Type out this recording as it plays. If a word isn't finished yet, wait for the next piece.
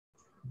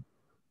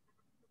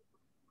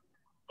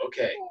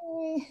Okay.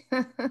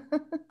 Hey.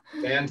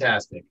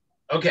 Fantastic.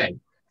 Okay.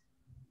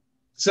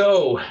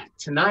 So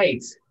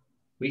tonight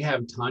we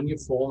have Tonya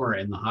Fullmer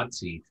in the hot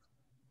seat.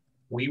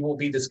 We will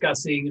be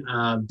discussing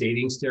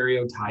dating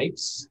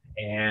stereotypes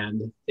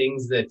and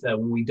things that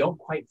when we don't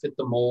quite fit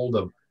the mold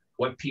of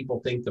what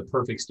people think the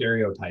perfect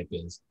stereotype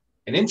is.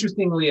 And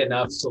interestingly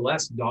enough,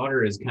 Celeste's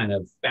daughter has kind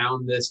of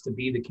found this to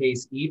be the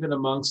case even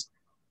amongst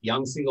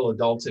young single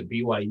adults at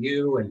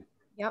BYU. And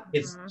Yep.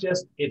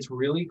 it's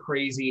really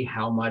crazy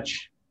how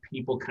much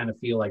people kind of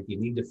feel like you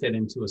need to fit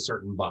into a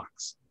certain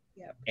box.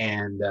 Yep.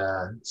 And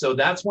so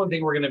that's one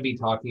thing we're going to be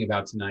talking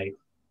about tonight.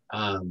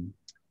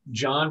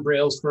 John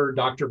Brailsford,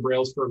 Dr.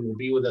 Brailsford will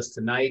be with us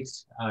tonight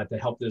to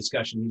help the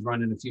discussion. He's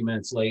running a few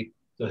minutes late,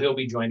 so he'll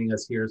be joining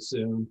us here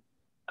soon.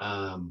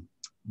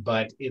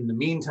 But in the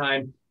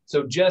meantime,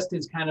 so just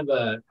as kind of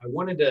I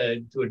wanted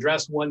to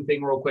address one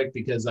thing real quick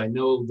because I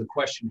know the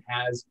question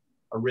has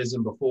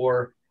arisen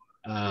before.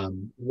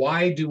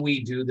 Why do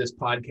we do this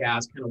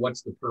podcast? Kind of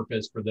what's the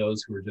purpose for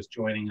those who are just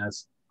joining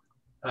us?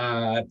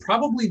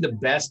 Probably the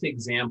best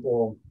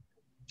example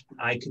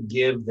I could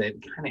give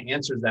that kind of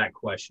answers that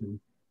question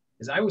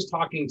is I was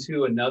talking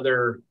to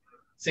another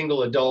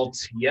single adult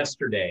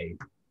yesterday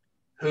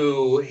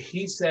who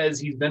he says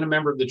he's been a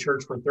member of the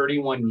church for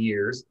 31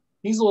 years.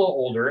 He's a little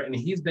older and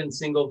he's been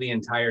single the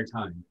entire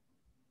time.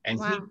 And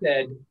Wow. he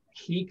said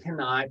he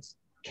cannot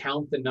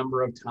count the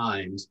number of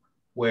times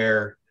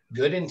where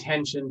good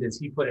intentioned, as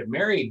he put it,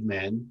 married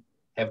men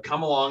have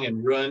come along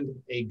and ruined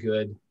a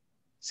good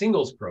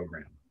singles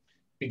program.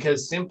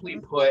 Because simply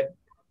put,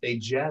 they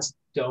just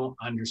don't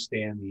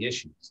understand the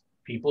issues.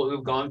 People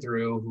who've gone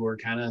through who are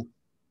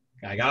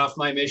I got off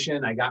my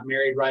mission, I got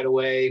married right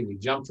away, we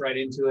jumped right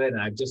into it,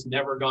 and I've just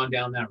never gone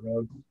down that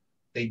road.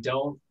 They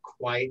don't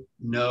quite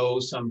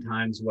know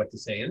sometimes what to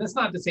say. And that's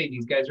not to say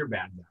these guys are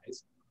bad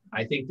guys.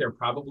 I think they're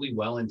probably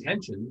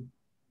well-intentioned,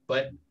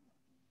 but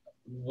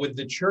with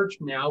the church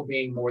now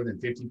being more than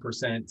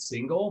 50%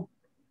 single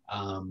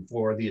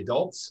for the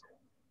adults,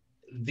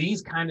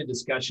 these kind of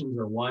discussions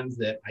are ones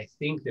that I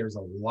think there's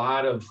a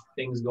lot of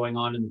things going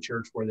on in the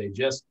church where they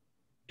just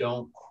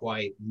don't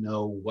quite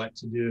know what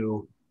to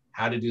do,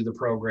 how to do the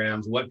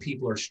programs, what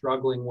people are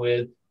struggling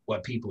with,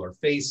 what people are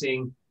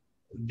facing.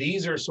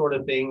 These are sort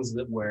of things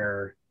that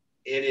where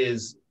it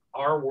is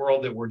our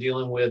world that we're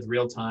dealing with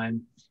real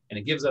time, and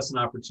it gives us an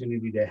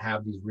opportunity to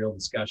have these real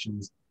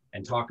discussions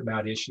and talk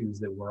about issues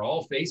that we're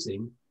all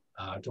facing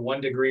to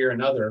one degree or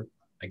another.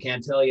 I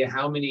can't tell you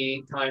how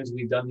many times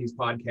we've done these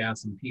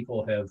podcasts and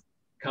people have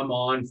come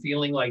on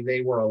feeling like they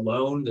were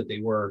alone, that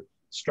they were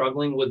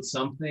struggling with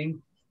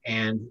something.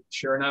 And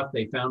sure enough,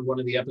 they found one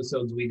of the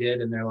episodes we did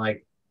and they're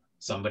like,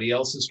 somebody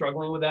else is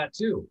struggling with that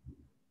too.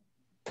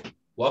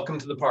 Welcome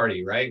to the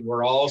party, right?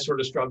 We're all sort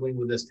of struggling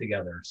with this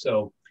together.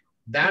 So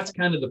that's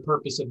kind of the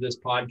purpose of this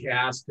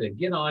podcast, to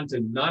get on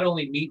to not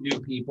only meet new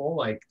people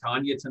like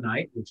Tonya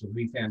tonight, which will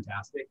be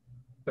fantastic,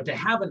 but to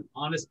have an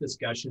honest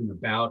discussion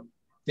about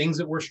things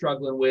that we're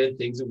struggling with,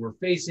 things that we're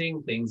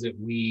facing, things that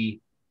we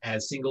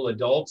as single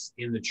adults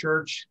in the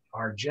church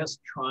are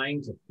just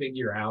trying to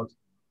figure out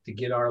to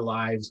get our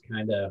lives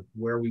kind of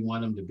where we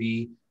want them to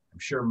be. I'm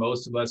sure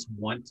most of us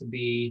want to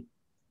be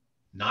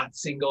not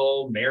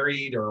single,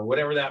 married, or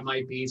whatever that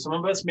might be. Some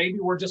of us, maybe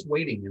we're just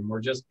waiting and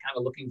we're just kind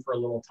of looking for a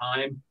little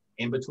time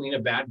in between a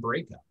bad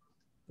breakup.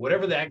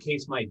 Whatever that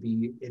case might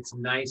be, it's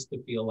nice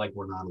to feel like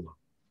we're not alone.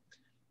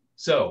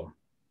 So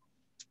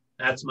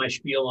that's my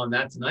spiel on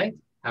that tonight.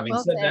 Having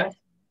said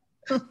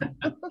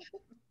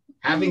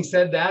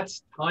that,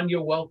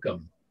 Tonya,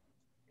 welcome.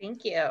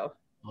 Thank you.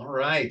 All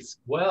right.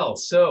 Well,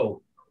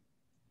 so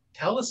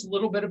tell us a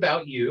little bit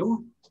about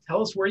you.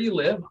 Tell us where you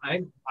live.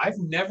 I've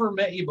never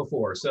met you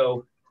before,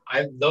 so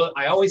I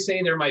always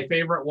say they're my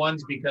favorite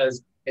ones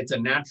because it's a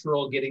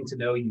natural getting to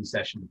know you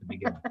session at the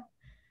beginning.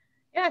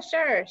 Yeah,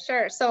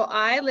 sure. So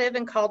I live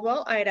in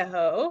Caldwell,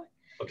 Idaho.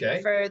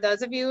 Okay. For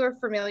those of you who are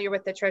familiar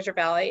with the Treasure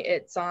Valley,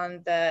 it's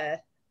on the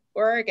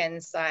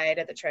Oregon side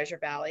of the Treasure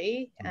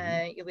Valley.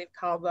 Mm-hmm. You leave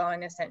Caldwell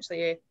and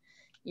essentially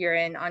you're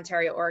in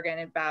Ontario, Oregon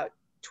about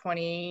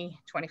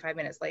 25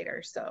 minutes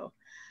later. So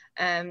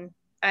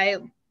I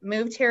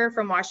moved here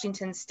from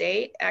Washington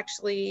State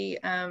actually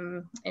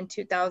in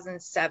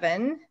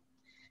 2007.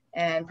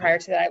 And prior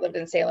to that, I lived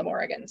in Salem,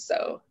 Oregon.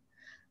 So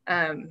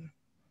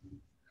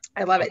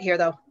I love it here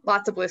though.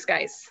 Lots of blue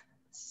skies.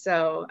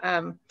 So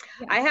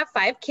I have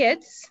 5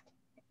 kids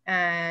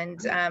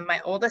and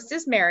my oldest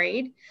is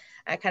married.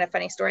 Kind of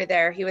funny story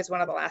there. He was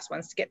one of the last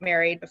ones to get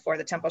married before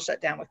the temple shut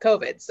down with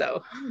COVID.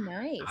 So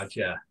nice.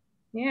 Gotcha.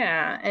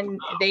 Yeah, and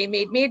they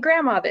made me a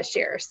grandma this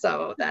year,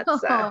 so that's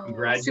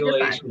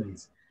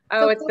congratulations.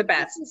 Oh, it's the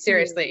best.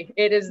 Seriously,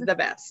 it is the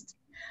best.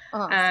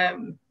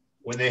 Awesome.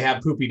 When they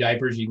have poopy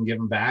diapers, you can give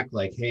them back.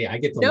 Like, hey, I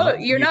get the. No,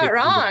 you're not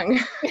wrong.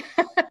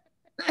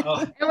 Oh.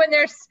 And when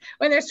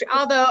there's,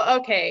 although,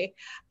 okay,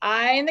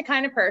 I'm the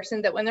kind of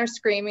person that when they're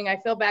screaming, I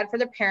feel bad for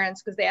their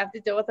parents because they have to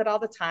deal with it all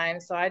the time.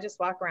 So I just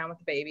walk around with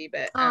the baby.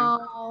 But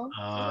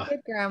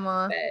good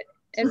grandma. But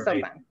It's so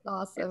Right. fun.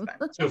 Awesome. It's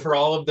fun. So for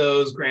all of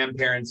those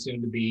grandparents soon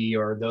to be,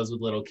 or those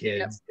with little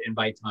kids,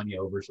 invite Tonya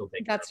over. She'll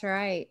take That's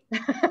right.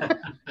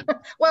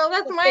 Well,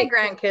 that's my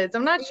grandkids.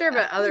 I'm not sure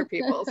about other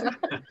people's.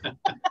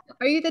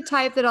 Are you the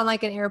type that on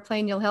like an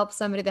airplane, you'll help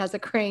somebody that has a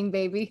crying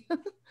baby?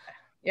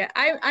 Yeah,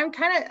 I'm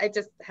kind of, I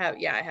just have,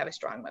 yeah, I have a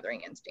strong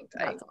mothering instinct.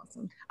 That's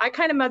awesome. I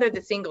kind of mother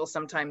the singles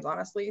sometimes,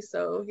 honestly.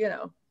 So, you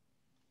know.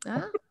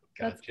 Ah,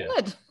 that's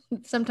Gotcha.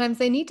 good. Sometimes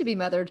they need to be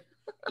mothered.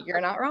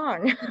 You're not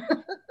wrong.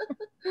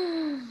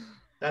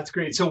 That's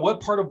great. So what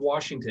part of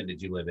Washington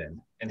did you live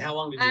in? And how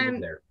long did you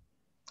live there?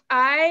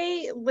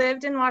 I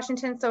lived in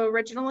Washington. So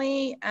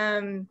originally,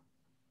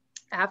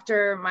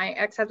 after my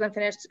ex-husband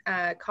finished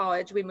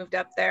college, we moved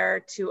up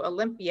there to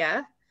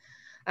Olympia.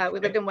 We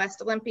lived in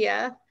West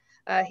Olympia.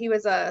 He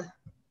was a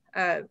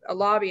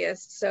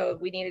lobbyist, so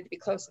we needed to be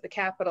close to the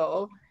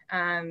Capitol.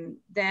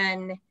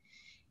 Then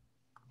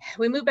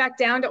we moved back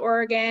down to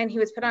Oregon. He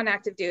was put on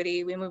active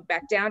duty. We moved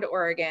back down to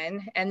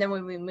Oregon. And then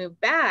when we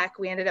moved back,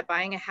 we ended up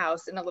buying a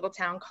house in a little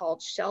town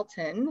called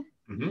Shelton.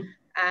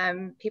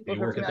 Mm-hmm. People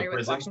who are familiar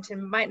with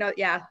Washington might know,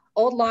 yeah,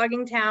 old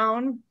logging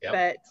town. Yep.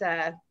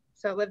 But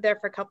so I lived there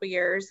for a couple of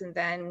years and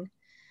then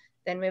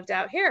moved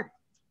out here.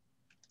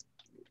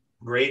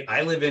 Great.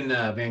 I live in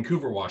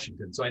Vancouver,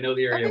 Washington, so I know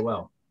the area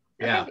well.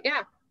 Yeah. Okay.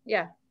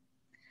 Yeah.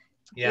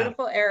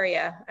 Beautiful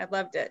area. I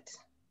loved it.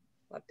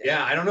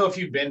 Yeah, I don't know if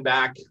you've been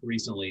back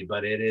recently,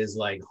 but it is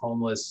like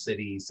homeless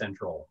city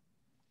central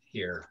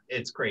here.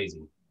 It's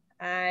crazy.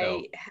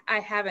 I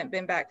haven't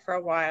been back for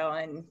a while,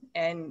 and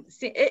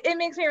it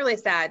makes me really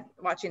sad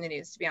watching the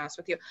news, to be honest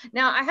with you.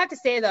 Now, I have to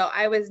say though,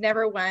 I was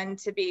never one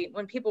to be,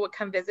 when people would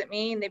come visit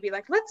me and they'd be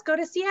like, let's go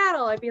to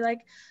Seattle. I'd be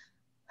like,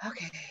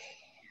 okay,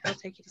 I'll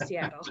take you to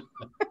Seattle.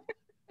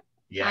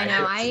 Yeah, I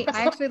know. I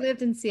actually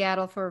lived in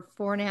Seattle for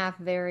 4.5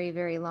 very,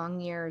 very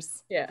long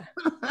years. Yeah.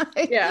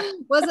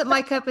 Wasn't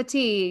my cup of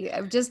tea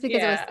just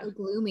because it was so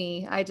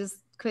gloomy. I just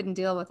couldn't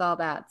deal with all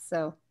that.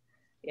 So.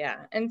 Yeah.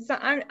 And so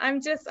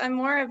I'm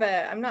more of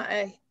I'm not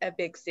a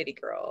big city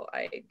girl.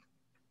 I'd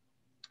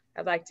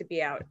like to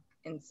be out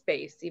in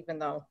space, even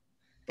though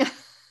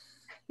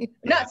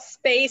not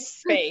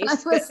space. I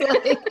was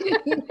like,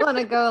 you want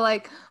to go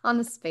like on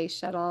the space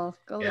shuttle.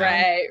 Go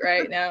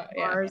right now.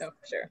 Yeah, no,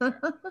 sure.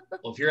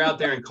 Well, if you're out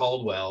there in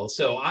Caldwell,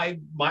 so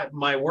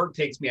my work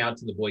takes me out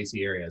to the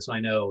Boise area, so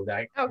I know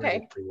that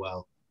pretty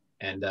well.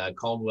 And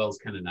Caldwell's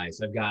kind of nice.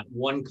 I've got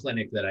one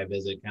clinic that I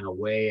visit kind of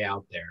way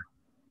out there,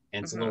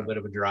 and it's a little bit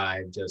of a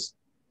drive. Just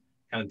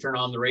kind of turn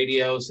on the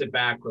radio, sit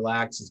back,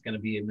 relax. It's going to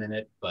be a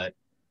minute, but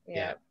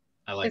yeah.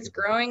 I like it's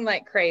growing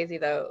like crazy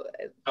though.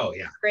 Oh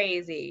yeah.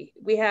 Crazy.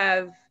 We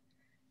have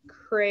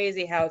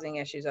crazy housing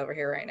issues over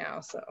here right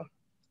now. So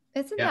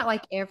isn't that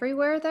like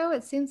everywhere though?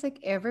 It seems like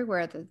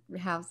everywhere the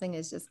housing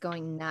is just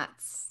going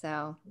nuts.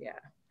 So yeah.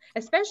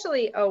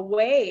 Especially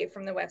away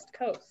from the West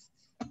Coast.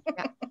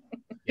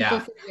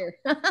 Yeah.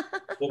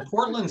 Well,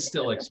 Portland's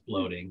still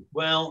exploding.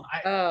 Well,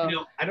 I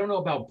don't know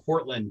about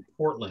Portland,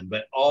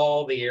 but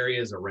all the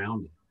areas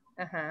around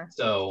it.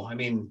 So I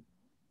mean,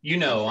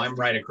 I'm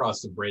right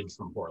across the bridge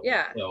from Portland.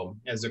 Yeah. So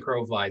as the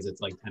crow flies, it's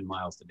like 10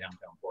 miles to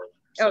downtown Portland.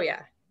 So. Oh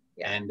yeah.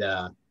 And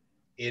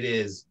it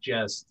is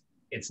just,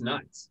 it's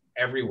nuts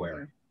everywhere.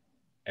 Mm-hmm.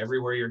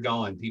 Everywhere you're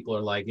going, people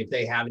are like, if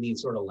they have any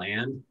sort of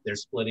land, they're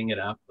splitting it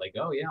up. Like,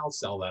 oh yeah, I'll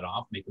sell that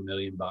off, make $1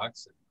 million. Oh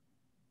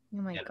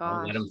my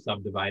gosh. Let them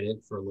subdivide it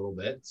for a little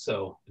bit.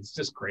 So it's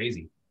just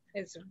crazy.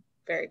 It's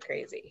very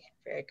crazy.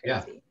 Very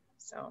crazy.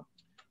 Yeah.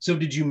 So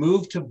did you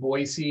move to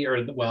Boise,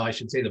 or I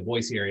should say the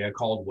Boise area,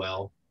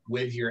 Caldwell,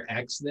 with your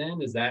ex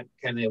then? Is that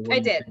kind of what I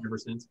did ever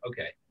since?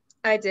 Okay.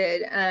 I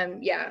did.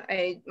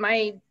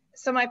 My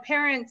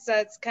parents,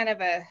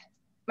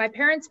 my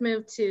parents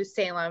moved to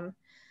Salem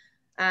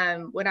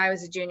when I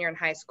was a junior in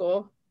high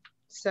school.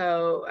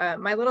 So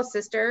my little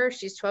sister,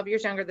 she's 12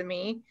 years younger than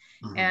me,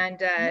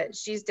 and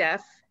she's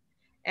deaf,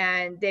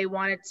 and it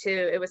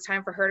was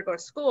time for her to go to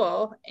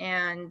school,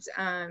 and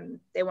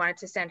they wanted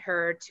to send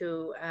her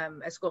to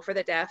a school for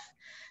the deaf.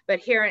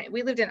 But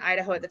we lived in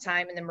Idaho at the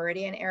time, in the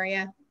Meridian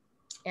area.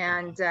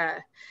 And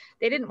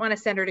they didn't want to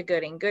send her to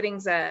Gooding.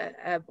 Gooding's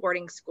a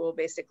boarding school,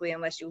 basically,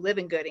 unless you live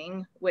in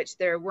Gooding, which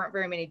there weren't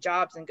very many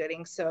jobs in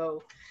Gooding.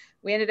 So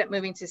we ended up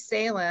moving to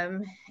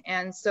Salem.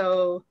 And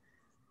so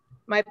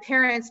my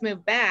parents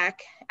moved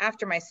back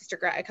after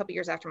a couple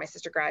years after my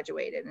sister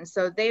graduated. And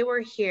so they were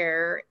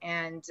here,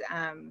 and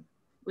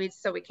we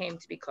came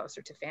to be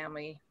closer to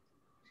family.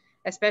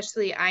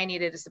 Especially I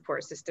needed a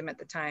support system at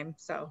the time.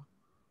 So.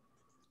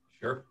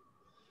 Sure.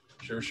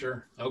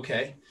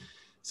 Okay.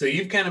 So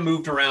you've kind of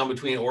moved around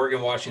between Oregon,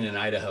 Washington, and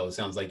Idaho,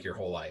 sounds like your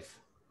whole life.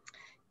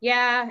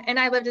 Yeah, and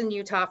I lived in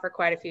Utah for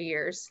quite a few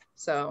years,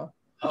 so.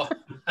 Oh,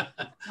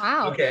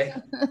 wow. Okay.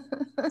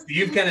 So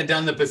you've kind of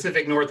done the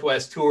Pacific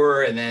Northwest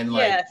tour, and then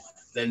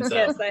Yes,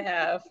 I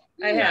have.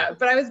 I have,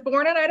 but I was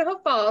born in Idaho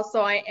Falls, so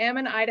I am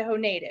an Idaho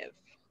native.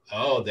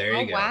 Oh, there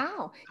you go.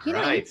 Wow.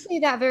 You say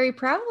that very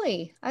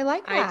proudly. I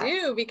like that. I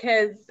do,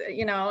 because,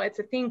 it's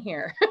a thing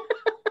here.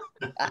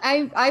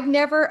 I've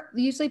never,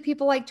 usually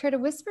people like try to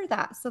whisper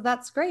that. So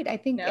that's great. I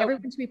think Nope.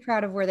 everyone should be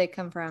proud of where they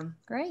come from.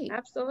 Great.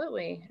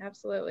 Absolutely.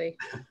 Absolutely.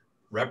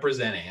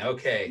 Representing.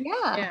 Okay.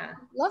 Yeah. Yeah.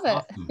 Love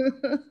it.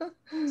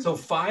 Awesome. So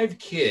 5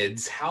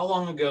 kids, how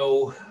long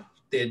ago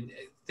did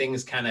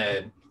things kind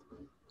of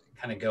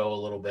go a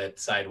little bit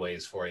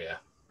sideways for you?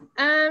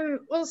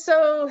 Well,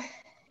 so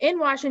in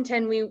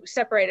Washington, we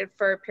separated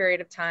for a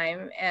period of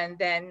time, and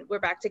then we're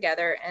back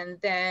together. And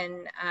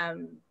then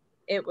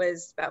it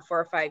was about 4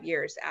 or 5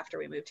 years after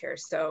we moved here.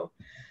 So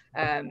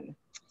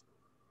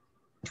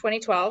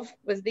 2012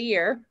 was the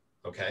year.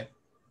 Okay.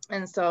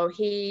 And so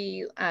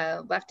he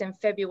left in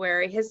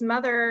February. His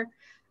mother,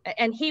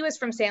 and he was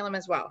from Salem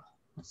as well.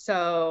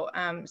 So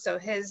so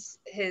his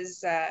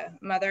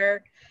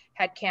mother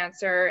had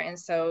cancer, and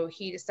so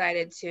he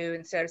decided to,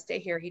 instead of stay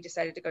here, he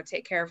decided to go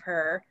take care of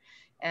her.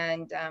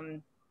 And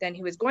then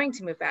he was going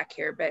to move back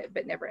here,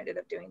 but never ended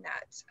up doing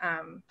that.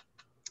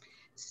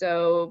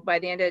 So by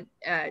the end of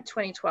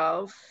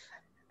 2012,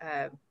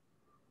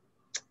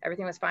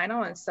 everything was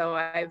final. And so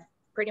I've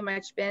pretty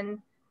much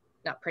been,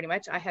 not pretty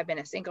much, I have been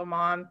a single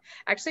mom.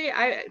 Actually,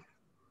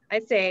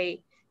 I'd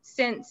say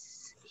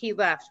since he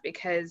left,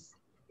 because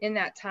in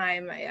that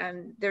time,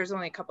 there's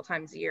only a couple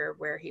times a year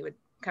where he would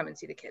come and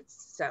see the kids.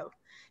 So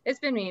it's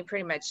been me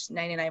pretty much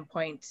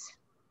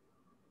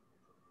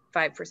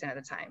 99.5% of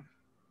the time.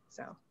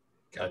 So.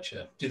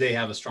 Gotcha. Do they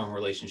have a strong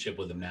relationship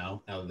with him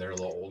now that they're a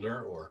little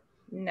older, or?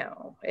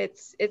 No,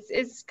 it's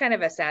kind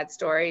of a sad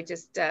story.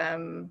 Just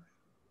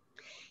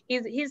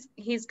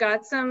he's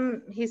had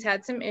some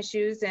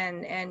issues,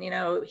 and you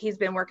know, he's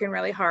been working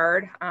really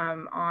hard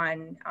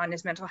on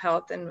his mental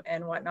health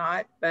and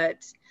whatnot,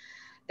 but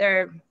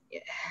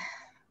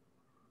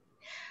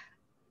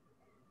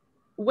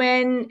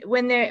when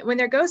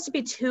there goes to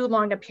be too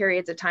long a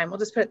periods of time, we'll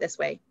just put it this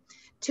way,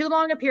 too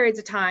long a periods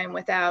of time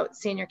without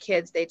seeing your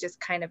kids, they just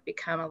kind of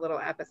become a little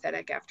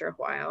apathetic after a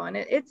while. And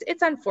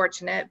it's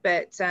unfortunate,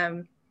 but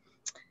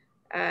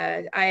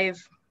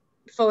I've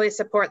fully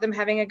support them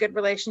having a good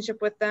relationship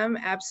with them.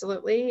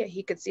 Absolutely.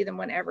 He could see them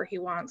whenever he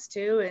wants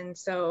to. And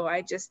so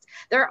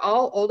they're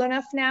all old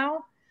enough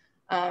now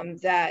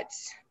that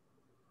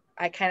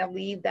I kind of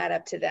leave that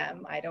up to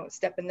them. I don't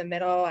step in the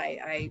middle.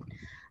 I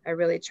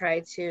really try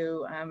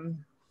to,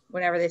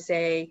 whenever they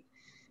say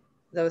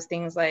those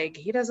things like,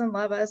 he doesn't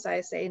love us,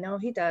 I say, no,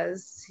 he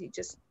does. He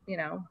just, you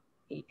know,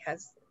 he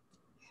has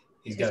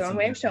his own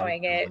way of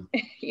showing it.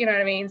 You know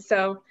what I mean?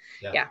 So,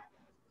 yeah.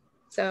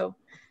 So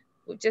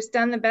we've just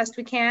done the best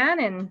we can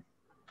and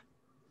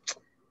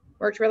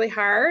worked really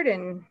hard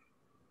and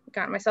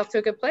gotten myself to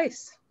a good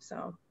place.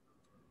 So.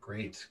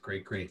 Great.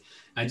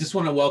 I just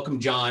want to welcome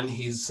John.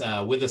 He's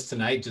with us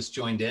tonight, just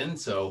joined in.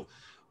 So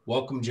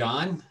welcome,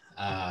 John.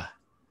 Oh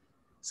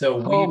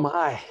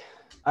my.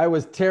 I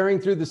was tearing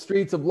through the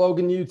streets of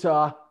Logan,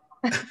 Utah.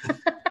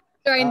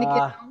 Trying to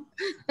get home.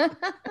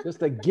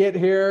 Just to get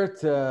here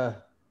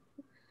to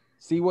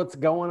see what's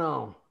going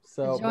on.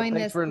 So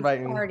thanks for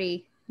inviting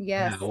me.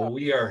 Yes. Yeah, well,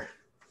 we are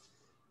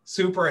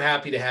super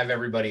happy to have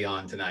everybody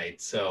on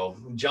tonight. So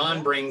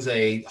John brings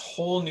a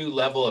whole new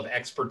level of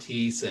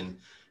expertise and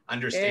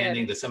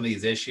understanding to some of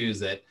these issues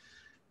that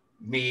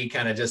me,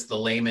 kind of just the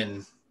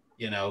layman,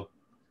 you know,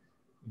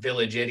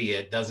 village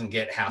idiot, doesn't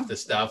get half the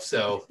stuff.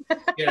 So,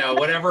 you know,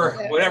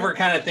 whatever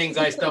kind of things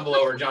I stumble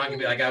over, John can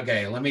be like,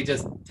 okay, let me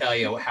just tell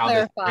you how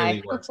this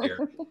really works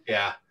here.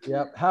 Yeah.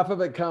 Yep. Half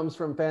of it comes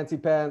from fancy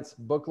pants,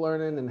 book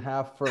learning, and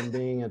half from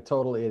being a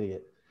total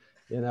idiot.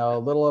 You know, a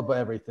little of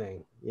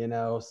everything, you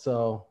know,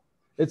 so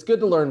it's good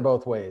to learn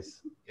both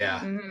ways. Yeah.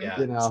 Mm-hmm. Yeah.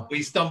 You know,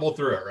 we stumble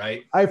through it,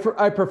 right? I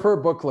prefer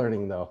book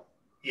learning though.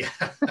 Yeah.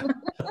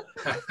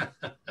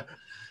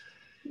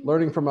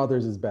 Learning from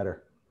others is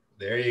better.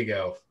 There you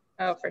go.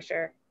 Oh, for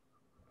sure.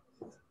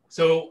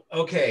 So,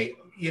 okay,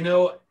 you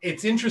know,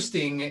 it's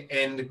interesting,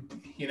 and,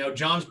 you know,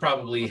 John's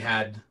probably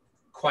had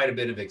quite a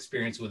bit of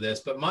experience with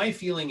this, but my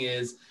feeling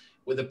is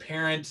with a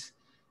parent,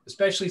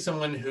 especially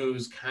someone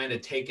who's kind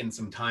of taken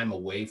some time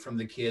away from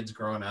the kids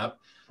growing up,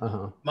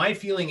 my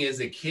feeling is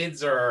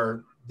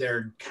that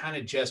they're kind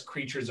of just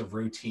creatures of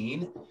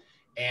routine.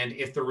 And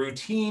if the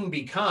routine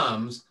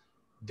becomes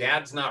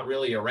dad's not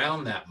really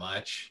around that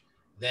much,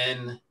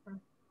 then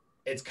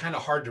it's kind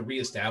of hard to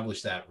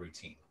reestablish that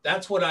routine.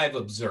 That's what I've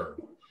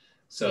observed.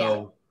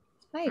 So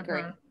I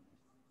agree.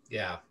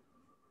 Yeah.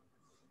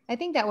 I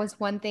think that was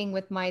one thing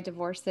with my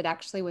divorce that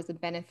actually was a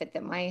benefit,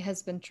 that my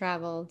husband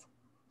traveled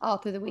all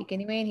through the week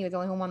anyway, and he was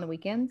only home on the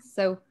weekends.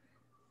 So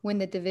when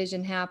the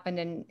division happened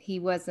and he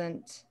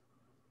wasn't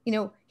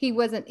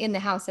in the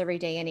house every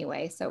day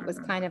anyway. So it was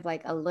kind of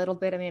like a little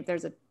bit, I mean, if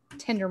there's a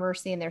tender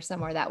mercy in there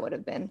somewhere, that would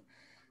have been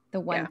the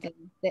one thing,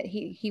 that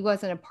he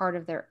wasn't a part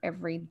of their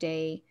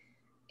everyday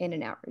in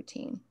and out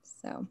routine.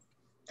 So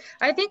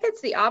I think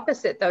it's the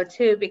opposite though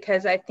too,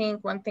 because I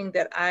think one thing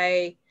that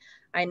I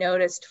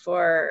noticed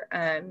for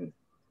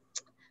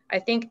I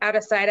think out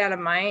of sight, out of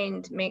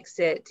mind makes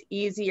it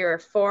easier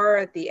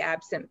for the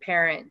absent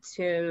parent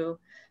to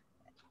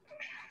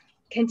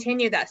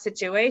continue that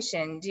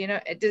situation. Do you know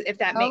if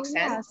that makes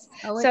sense?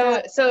 Oh, it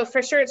does. So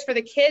for sure it's for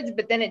the kids,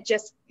 but then it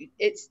just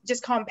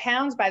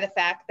compounds by the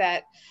fact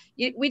that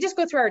we just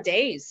go through our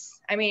days.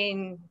 I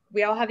mean,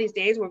 we all have these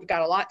days where we've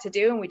got a lot to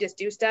do and we just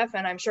do stuff.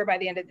 And I'm sure by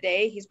the end of the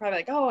day, he's probably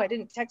like, oh, I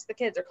didn't text the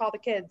kids or call the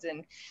kids.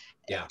 And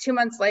 2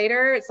 months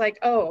later, it's like,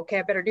 oh, okay,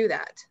 I better do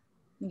that.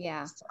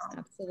 Yeah, so.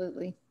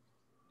 Absolutely.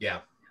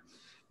 Yeah.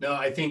 No,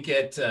 I think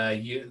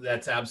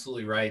that's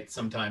absolutely right.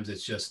 Sometimes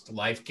it's just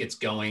life gets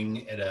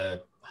going at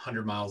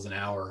 100 miles an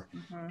hour.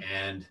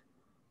 And,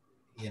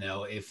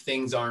 if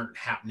things aren't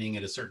happening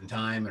at a certain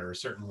time or a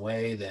certain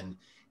way, then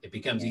it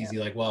becomes easy.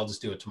 Like, well, I'll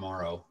just do it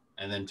tomorrow.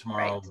 And then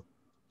tomorrow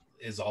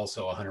is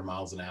also 100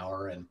 miles an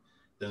hour. And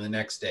then the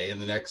next day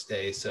and the next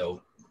day.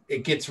 So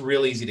it gets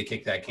real easy to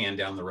kick that can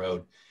down the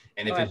road.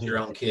 And if it's your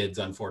own kids,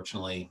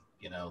 unfortunately,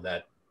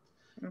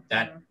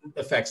 that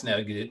affects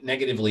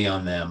negatively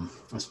on them,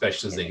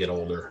 especially as they get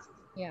older.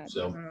 Yeah.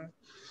 So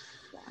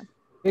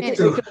it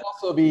can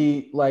also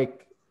be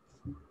like,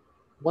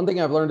 one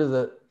thing I've learned is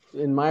that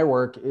in my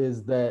work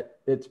is that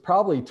it's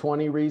probably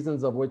 20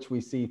 reasons of which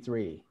we see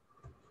 3.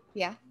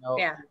 Yeah.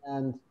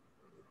 And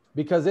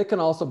because it can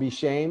also be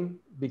shame,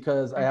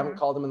 because I haven't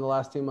called them in the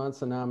last 2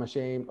 months and now I'm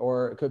ashamed,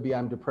 or it could be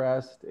I'm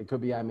depressed. It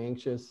could be I'm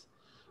anxious.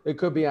 It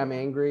could be I'm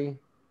angry.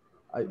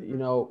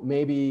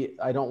 Maybe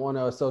I don't want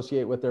to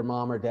associate with their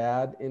mom or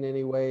dad in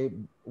any way,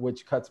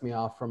 which cuts me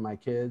off from my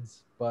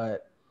kids,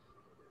 but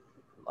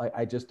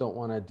I just don't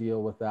want to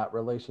deal with that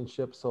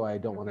relationship. So I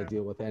don't want to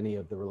deal with any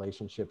of the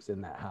relationships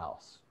in that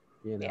house,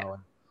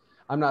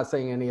 I'm not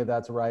saying any of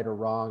that's right or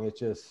wrong. It's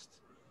just,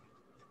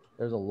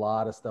 there's a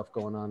lot of stuff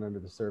going on under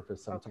the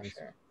surface sometimes.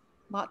 Oh, sure.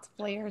 Lots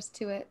of layers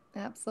to it.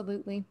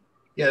 Absolutely.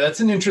 Yeah, that's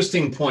an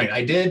interesting point.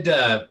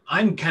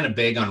 I'm kind of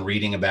big on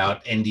reading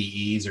about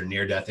NDEs or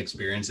near-death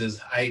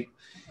experiences.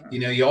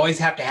 You always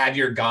have to have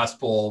your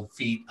gospel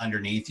feet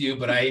underneath you,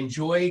 but I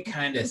enjoy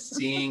kind of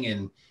seeing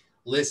and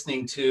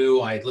listening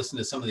to, I listen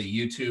to some of the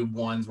YouTube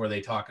ones where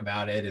they talk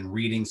about it and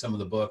reading some of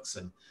the books.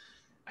 And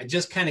I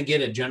just kind of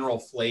get a general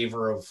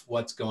flavor of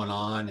what's going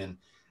on. And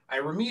I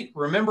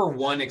remember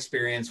one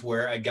experience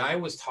where a guy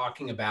was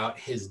talking about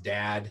his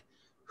dad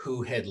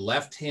who had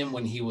left him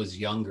when he was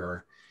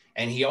younger.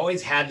 And he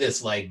always had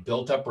this like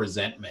built up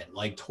resentment,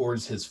 like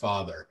towards his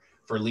father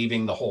for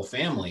leaving the whole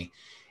family.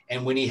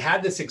 And when he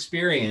had this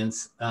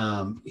experience,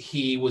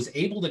 he was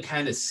able to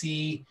kind of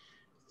see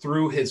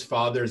through his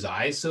father's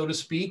eyes, so to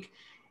speak.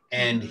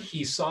 And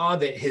he saw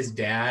that his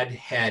dad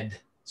had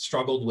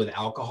struggled with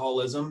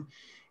alcoholism.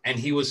 And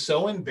he was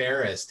so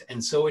embarrassed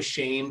and so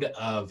ashamed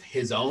of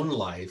his own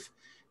life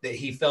that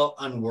he felt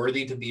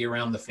unworthy to be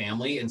around the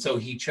family. And so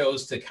he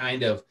chose to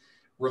kind of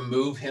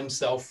remove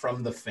himself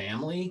from the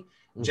family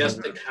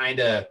just to kind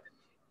of,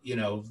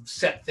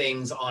 set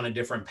things on a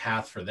different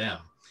path for them.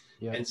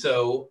 Yeah. And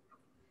so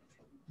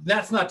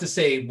that's not to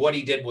say what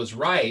he did was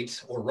right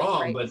or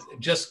wrong, but it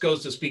just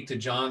goes to speak to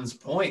John's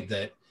point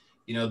that,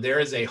 there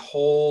is a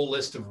whole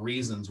list of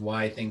reasons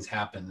why things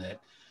happen that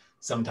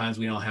sometimes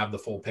we don't have the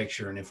full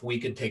picture. And if we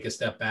could take a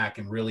step back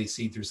and really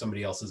see through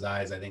somebody else's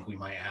eyes, I think we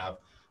might have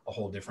a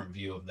whole different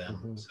view of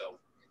them. So,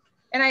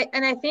 and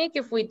I think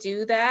if we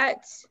do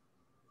that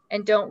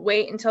and don't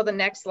wait until the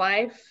next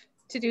life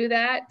to do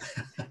that,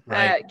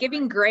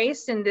 giving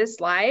grace in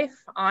this life,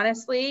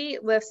 honestly,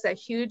 lifts a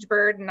huge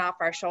burden off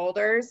our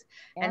shoulders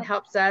and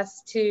helps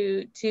us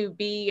to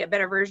be a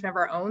better version of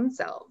our own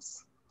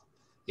selves.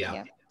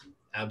 Yeah,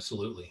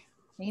 absolutely.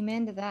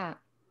 Amen to that.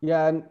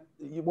 Yeah. And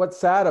what's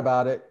sad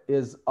about it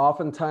is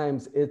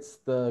oftentimes it's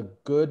the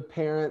good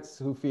parents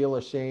who feel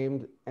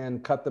ashamed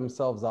and cut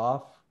themselves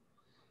off.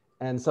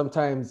 And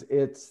sometimes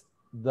it's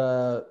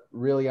the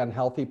really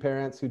unhealthy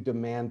parents who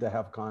demand to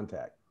have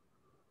contact.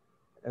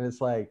 And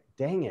it's like,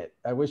 dang it,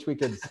 I wish we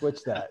could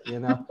switch that,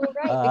 Well, right,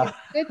 because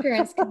good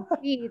parents can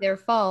see their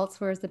faults,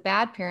 whereas the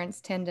bad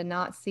parents tend to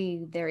not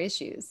see their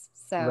issues.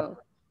 So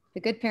the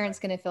good parent's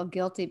going to feel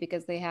guilty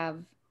because they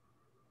have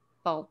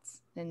faults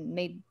and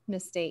made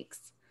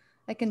mistakes.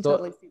 I can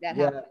totally see that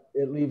happen.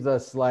 It leaves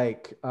us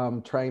like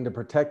trying to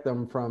protect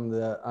them from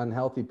the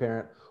unhealthy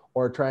parent,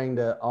 or trying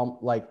to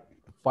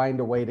find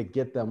a way to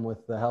get them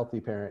with the healthy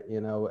parent,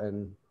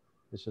 and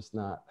it's just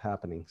not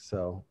happening.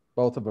 So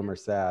both of them are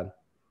sad.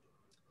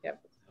 Yep.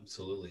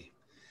 Absolutely.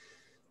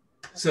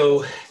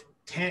 So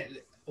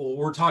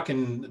we're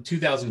talking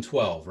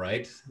 2012,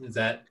 right? Is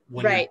that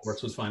when your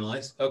divorce was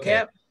finalized? Okay.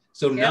 Yep.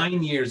 So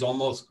 9 years,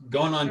 almost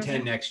going on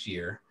 10 next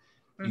year.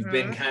 You've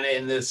been kind of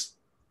in this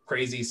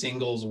crazy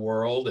singles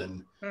world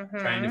and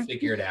trying to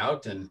figure it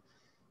out. And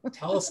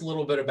tell us a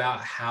little bit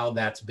about how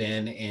that's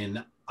been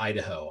in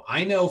Idaho.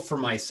 I know for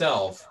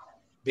myself,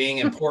 being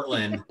in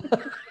Portland,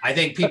 I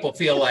think people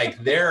feel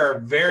like there are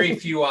very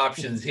few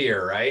options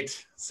here, right?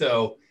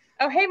 So.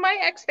 Oh, hey, my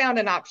ex found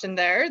an option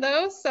there,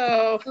 though.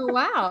 So. Oh,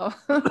 wow.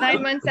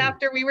 9 months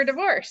after we were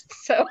divorced.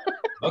 So.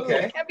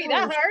 Okay. It can't be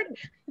that hard.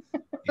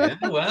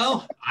 Yeah,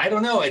 well, I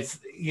don't know. It's,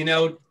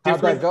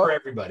 different for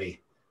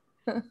everybody.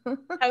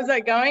 How's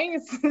that going?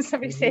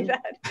 Somebody say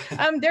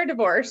that. They're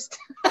divorced.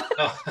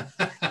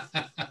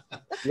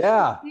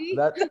 Yeah,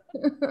 that's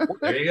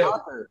There you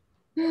go.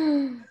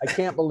 I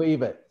can't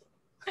believe it.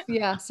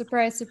 Yeah,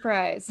 surprise,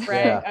 surprise.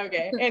 Right. Yeah.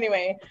 Okay.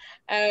 Anyway,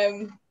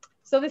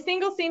 so the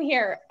single scene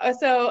here.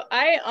 So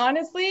I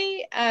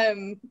honestly,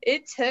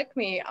 it took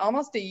me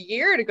almost a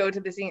year to go to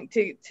the scene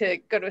to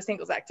go to a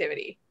singles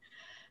activity.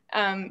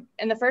 And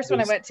the first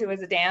one I went to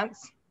was a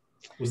dance.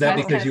 Was that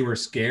because you were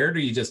scared, or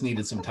you just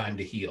needed some time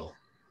to heal?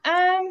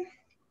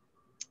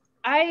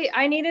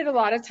 I needed a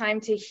lot of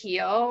time to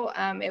heal.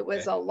 It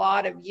was a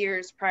lot of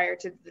years prior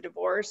to the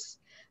divorce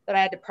that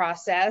I had to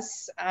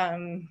process.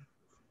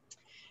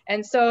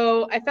 And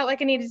so I felt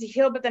like I needed to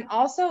heal, but then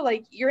also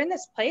like you're in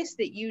this place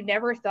that you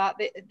never thought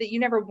that you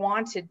never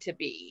wanted to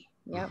be.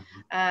 Yeah.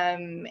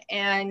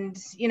 And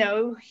you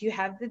know, you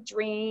have the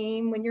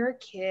dream when you're a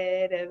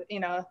kid of, you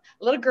know,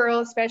 a little girl,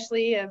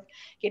 especially, of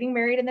getting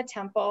married in the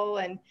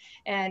temple,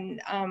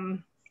 and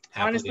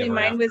honestly,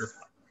 mine was,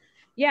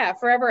 yeah,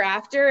 forever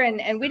after.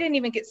 And we didn't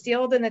even get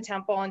sealed in the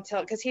temple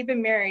until, because he'd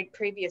been married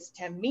previous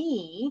to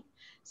me.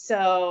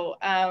 So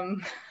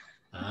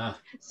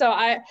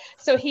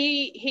so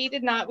he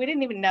did not, we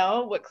didn't even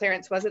know what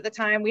clearance was at the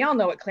time. We all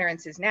know what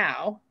clearance is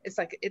now. It's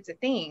like, it's a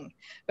thing.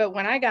 But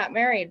when I got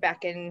married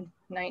back in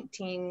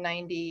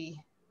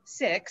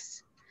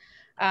 1996,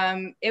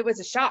 it was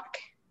a shock.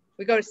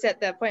 We go to set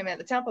the appointment at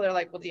the temple. They're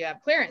like, well, do you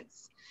have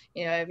clearance?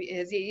 You know,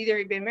 has he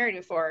either been married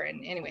before?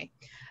 And anyway,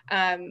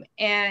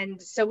 and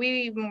so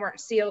we even weren't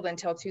sealed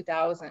until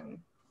 2000.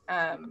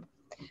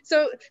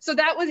 So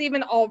that was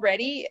even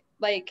already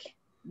like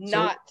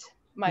not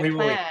my plan.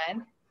 Wait.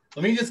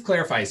 Let me just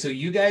clarify. So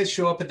you guys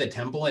show up at the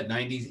temple in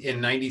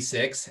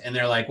 96, and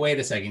they're like, wait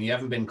a second, you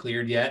haven't been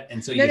cleared yet.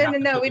 And so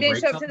no, we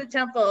didn't show up to the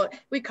temple.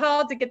 We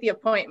called to get the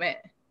appointment.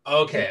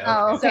 Okay.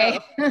 Oh, okay.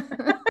 So,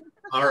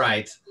 all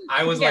right.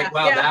 I was like,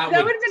 wow, that would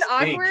have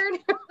been awkward.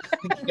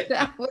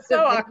 That was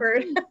so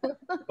awkward.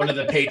 One of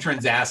the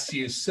patrons asks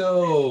you,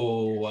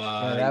 so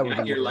that would you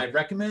got be your weird. live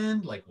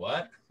recommend? Like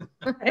what?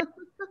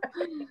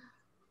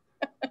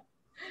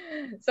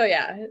 So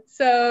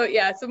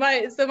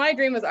my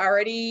dream was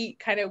already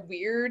kind of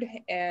weird.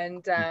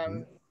 And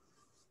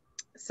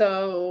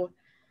so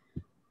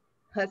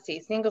let's see,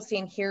 single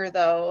scene here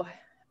though.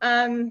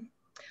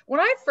 When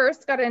I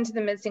first got into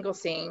the mid-single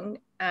scene,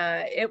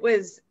 it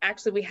was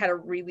actually, we had a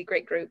really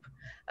great group.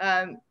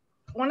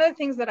 One of the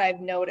things that I've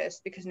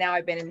noticed, because now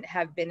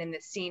have been in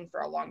this scene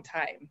for a long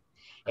time,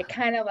 it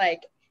kind of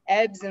like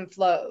ebbs and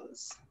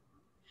flows.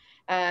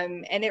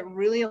 And it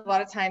really a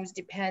lot of times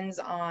depends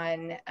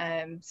on,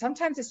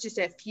 sometimes it's just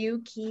a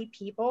few key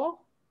people.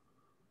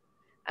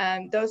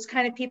 Those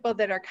kind of people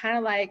that are kind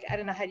of like, I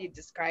don't know how you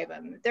describe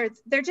them.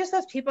 They're just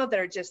those people that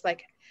are just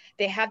like,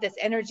 they have this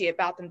energy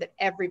about them that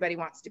everybody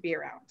wants to be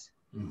around.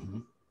 Mm-hmm.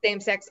 Same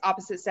sex,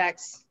 opposite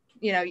sex,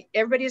 you know,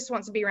 everybody just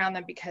wants to be around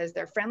them because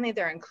they're friendly,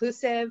 they're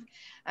inclusive.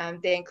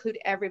 They include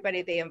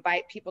everybody. They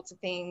invite people to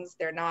things.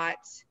 They're not,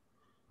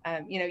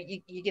 you know,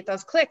 you get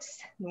those clicks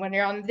when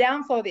you're on the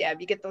downflow of the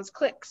ebb, you get those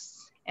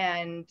clicks.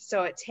 And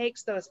so it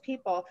takes those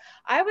people.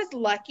 I was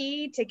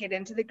lucky to get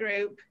into the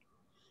group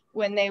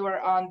when they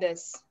were on the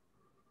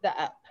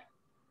up.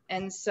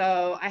 And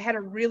so I had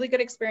a really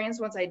good experience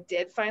once I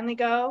did finally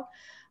go.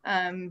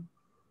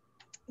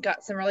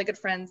 Got some really good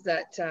friends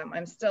that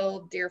I'm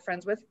still dear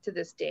friends with to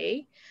this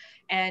day.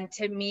 And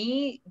to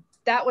me,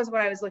 that was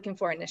what I was looking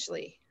for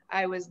initially.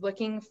 I was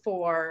looking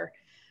for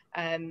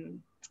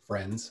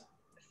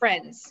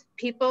friends,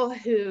 people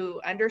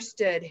who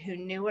understood, who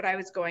knew what I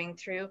was going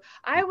through.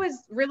 I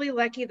was really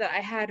lucky that I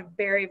had a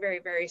very, very,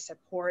 very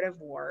supportive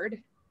ward.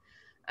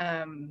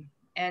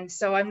 And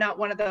so I'm not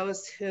one of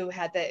those who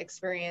had the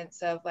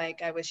experience of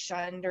like, I was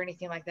shunned or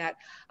anything like that.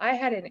 I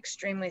had an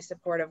extremely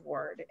supportive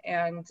ward.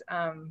 And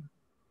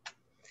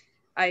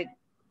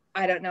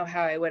I don't know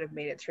how I would have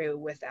made it through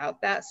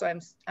without that. So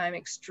I'm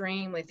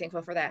extremely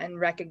thankful for that and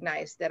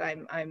recognize that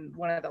I'm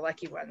one of the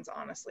lucky ones,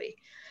 honestly.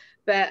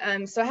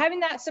 But so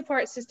having that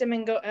support system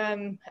and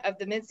of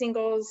the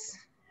mid-singles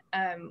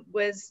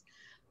was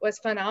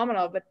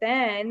phenomenal. But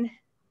then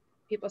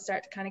people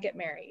start to kind of get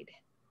married,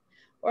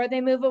 or they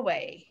move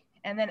away,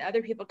 and then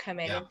other people come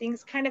in, and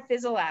things kind of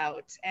fizzle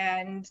out.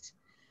 And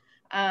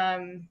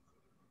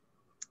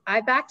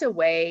I backed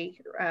away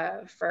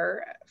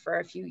for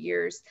a few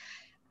years,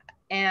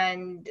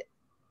 and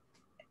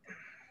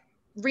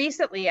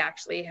recently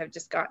actually have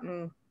just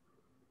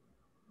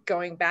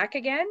going back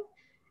again.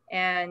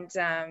 And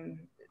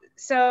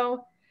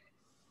so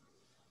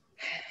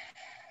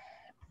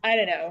I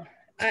don't know.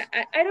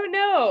 I don't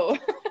know.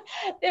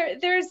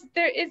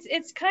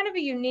 It's kind of a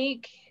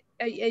unique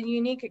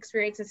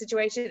experience and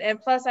situation. And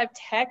plus I've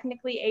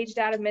technically aged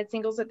out of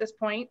mid-singles at this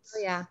point. Oh,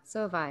 yeah,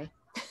 so have I.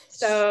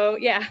 So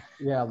yeah.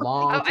 Yeah,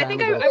 long time I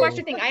think ago. I watched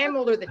your thing. I am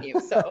older than you,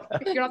 so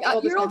you're not the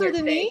oldest. You're older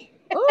than me?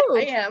 Oh,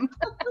 I am.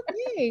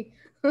 Okay.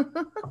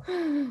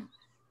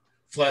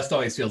 Celeste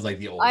always feels like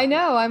the old. I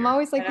know. I'm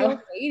always like the old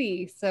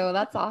lady. So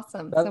that's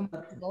awesome.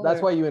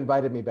 That's why you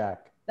invited me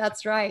back.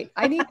 That's right.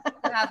 I need to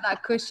have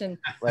that cushion.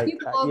 Like,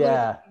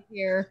 yeah.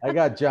 Here. I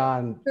got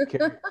John.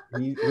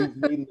 He's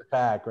leading the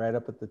pack right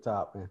up at the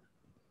top, man.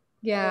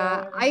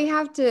 Yeah, I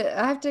have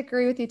to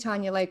agree with you,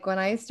 Tonya. Like when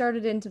I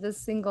started into the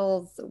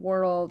singles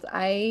world,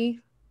 I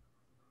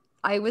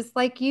was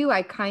like you.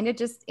 I kind of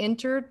just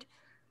entered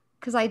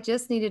because I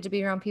just needed to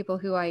be around people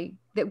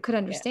that could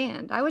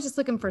understand. I was just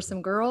looking for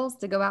some girls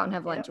to go out and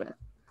have lunch with.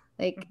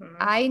 Like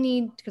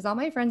because all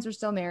my friends were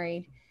still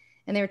married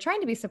and they were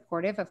trying to be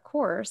supportive, of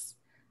course,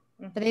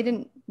 but they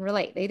didn't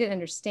relate. They didn't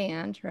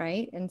understand,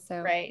 right? And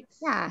so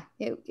yeah,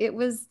 it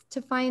was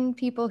to find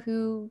people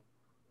who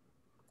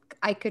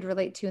I could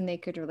relate to and they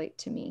could relate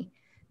to me.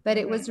 But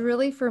it was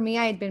really, for me,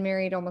 I had been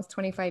married almost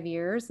 25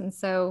 years. And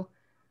so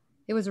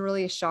it was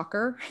really a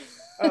shocker.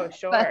 Oh,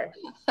 sure.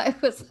 I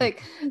was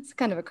like, it's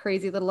kind of a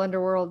crazy little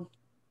underworld.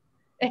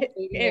 It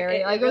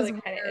really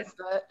kind of is.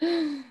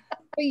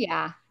 But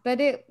yeah, but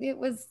it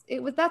was,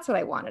 that's what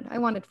I wanted. I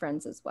wanted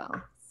friends as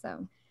well.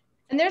 So.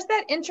 And there's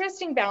that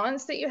interesting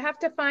balance that you have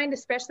to find,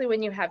 especially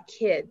when you have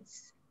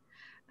kids.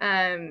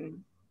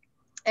 And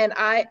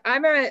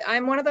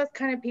I'm one of those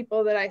kind of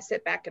people that I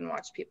sit back and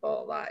watch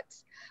people a lot.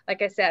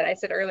 Like I said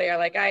earlier,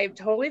 like I'm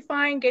totally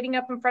fine getting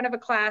up in front of a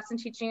class and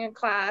teaching a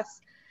class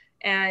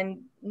and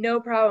no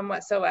problem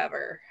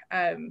whatsoever.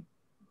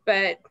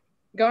 But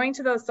going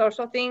to those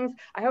social things,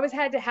 I always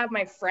had to have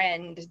my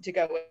friend to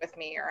go with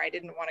me, or I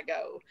didn't want to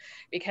go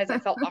because I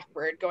felt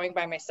awkward going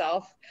by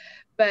myself.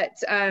 But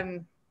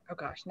oh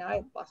gosh, now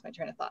I've lost my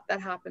train of thought.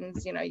 That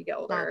happens, you get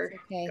older.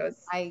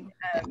 That's okay.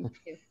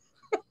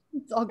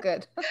 It's all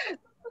good.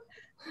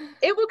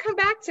 It will come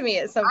back to me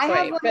at some point. I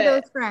have one of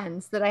those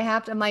friends that I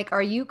have to, I'm like,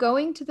 are you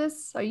going to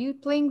this? Are you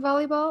playing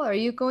volleyball? Are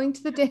you going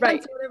to the dance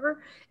or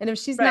whatever? And if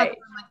she's not, I'm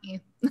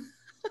like,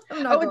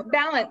 it's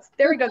balance.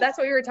 There we go. That's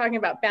what we were talking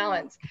about,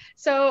 balance.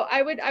 So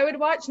I would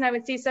watch and I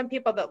would see some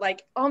people that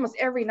like almost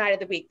every night of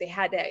the week they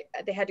had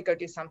to go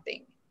do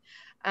something.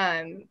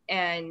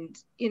 And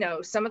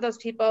some of those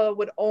people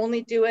would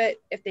only do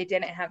it if they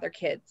didn't have their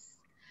kids.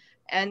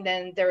 And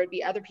then there would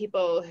be other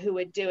people who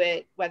would do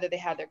it whether they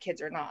had their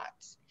kids or not.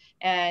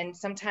 And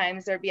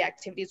sometimes there'd be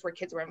activities where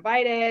kids were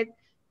invited.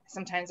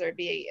 Sometimes there'd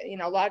be,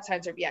 a lot of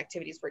times there'd be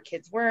activities where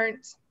kids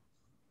weren't.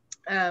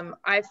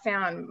 I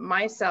found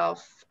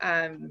myself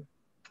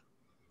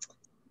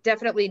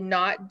definitely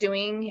not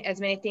doing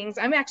as many things.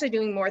 I'm actually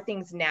doing more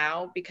things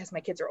now because my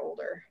kids are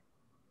older.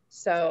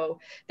 So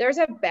there's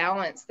a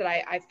balance that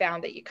I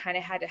found that you kind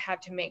of had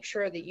to make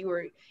sure that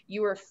you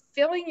were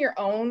filling your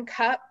own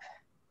cup,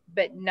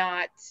 but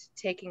not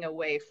taking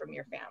away from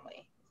your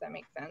family. Does that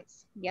make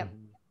sense? Yep.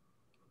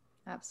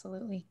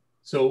 Absolutely.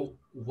 So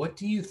what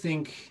do you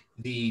think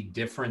the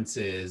difference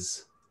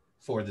is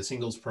for the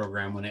singles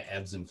program when it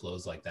ebbs and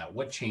flows like that?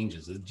 What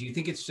changes? Do you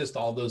think it's just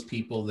all those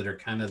people that are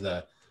kind of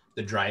the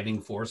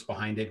driving force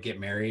behind it get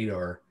married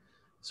or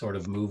sort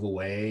of move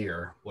away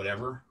or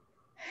whatever?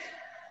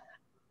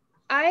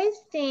 I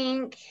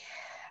think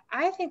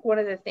one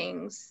of the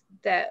things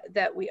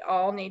that we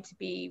all need to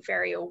be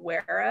very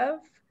aware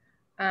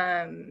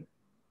of,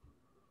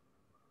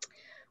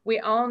 we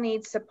all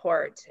need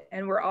support,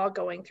 and we're all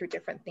going through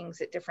different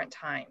things at different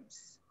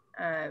times.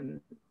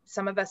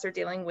 Some of us are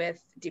dealing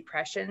with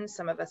depression.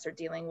 Some of us are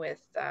dealing with,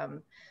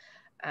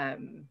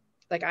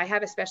 like I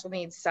have a special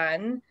needs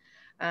son.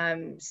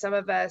 Some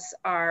of us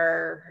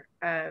are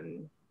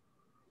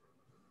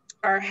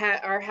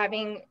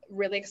having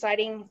really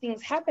exciting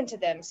things happen to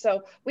them.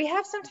 So we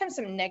have sometimes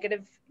some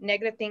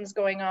negative things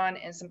going on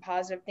and some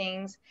positive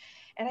things.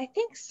 And I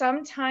think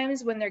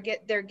sometimes when there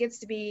gets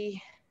to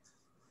be,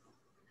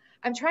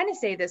 I'm trying to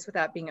say this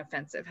without being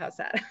offensive. How's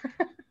that?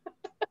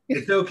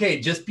 It's okay.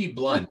 Just be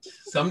blunt.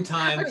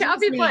 Sometimes. Okay, I'll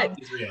be blunt.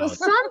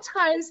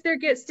 Sometimes there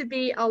gets to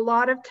be a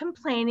lot of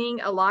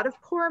complaining, a lot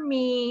of poor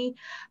me,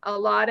 a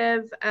lot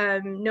of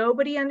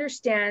nobody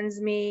understands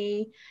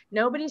me,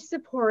 nobody's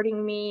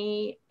supporting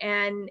me,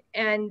 and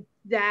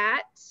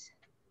that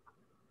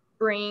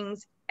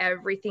brings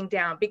everything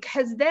down,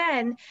 because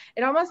then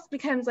it almost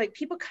becomes like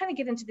people kind of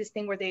get into this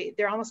thing where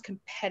they're almost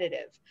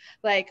competitive,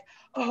 like,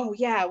 oh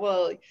yeah,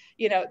 well,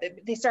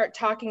 they start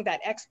talking that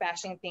ex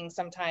bashing thing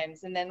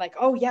sometimes, and then like,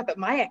 oh yeah, but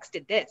my ex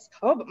did this,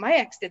 oh but my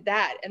ex did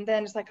that, and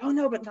then it's like, oh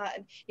no, but not,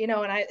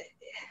 and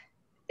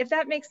if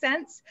that makes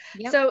sense.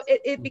 Yep. So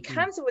it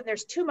becomes, when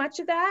there's too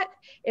much of that,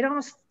 it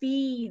almost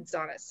feeds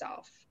on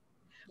itself.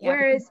 Yep.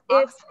 Whereas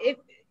if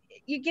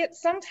you get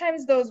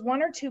sometimes those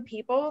one or two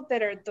people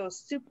that are those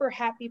super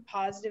happy,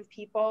 positive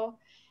people,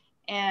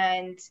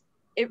 and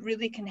it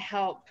really can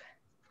help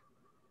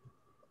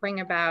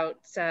bring about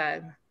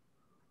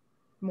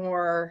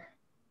more,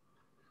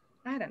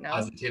 I don't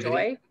know,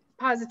 joy,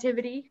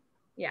 positivity.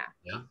 Yeah.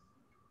 Yeah.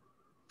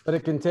 But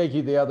it can take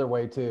you the other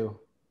way too.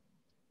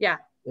 Yeah.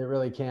 It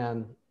really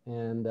can.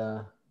 And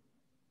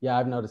yeah,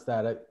 I've noticed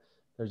that.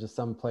 There's just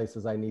some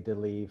places I need to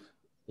leave,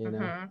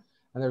 Mm-hmm.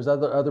 And there's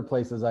other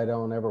places I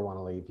don't ever want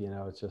to leave.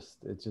 It's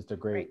just a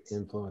great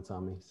influence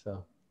on me.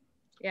 So.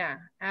 Yeah,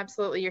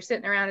 absolutely. You're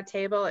sitting around a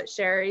table at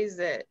Sherry's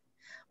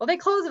well, they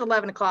close at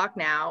 11 o'clock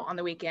now on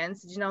the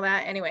weekends. Did you know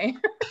that? Anyway.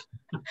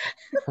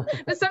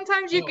 But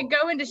sometimes you could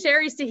go into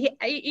Sherry's to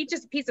eat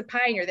just a piece of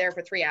pie and you're there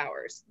for 3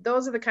 hours.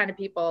 Those are the kind of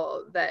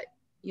people that,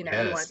 you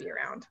want to be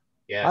around.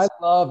 Yes.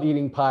 I love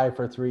eating pie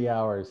for 3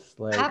 hours.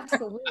 Like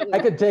Absolutely. I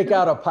could take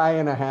out a pie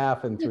and a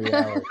half in 3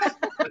 hours.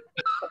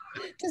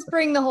 Just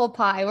bring the whole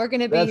pie. We're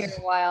going to be here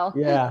a while.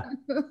 Yeah.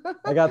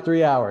 I got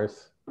 3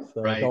 hours.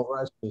 So Right. don't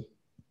rush me.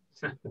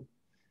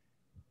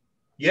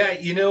 Yeah,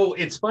 you know,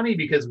 it's funny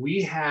because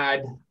we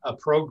had a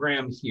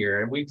program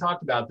here, and we've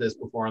talked about this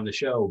before on the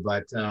show,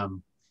 but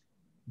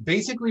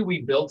basically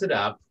we built it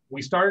up.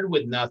 We started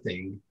with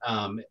nothing.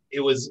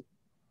 It was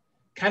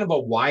kind of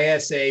a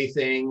YSA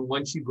thing.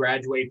 Once you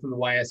graduate from the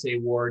YSA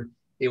ward,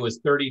 it was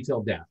 30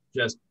 till death.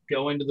 Just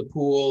go into the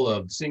pool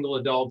of single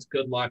adults.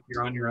 Good luck.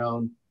 You're on your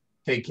own.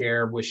 Take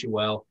care. Wish you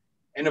well.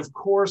 And of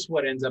course,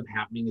 what ends up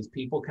happening is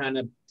people kind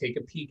of take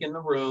a peek in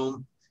the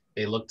room.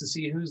 They look to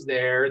see who's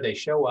there. They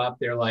show up.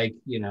 They're like,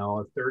 you know,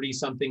 a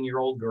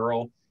 30-something-year-old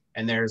girl,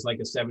 and there's like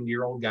a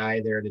 70-year-old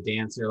guy there to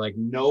dance. They're like,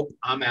 nope,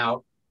 I'm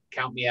out.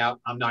 Count me out.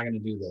 I'm not going to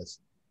do this.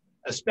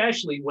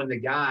 Especially when the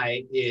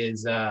guy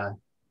is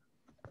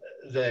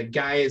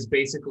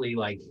basically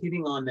like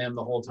hitting on them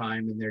the whole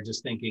time, and they're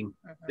just thinking,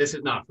 this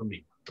is not for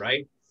me,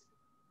 right?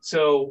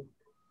 So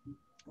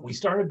we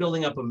started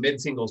building up a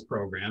mid-singles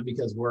program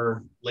because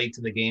we're late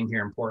to the game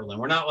here in Portland.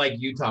 We're not like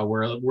Utah.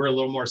 We're a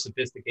little more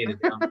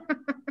sophisticated down there.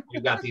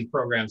 We've got these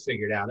programs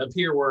figured out. Up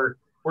here, we're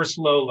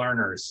slow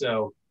learners.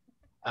 So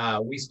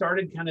we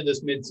started kind of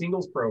this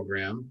mid-singles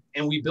program,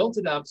 and we built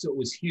it up so it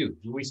was huge.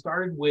 We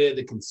started with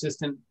a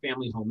consistent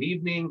family home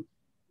evening.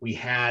 We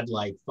had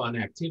like fun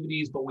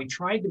activities, but we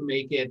tried to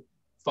make it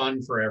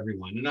fun for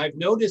everyone. And I've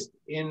noticed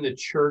in the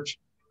church,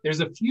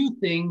 there's a few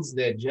things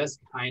that just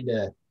kind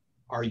of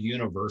are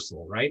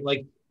universal, right?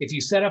 Like if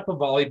you set up a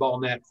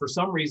volleyball net, for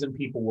some reason,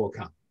 people will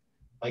come.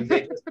 Like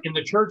in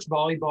the church,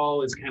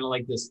 volleyball is kind of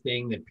like this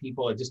thing that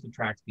it just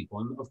attracts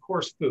people. And of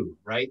course, food,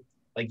 right?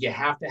 Like you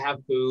have to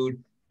have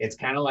food. It's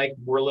kind of like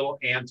we're little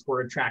ants. We're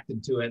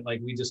attracted to it.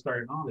 Like we just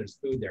started, oh, there's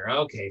food there.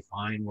 Okay,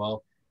 fine.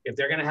 Well, if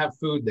they're going to have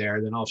food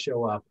there, then I'll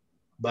show up.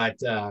 But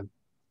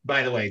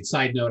by the way,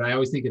 side note, I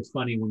always think it's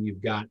funny when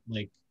you've got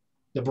like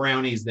the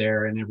brownies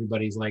there and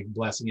everybody's like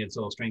blessing it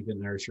so it'll strengthen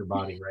and nourish your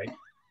body, right?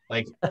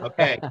 Like,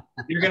 okay,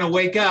 you're going to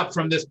wake up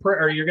from this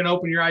prayer, or you're going to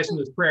open your eyes from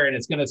this prayer, and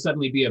it's going to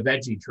suddenly be a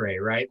veggie tray,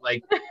 right?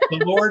 Like the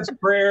Lord's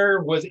Prayer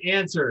was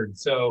answered.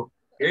 So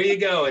here you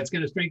go. It's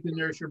going to strengthen and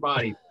nourish your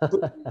body.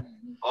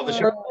 All the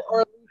sugar.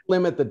 Or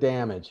limit the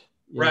damage.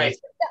 Right.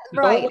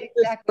 Right. Don't let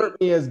this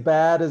hurt me as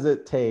bad as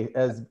it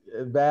as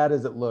bad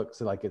as it looks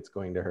like it's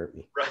going to hurt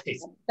me. Right.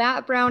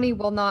 That brownie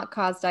will not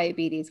cause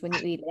diabetes when you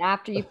eat it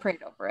after you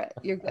prayed over it.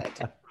 You're good.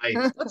 Right.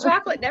 Well,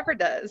 chocolate never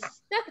does.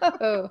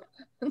 No.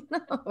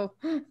 No.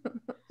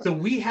 So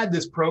we had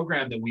this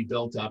program that we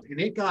built up,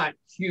 and it got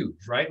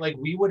huge, right? Like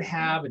we would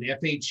have an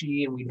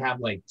FHE, and we'd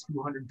have like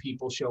 200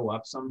 people show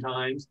up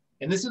sometimes.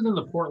 And this is in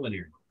the Portland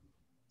area.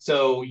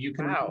 So you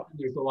can,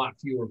 there's a lot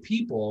fewer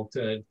people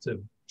to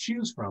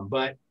choose from,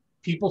 but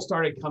people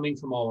started coming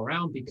from all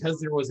around because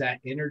there was that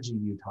energy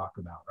you talk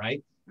about,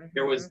 right?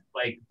 There was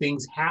like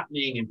things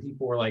happening, and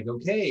people were like,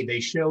 okay,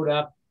 they showed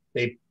up,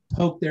 they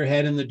poked their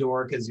head in the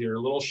door because you're a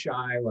little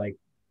shy, like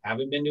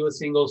haven't been to a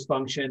singles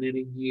function in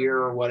a year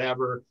or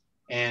whatever.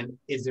 And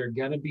is there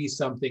going to be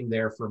something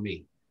there for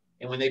me?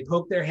 And when they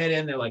poke their head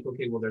in, they're like,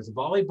 okay, well, there's a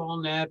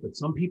volleyball net, but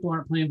some people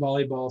aren't playing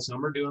volleyball.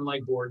 Some are doing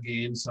like board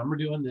games. Some are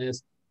doing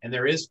this, and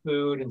there is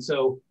food. And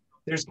so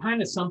there's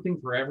kind of something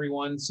for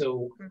everyone.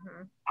 So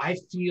I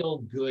feel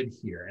good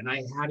here, and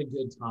I had a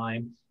good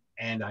time,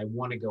 and I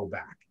want to go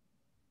back.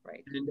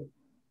 Right. And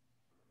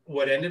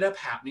what ended up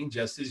happening,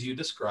 just as you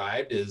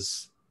described,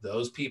 is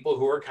those people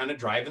who were kind of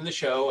driving the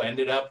show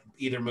ended up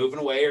either moving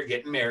away or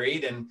getting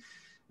married. And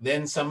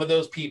then some of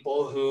those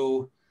people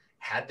who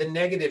had the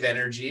negative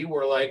energy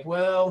were like,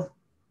 well,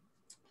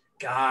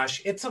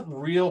 gosh, it's a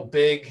real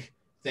big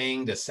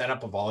thing to set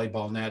up a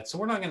volleyball net, so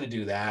we're not going to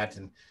do that.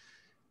 And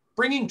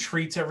bringing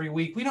treats every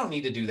week, we don't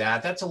need to do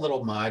that. That's a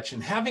little much.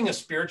 And having a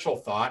spiritual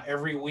thought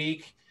every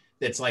week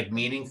that's like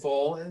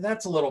meaningful,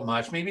 that's a little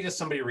much. Maybe just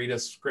somebody read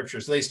us scripture.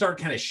 So they start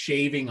kind of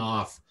shaving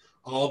off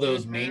all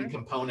those main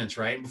components,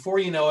 right? And before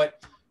you know it,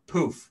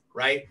 poof,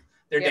 right?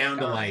 They're down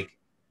to like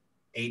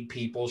 8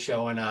 people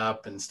showing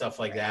up and stuff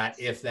like that,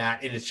 if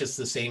that, and it's just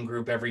the same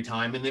group every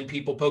time. And then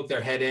people poke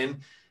their head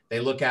in, they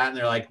look at it and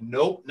they're like,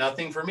 nope,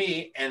 nothing for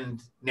me.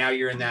 And now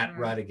you're in that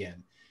rut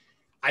again.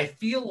 I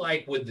feel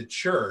like with the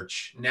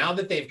church, now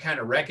that they've kind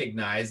of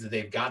recognized that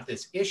they've got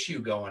this issue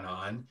going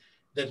on,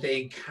 that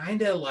they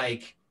kind of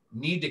like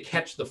need to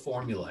catch the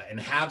formula and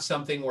have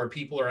something where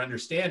people are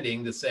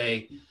understanding to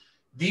say,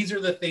 these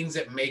are the things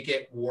that make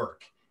it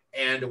work.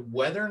 And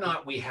whether or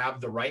not we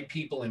have the right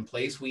people in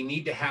place, we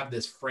need to have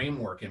this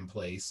framework in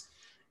place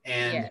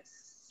and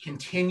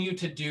continue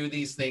to do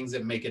these things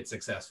that make it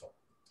successful.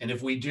 And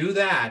if we do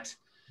that,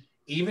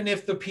 even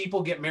if the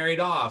people get married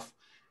off,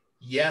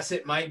 yes,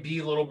 it might be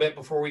a little bit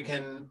before we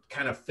can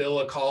kind of fill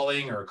a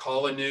calling or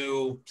call a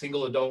new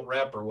single adult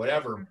rep or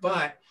whatever,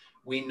 but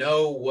we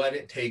know what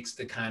it takes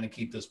to kind of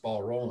keep this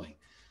ball rolling.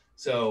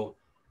 So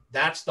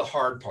that's the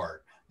hard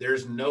part.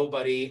 There's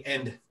nobody,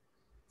 and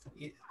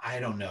I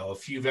don't know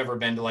if you've ever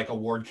been to like a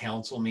ward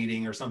council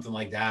meeting or something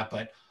like that,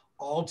 but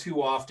all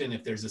too often,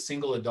 if there's a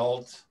single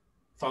adult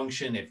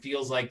function, it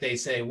feels like they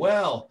say,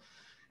 well,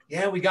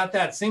 yeah, we got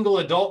that single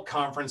adult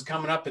conference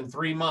coming up in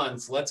 3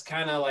 months. Let's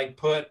kind of like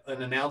put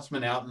an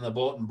announcement out in the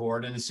bulletin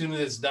board. And as soon as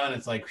it's done,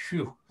 it's like,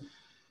 phew,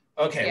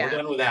 okay, we're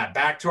done with that.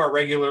 Back to our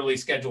regularly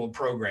scheduled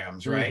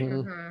programs, right?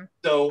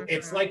 So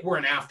it's like we're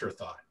an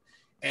afterthought.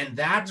 And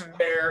that's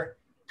where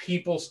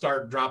people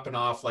start dropping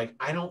off. Like,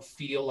 I don't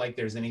feel like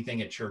there's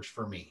anything at church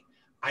for me.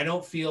 I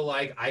don't feel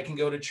like I can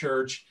go to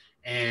church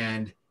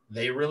and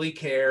they really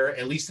care,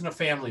 at least in a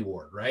family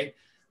ward, right?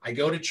 I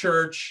go to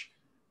church.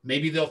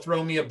 Maybe they'll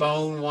throw me a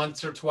bone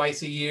once or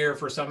twice a year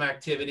for some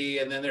activity.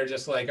 And then they're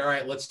just like, all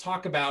right, let's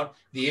talk about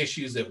the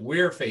issues that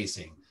we're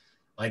facing.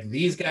 Like,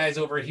 these guys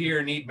over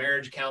here need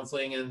marriage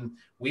counseling, and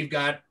we've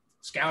got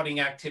scouting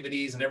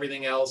activities and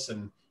everything else.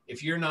 And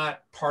if you're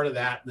not part of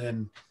that,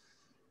 then,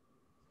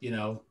 you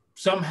know,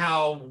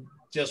 somehow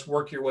just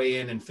work your way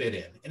in and fit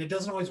in. And it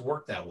doesn't always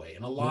work that way.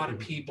 And a lot of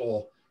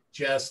people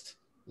just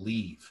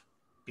leave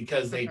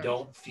because they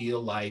don't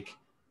feel like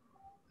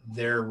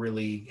they're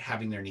really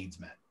having their needs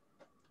met.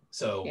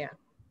 So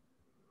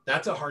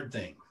that's a hard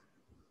thing.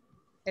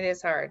 It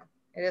is hard.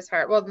 It is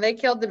hard. Well, they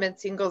killed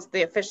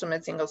the official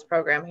mid-singles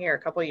program here a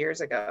couple of years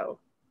ago.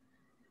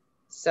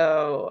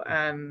 So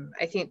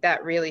I think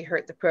that really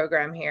hurt the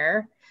program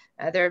here.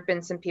 There have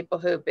been some people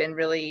who've been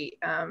really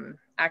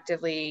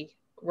actively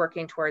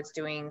working towards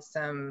doing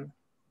some,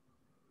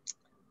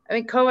 I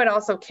mean, COVID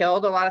also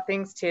killed a lot of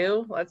things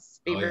too.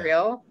 Let's be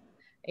real.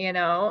 You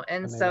know,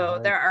 and so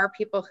there are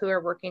people who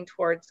are working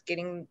towards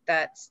getting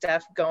that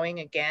stuff going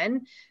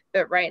again,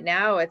 but right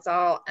now it's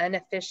all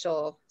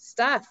unofficial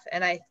stuff.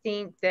 And I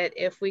think that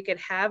if we could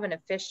have an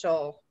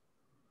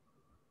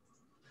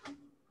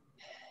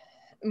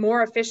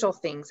more official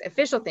things,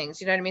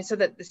 you know what I mean? So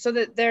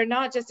that they're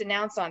not just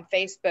announced on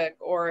Facebook,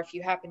 or if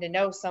you happen to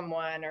know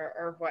someone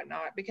or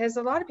whatnot, because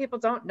a lot of people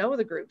don't know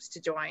the groups to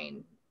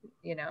join,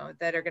 you know,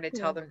 that are going to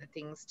tell them the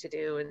things to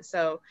do. And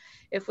so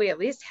if we at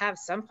least have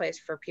some place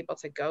for people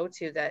to go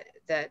to that,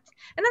 and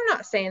I'm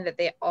not saying that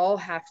they all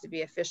have to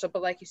be official,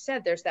 but like you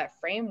said, there's that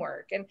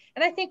framework. And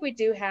I think we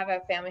do have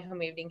a family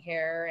home evening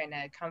here and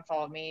a Come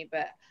Follow Me,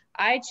 but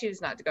I choose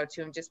not to go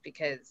to them just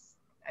because,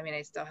 I mean,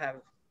 I still have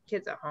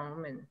kids at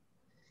home, and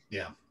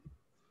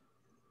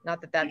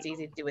not that that's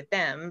easy to do with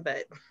them,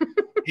 but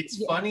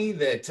it's funny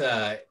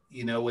that,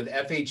 you know, with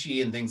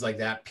FHE and things like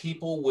that,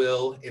 people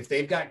will, if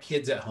they've got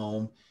kids at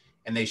home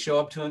and they show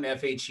up to an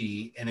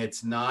FHE and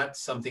it's not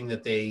something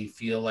that they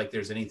feel like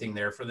there's anything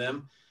there for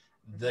them,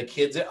 the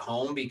kids at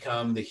home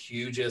become the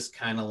hugest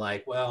kind of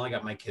like, well, I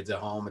got my kids at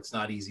home. It's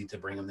not easy to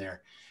bring them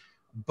there.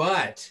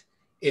 But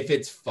if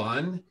it's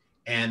fun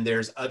and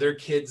there's other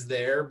kids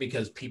there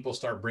because people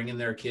start bringing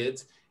their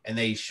kids and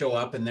they show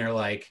up and they're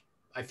like,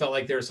 I felt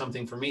like there was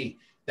something for me,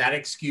 that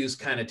excuse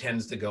kind of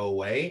tends to go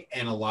away.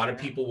 And a lot of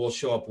people will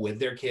show up with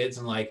their kids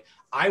and like,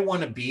 I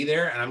want to be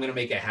there and I'm going to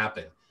make it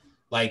happen.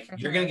 Like,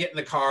 you're going to get in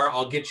the car.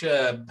 I'll get you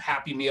a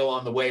Happy Meal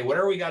on the way,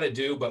 whatever we got to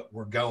do, but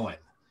we're going.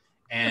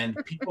 And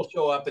people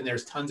show up and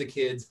there's tons of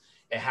kids.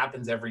 It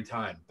happens every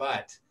time,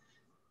 but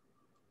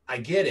I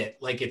get it.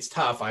 Like, it's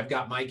tough. I've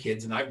got my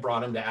kids and I've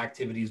brought them to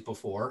activities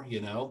before,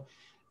 you know.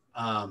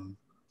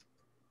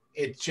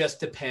 It just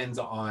depends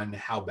on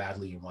how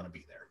badly you want to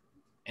be there.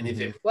 And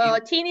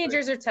if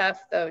teenagers are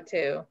tough though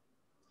too,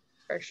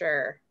 for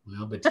sure.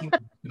 Well, but teenagers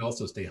can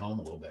also stay home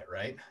a little bit,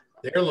 right?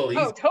 They're a little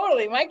easy. Oh,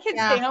 totally. My kids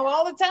stay home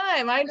all the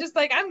time. I'm just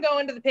like, I'm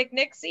going to the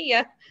picnic. See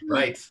ya.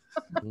 Right.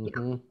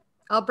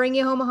 I'll bring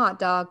you home a hot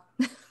dog.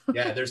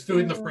 Yeah, there's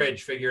food in the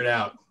fridge. Figure it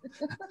out.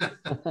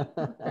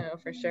 No,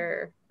 for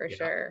sure. For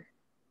sure.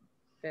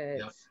 Good.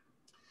 Yeah.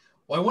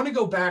 Well, I want to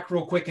go back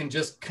real quick and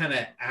just kind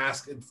of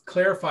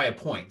clarify a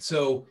point.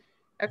 So,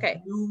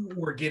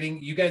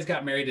 you guys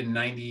got married in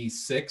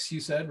 96, you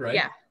said, right?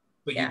 Yeah.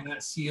 But you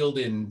got sealed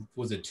in,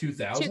 was it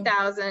 2000?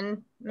 2000.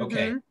 Mm-hmm.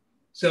 Okay.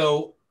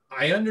 So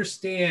I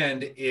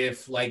understand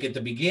if like at the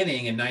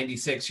beginning in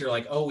 96, you're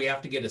like, oh, we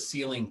have to get a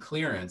sealing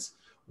clearance.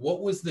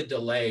 What was the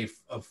delay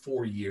of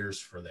 4 years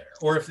for there?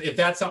 Or if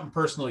that's something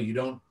personal, you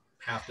don't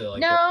have to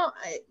like. No,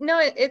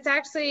 it's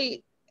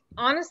actually,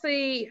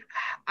 honestly,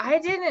 I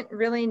didn't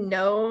really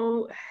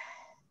know.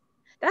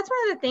 That's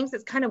one of the things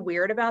that's kind of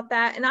weird about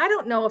that. And I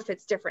don't know if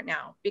it's different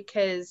now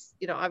because,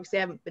 you know, obviously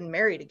I haven't been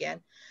married again.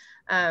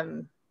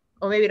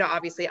 Well, maybe not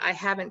obviously, I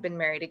haven't been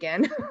married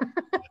again.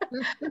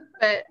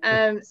 But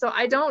so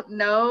I don't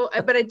know,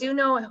 but I do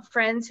know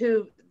friends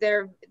who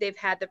they've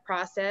had the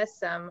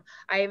process.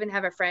 I even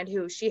have a friend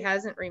who she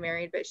hasn't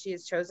remarried, but she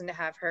has chosen to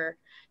have her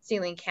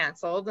sealing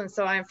canceled. And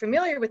so I'm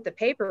familiar with the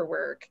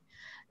paperwork,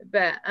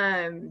 but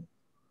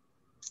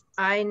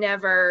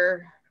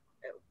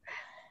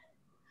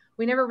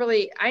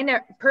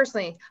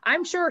personally,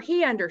 I'm sure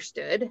he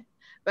understood,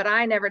 but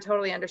I never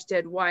totally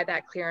understood why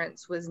that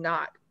clearance was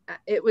not,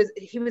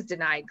 he was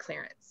denied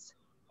clearance.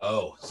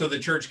 Oh, so the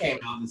church came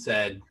out and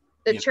said.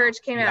 The church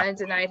came out and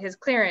denied his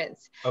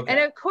clearance. Okay. And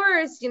of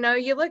course, you know,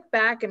 you look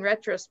back in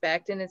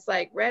retrospect and it's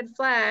like red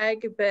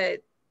flag,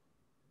 but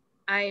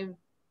I'm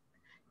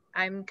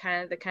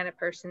kind of the kind of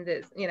person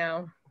that, you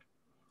know,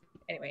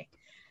 anyway.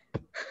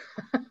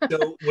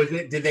 So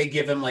did they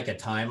give him like a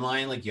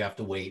timeline? Like you have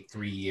to wait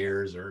 3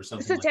 years or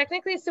something? So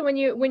technically, so when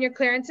your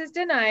clearance is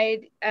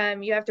denied,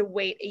 you have to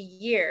wait a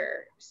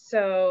year.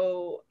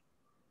 So,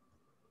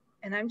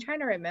 and I'm trying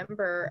to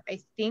remember, I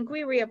think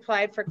we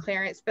reapplied for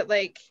clearance, but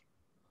like,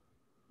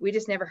 we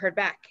just never heard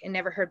back and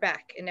never heard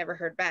back and never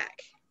heard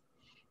back.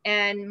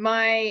 And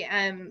my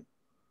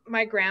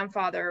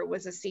grandfather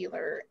was a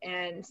sealer,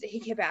 and he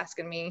kept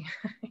asking me,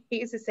 he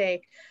used to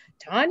say,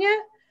 Tonya,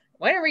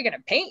 when are we going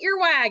to paint your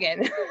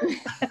wagon?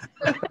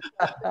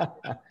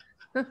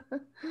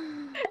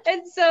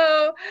 And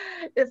so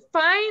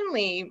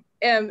finally,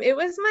 it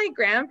was my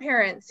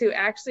grandparents who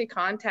actually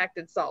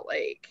contacted Salt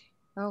Lake.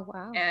 Oh,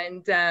 wow.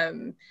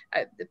 And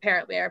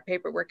apparently our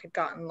paperwork had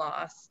gotten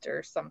lost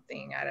or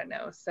something. I don't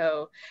know.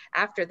 So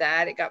after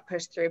that, it got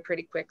pushed through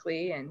pretty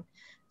quickly. And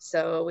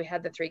so we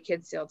had the 3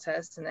 kids seal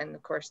test. And then,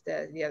 of course,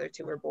 the other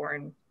 2 were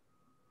born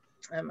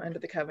under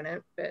the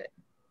covenant. But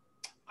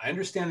I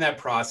understand that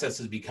process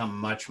has become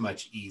much,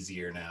 much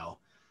easier now.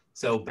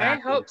 So I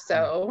hope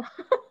so.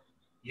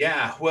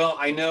 Yeah, well,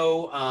 I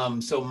know.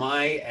 So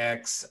my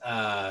ex,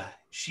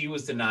 she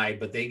was denied,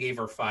 but they gave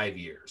her 5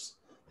 years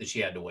that she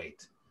had to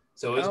wait.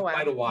 So it was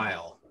quite a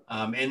while.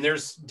 And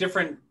there's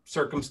different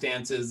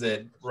circumstances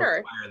that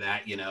require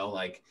that, you know,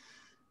 like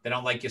they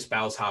don't like you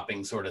spouse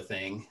hopping sort of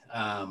thing.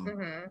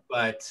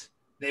 But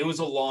it was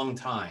a long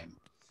time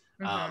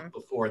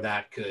before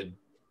that could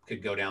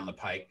go down the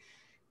pike.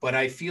 But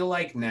I feel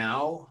like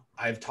now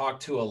I've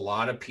talked to a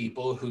lot of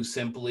people who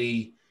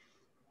simply,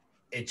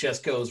 it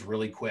just goes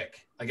really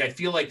quick. Like I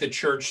feel like the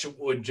church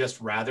would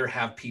just rather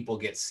have people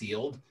get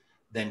sealed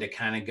than to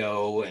kind of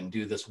go and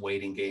do this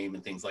waiting game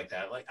and things like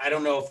that. Like, I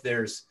don't know if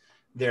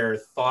their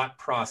thought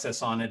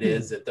process on it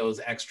is that those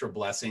extra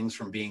blessings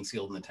from being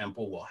sealed in the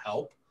temple will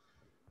help.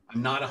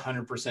 I'm not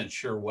 100%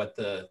 sure what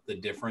the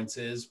difference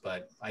is,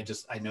 but I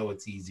know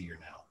it's easier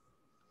now.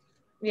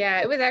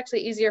 Yeah, it was actually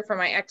easier for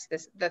my ex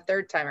the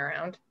 3rd time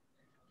around.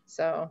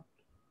 So.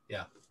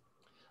 Yeah.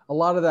 A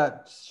lot of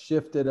that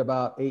shifted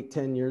about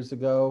 8-10 years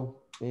ago,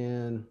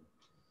 and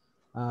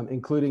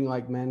including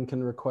like men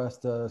can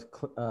request a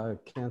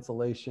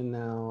cancellation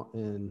now,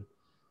 and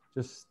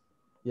just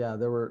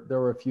there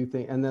were a few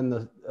things, and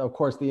then of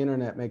course the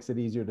internet makes it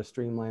easier to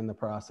streamline the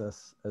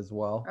process as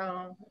well.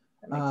 Oh,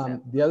 that makes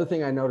sense. The other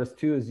thing I noticed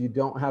too is you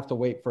don't have to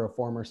wait for a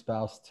former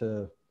spouse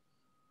to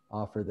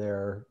offer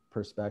their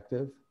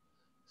perspective.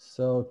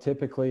 So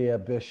typically a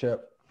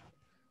bishop,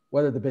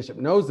 whether the bishop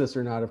knows this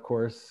or not, of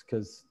course,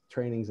 because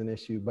training's an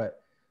issue,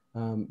 but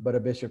a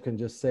bishop can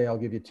just say, I'll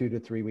give you 2 to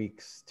 3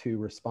 weeks to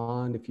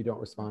respond. If you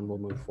don't respond, we'll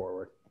move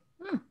forward,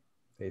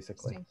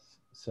 basically.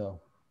 So,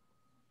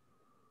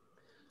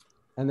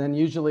 and then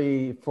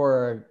usually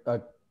for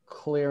a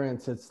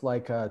clearance, it's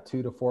like a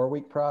 2 to 4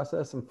 week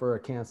process. And for a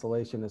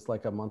cancellation, it's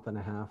like a month and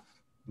a half,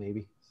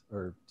 maybe,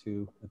 or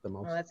 2 at the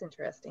most. Oh, that's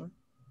interesting.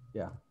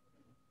 Yeah.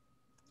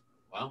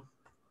 Wow.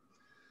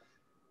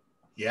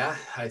 Yeah,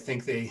 I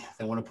think they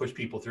want to push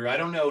people through. I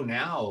don't know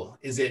now.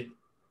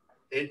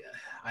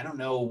 I don't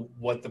know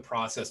what the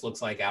process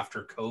looks like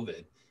after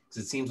COVID, because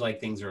it seems like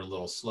things are a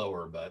little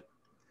slower, but.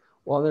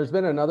 Well, there's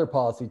been another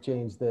policy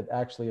change that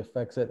actually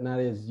affects it, and that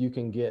is you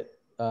can get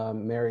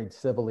married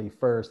civilly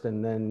first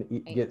and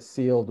then get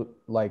sealed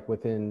like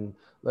within,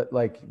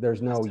 like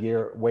there's no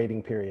year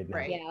waiting period now.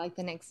 Right. Yeah, like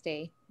the next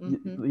day.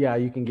 Yeah,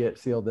 you can get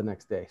sealed the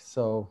next day.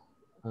 So,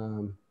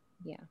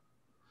 yeah.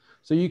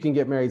 So you can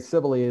get married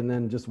civilly and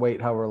then just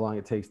wait however long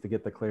it takes to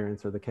get the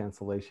clearance or the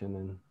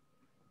cancellation.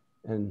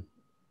 And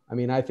I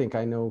mean, I think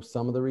I know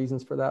some of the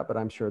reasons for that, but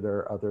I'm sure there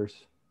are others.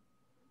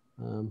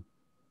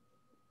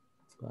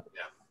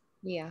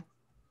 Yeah.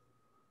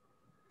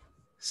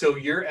 So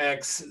your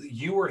ex,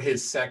 you were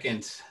his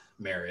second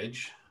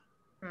marriage.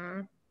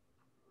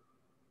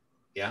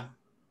 Yeah.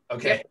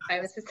 Okay. Yep, I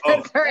was the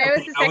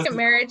second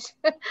marriage.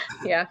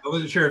 Yeah. I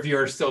wasn't sure if you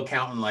were still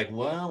counting, like,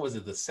 well, was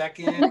it the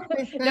second?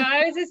 No,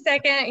 I was the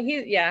second.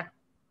 Yeah.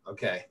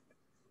 Okay.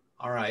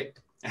 All right.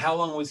 How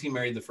long was he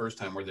married the first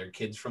time? Were there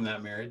kids from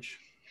that marriage?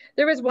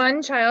 There was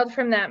 1 child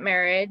from that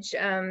marriage.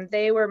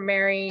 They were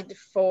married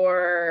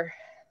for,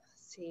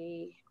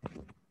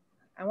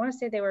 I want to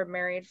say they were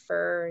married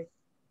for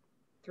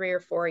 3 or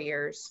 4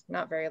 years,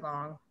 not very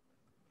long.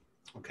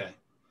 Okay.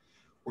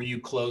 Were you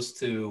close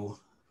to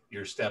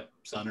your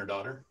stepson or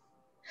daughter?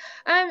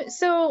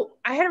 So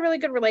I had a really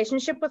good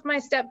relationship with my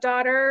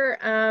stepdaughter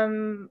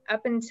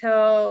up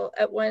until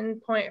at one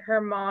point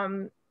her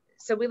mom,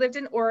 so we lived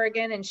in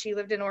Oregon and she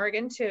lived in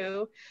Oregon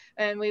too.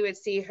 And we would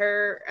see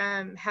her,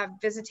 have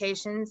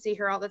visitations, see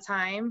her all the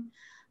time.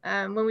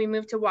 When we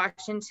moved to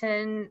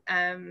Washington,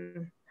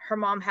 her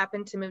mom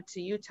happened to move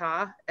to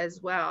Utah as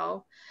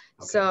well.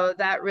 Okay. So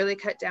that really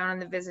cut down on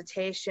the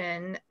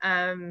visitation.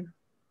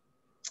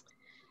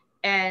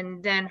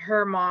 And then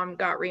her mom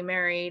got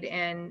remarried.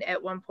 And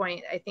at one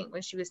point, I think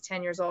when she was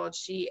 10 years old,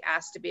 she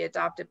asked to be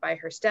adopted by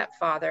her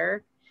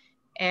stepfather.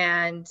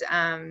 And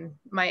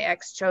my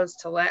ex chose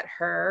to let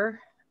her.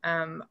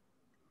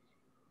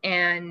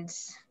 And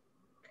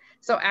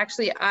so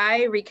actually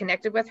I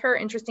reconnected with her,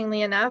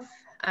 interestingly enough.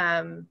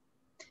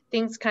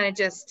 things kind of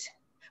just,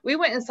 we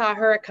went and saw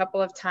her a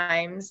couple of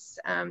times.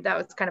 That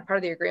was kind of part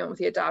of the agreement with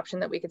the adoption,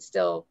 that we could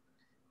still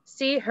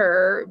see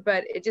her,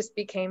 but it just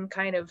became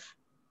kind of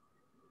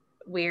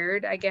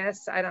weird, I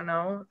guess. I don't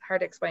know,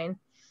 hard to explain.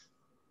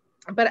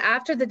 But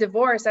after the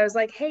divorce, I was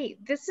like, hey,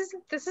 this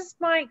is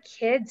my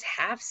kid's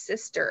half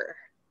sister.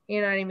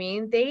 You know what I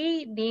mean?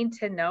 They need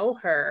to know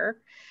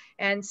her.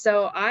 And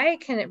so I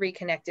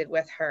reconnected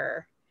with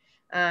her.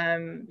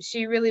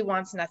 She really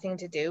wants nothing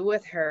to do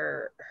with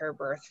her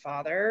birth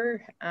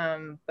father.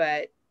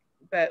 But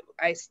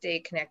I stay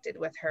connected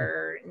with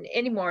her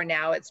anymore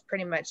now. It's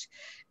pretty much,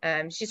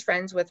 she's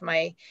friends with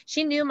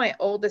she knew my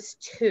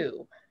oldest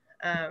two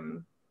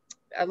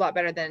a lot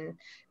better than,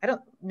 I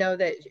don't know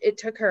that it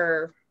took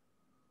her,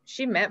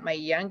 she met my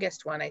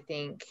youngest one, I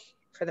think,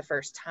 for the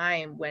first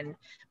time when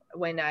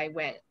I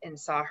went and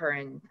saw her,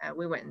 and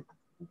we went and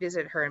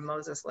visited her in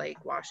Moses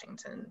Lake,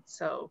 Washington.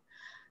 So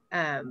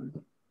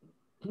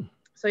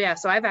yeah,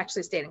 so I've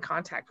actually stayed in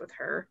contact with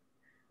her.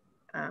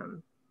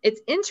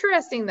 It's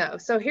interesting though.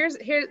 So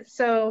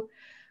so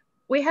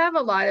we have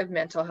a lot of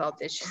mental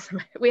health issues.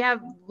 We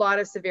have a lot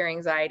of severe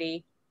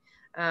anxiety.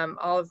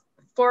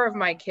 Four of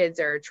my kids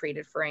are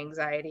treated for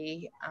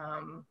anxiety.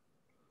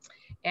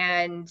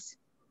 And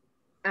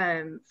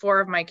 4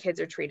 of my kids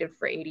are treated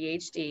for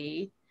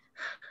ADHD.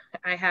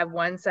 I have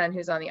one son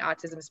who's on the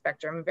autism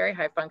spectrum, very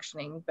high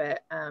functioning,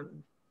 but,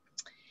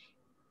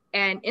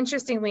 and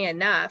interestingly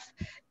enough,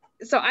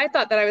 so I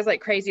thought that I was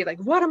like crazy, like,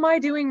 what am I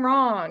doing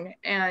wrong?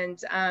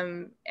 And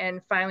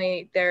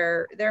finally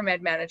their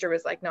med manager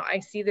was like, no,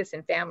 I see this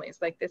in families,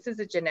 like this is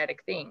a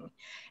genetic thing.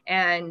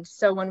 And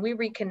so when we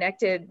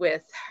reconnected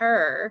with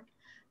her,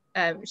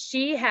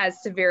 she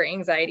has severe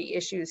anxiety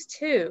issues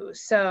too.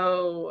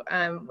 So,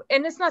 and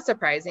it's not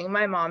surprising.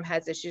 My mom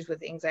has issues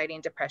with anxiety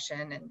and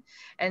depression.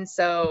 And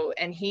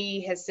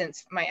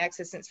my ex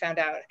has since found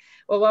out,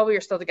 well, while we were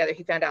still together,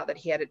 he found out that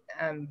he had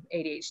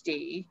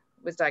ADHD,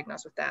 was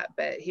diagnosed with that,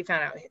 but he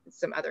found out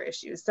some other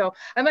issues. So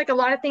I'm like, a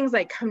lot of things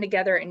like come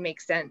together and make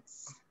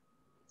sense.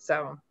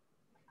 So.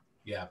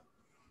 Yeah.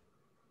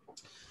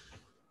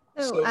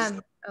 So,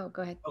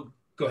 go ahead. Oh,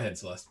 go ahead,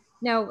 Celeste.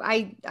 No,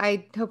 I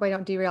hope I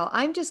don't derail.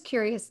 I'm just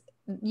curious.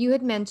 You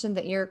had mentioned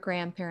that your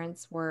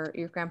grandpa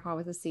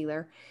was a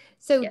sealer.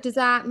 So yes. Does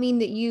that mean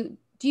that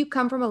do you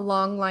come from a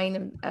long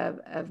line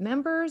of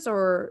members,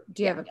 or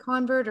do you have a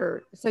convert,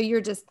 or so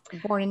you're just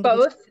born into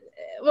both?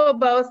 Well,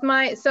 both.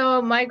 My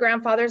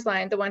grandfather's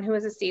line, the one who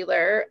was a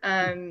sealer,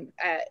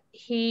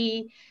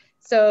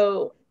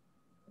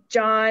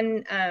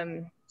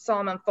 John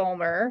Solomon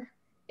Fullmer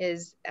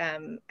is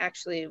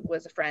actually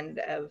was a friend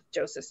of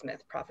Joseph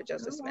Smith, Prophet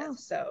Joseph Smith.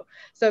 Wow.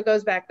 So it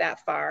goes back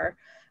that far.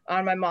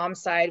 On my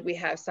mom's side, we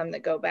have some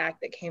that go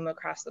back that came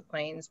across the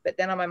plains. But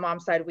then on my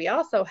mom's side, we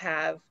also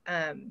have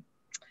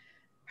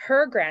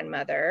her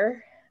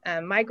grandmother.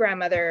 My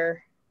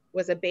grandmother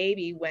was a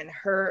baby when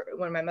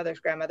my mother's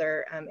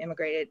grandmother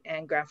immigrated,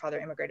 and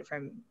grandfather immigrated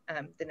from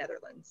the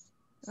Netherlands.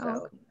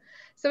 So,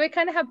 So we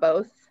kind of have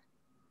both.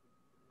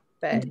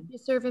 But and did you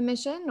serve a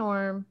mission,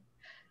 or?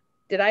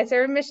 Did I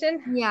serve a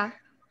mission? Yeah.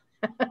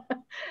 Well,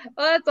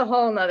 that's a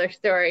whole nother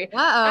story.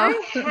 I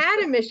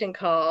had a mission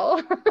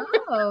call.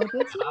 Oh,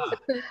 did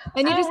you?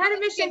 And you just had a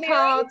mission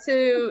call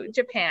to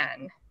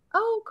Japan.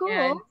 Oh,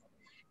 cool.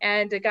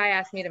 And a guy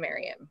asked me to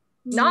marry him.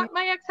 Not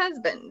my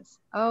ex-husband.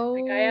 Oh.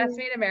 The guy asked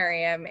me to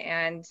marry him.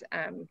 And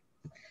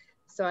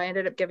so I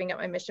ended up giving up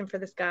my mission for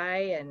this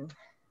guy. And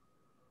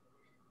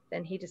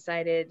then he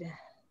decided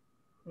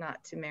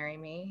not to marry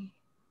me.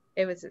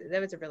 That was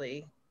a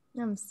really...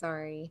 I'm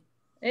sorry.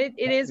 It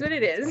is what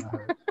it is.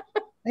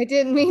 I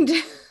didn't mean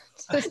to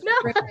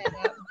bring that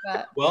up,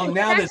 but... Well,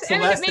 now that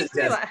Celeste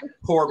has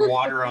poured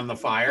water on the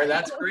fire,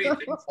 that's great.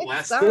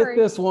 Get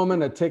this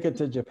woman a ticket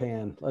to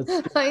Japan.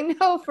 I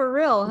know, for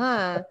real,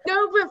 huh?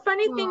 No, but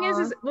funny thing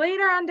is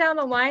later on down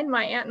the line,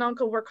 my aunt and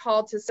uncle were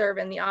called to serve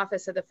in the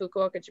office of the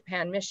Fukuoka,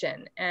 Japan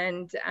mission,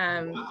 and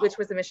which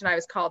was the mission I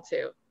was called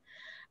to.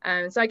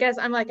 So I guess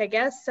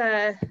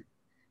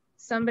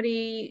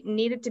somebody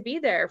needed to be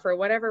there for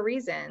whatever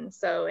reason.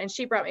 So, and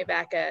she brought me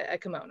back a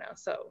kimono.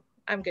 So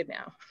I'm good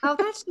now. Oh,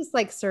 that's just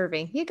like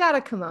serving. You got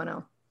a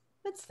kimono.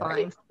 That's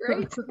fine.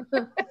 Right.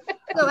 So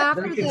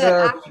after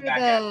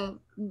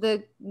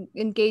the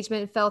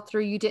engagement fell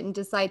through, you didn't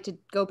decide to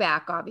go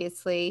back,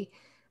 obviously.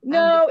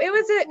 No, it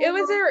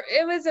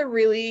was a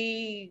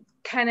really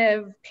kind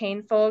of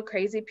painful,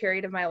 crazy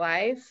period of my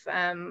life.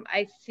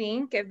 I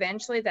think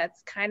eventually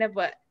that's kind of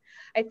what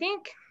I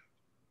think.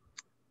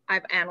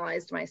 I've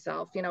analyzed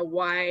myself,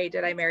 why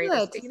did I marry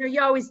this?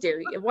 You always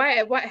do.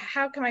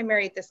 How can I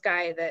marry this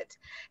guy that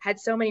had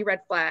so many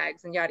red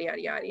flags and yada,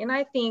 yada, yada. And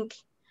I think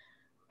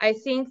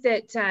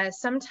that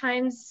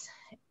sometimes,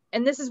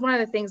 and this is one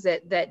of the things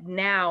that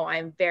now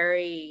I'm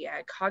very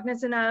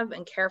cognizant of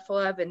and careful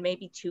of, and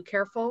maybe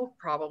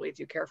probably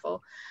too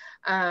careful.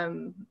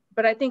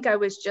 But I think I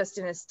was just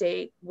in a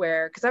state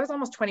where, because I was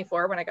almost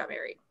 24 when I got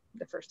married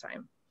the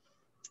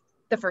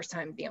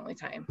only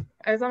time.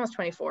 I was almost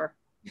 24.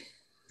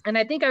 And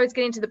I think I was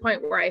getting to the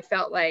point where I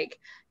felt like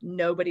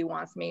nobody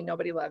wants me,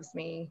 nobody loves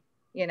me,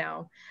 you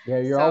know. Yeah,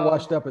 you're all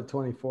washed up at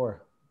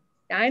 24.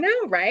 I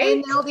know, right?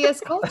 In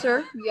LDS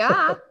culture,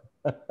 yeah.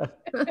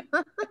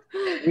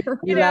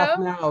 We laugh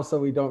now so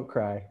we don't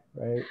cry,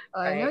 right?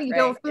 I know you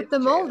don't fit the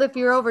mold if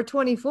you're over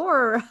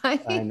 24,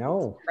 right? I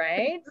know.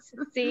 Right?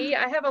 See,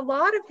 I have a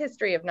lot of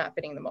history of not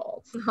fitting the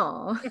mold.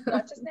 Oh.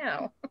 Not just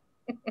now.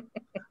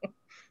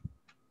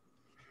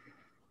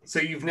 So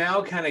you've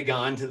now kind of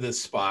gone to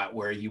this spot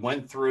where you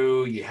went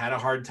through, you had a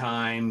hard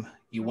time,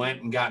 you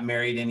went and got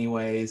married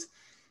anyways,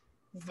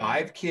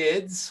 5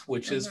 kids,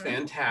 which is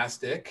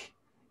fantastic.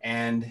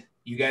 And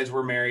you guys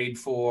were married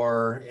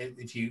for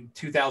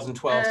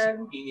 2012,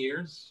 16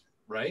 years,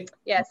 right?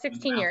 Yeah,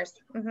 16 years.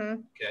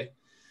 Okay.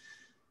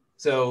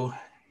 So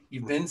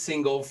you've been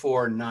single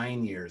for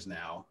 9 years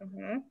now.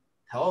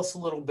 Tell us a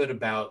little bit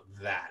about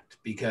that,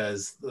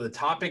 because the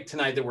topic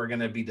tonight that we're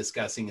going to be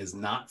discussing is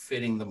not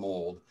fitting the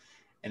mold.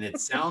 And it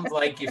sounds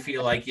like you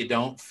feel like you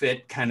don't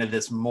fit kind of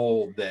this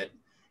mold that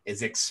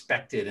is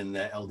expected in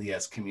the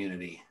LDS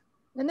community.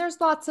 And there's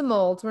lots of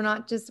molds.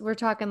 We're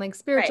talking like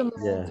spiritual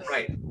molds. Yeah.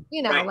 Right.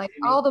 You know, like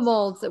all the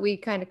molds that we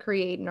kind of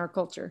create in our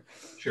culture.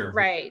 Sure.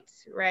 Right.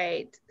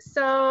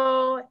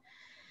 So,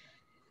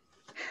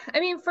 I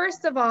mean,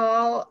 first of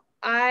all,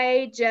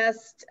 I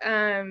just,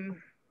 I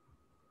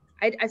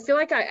feel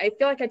like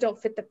I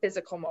don't fit the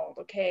physical mold.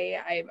 Okay.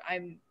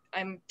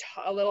 I'm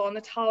a little on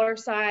the taller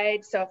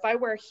side. So if I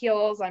wear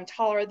heels, I'm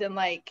taller than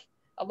like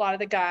a lot of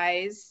the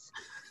guys.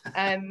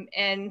 And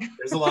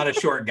there's a lot of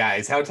short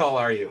guys. How tall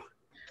are you?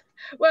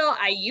 Well,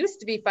 I used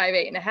to be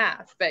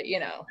 5'8.5", but you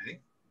know,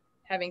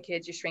 having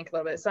kids, you shrink a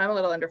little bit. So I'm a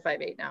little under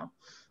 5'8" now.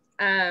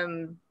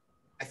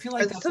 I feel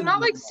like that's so not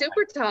like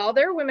super tall.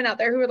 There are women out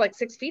there who are like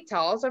 6 feet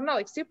tall. So I'm not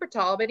like super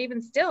tall, but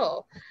even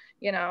still,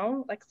 you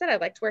know, like I said, I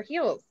like to wear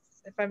heels.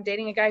 If I'm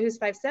dating a guy who's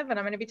 5'7", I'm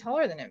going to be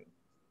taller than him.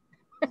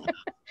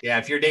 Yeah,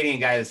 if you're dating a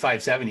guy that's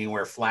 5'7", you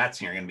wear flats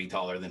and you're going to be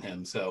taller than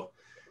him. So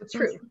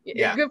true.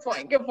 Yeah. Good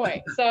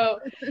point. So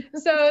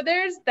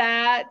there's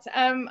that.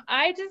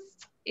 I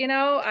just, you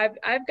know,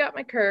 I've got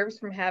my curves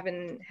from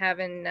having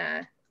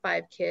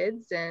 5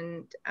 kids,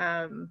 and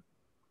I'm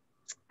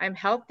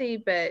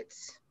healthy,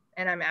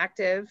 and I'm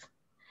active,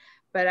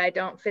 but I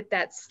don't fit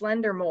that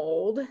slender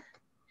mold.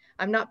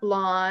 I'm not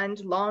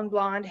blonde, long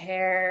blonde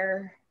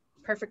hair,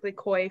 perfectly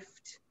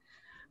coiffed.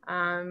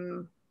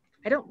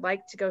 I don't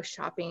like to go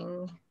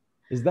shopping.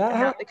 Is that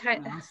how the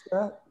kind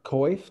that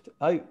coiffed?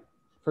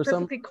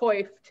 Perfectly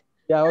coiffed.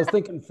 Yeah, I was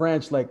thinking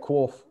French, like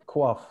coiffed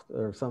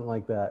or something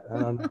like that. I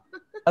don't know.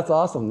 That's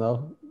awesome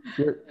though.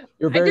 You're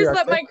very. I just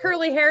let my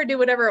curly hair do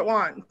whatever it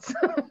wants.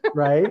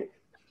 Right.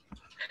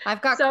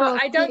 I've got. So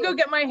I don't go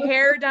get my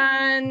hair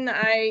done.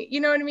 You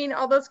know what I mean?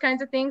 All those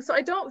kinds of things. So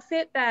I don't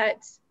fit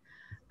that.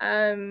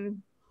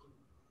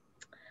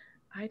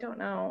 I don't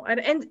know.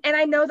 And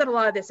I know that a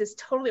lot of this is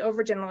totally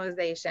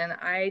overgeneralization.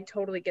 I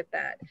totally get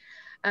that.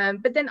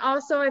 But then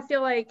also I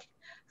feel like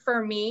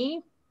for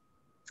me,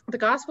 the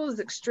gospel is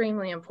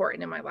extremely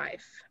important in my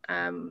life.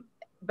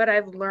 But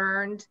I've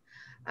learned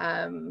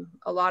a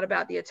lot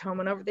about the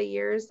atonement over the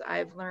years.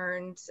 I've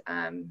learned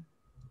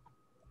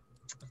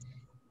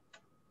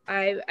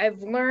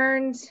I've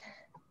learned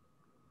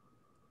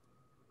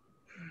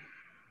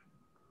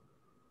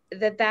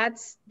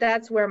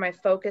that's where my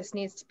focus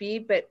needs to be,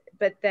 but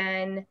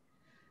then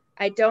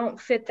I don't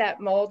fit that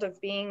mold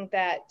of being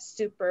that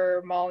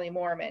super Molly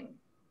Mormon.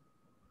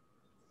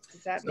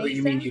 Does that make sense? So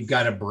you mean you've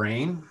got a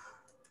brain?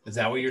 Is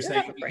that what you're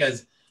saying?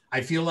 Because I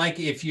feel like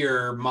if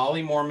you're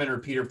Molly Mormon or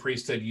Peter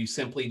Priesthood, you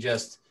simply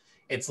just,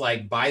 it's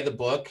like buy the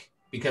book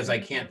because I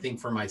can't think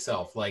for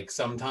myself. Like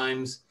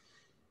sometimes,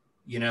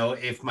 you know,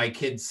 if my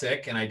kid's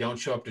sick and I don't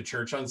show up to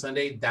church on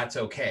Sunday, that's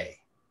okay.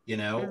 You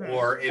know,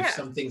 or if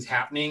something's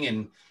happening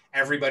and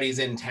everybody's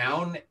in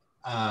town,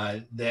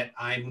 that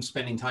I'm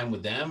spending time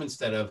with them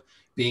instead of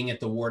being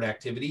at the ward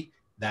activity,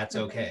 that's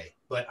okay.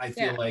 But I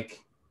feel like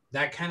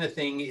that kind of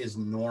thing is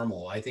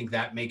normal. I think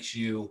that makes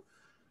you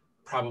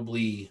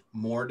probably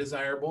more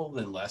desirable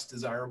than less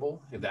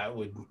desirable, if that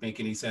would make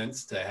any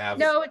sense to have.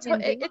 No, it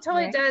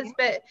totally does.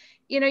 But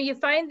you know, you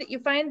find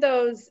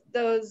those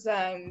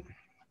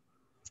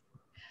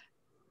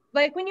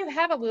like when you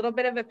have a little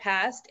bit of a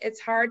past, it's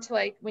hard to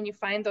like when you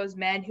find those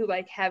men who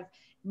like have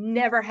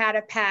never had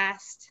a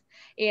past,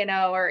 you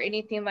know, or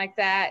anything like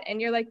that. And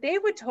you're like, they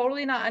would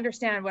totally not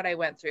understand what I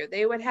went through.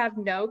 They would have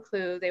no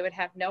clue. They would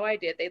have no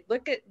idea. They'd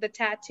look at the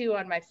tattoo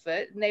on my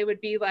foot and they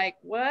would be like,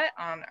 what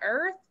on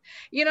earth?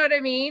 You know what I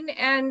mean?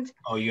 And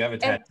oh, you have a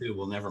tattoo.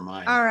 Well, never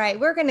mind. All right.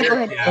 We're going to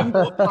go ahead and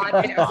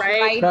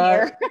right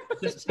here.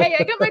 Hey,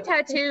 I got my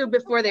tattoo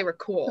before they were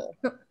cool.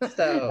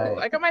 So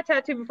I got my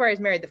tattoo before I was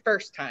married the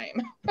first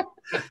time.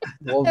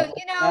 Well, so,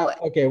 you know,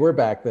 okay, we're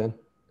back then.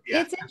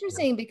 Yeah. It's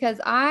interesting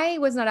because I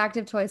was not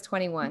active till I was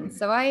 21.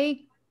 So I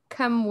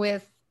come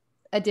with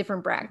a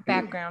different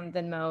background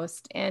than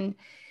most. And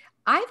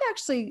I've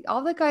actually,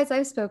 all the guys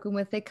I've spoken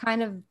with, they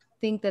kind of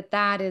think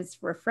that is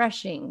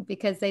refreshing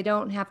because they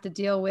don't have to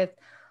deal with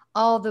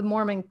all the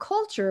Mormon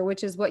culture,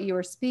 which is what you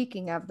were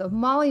speaking of. The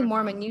Molly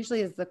Mormon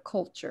usually is the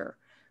culture.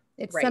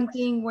 It's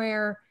something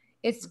where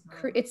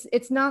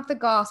it's not the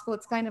gospel.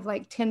 It's kind of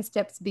like 10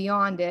 steps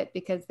beyond it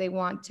because they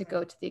want to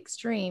go to the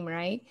extreme,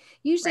 right?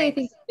 Usually I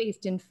think it's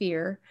based in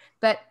fear,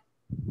 but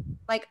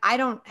like I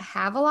don't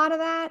have a lot of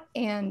that.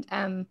 And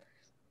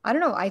I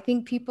don't know. I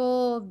think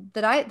people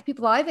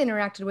I've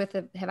interacted with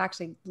have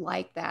actually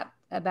liked that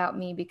about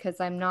me because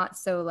I'm not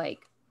so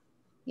like,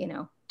 you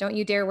know, don't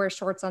you dare wear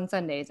shorts on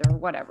Sundays or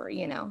whatever,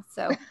 you know?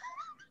 So,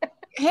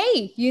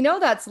 hey, you know,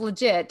 that's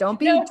legit. Don't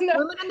be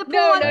swimming in the pool.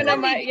 My aunt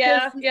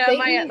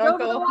and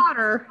uncle. Over the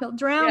water. He'll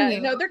drown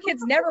you. No, their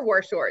kids never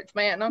wore shorts.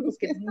 My aunt and uncle's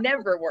kids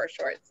never wore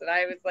shorts. And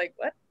I was like,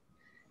 what?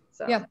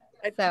 So, yeah.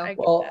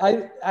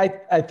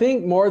 I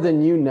think more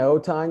than you know,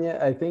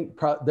 Tonya, I think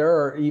there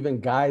are even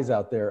guys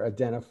out there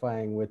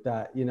identifying with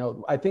that. You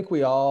know, I think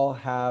we all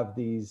have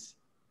these.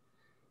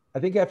 I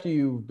think after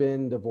you've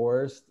been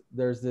divorced,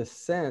 there's this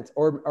sense,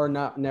 or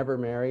not never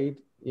married,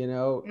 you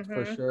know,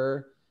 for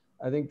sure.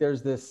 I think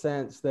there's this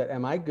sense that,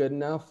 am I good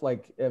enough?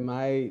 Like, am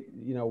I,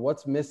 you know,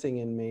 what's missing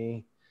in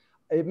me?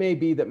 It may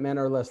be that men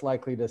are less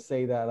likely to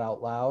say that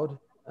out loud.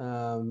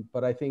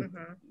 But I think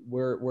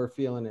we're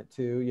feeling it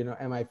too. You know,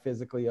 am I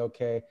physically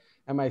okay?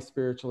 Am I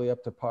spiritually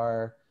up to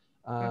par?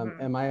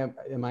 Am I an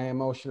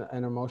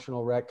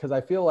emotional wreck? Because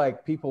I feel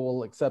like people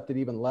will accept it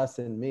even less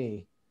in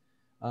me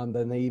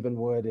than they even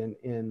would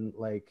in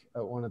like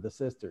one of the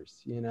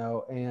sisters, you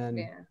know.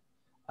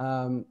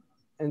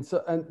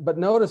 But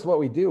notice what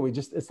we do.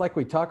 It's like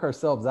we talk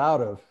ourselves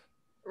out of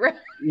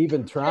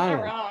even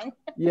trying,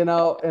 you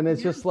know. And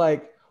it's just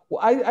like,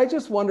 well, I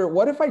just wonder,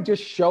 what if I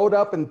just showed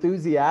up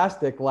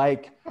enthusiastic,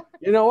 like,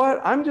 you know what,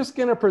 I'm just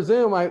going to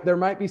presume there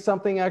might be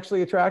something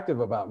actually attractive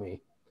about me.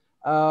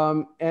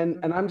 And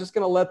I'm just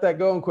going to let that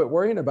go and quit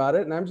worrying about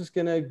it. And I'm just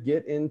going to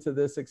get into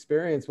this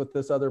experience with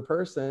this other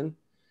person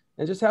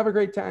and just have a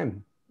great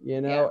time,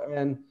 you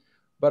know?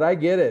 But I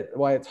get it,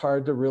 why it's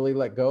hard to really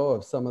let go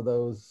of some of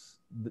those.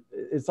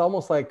 It's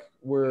almost like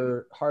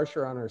we're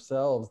harsher on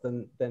ourselves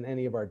than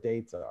any of our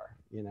dates are,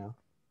 you know?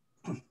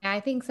 I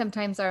think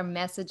sometimes our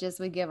messages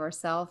we give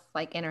ourselves,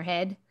 like in our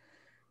head,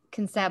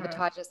 can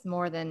sabotage us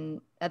more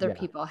than other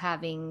people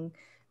having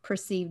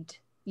perceived,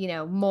 you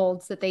know,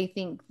 molds that they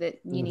think that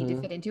you need to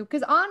fit into.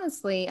 Because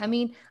honestly, I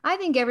mean, I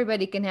think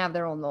everybody can have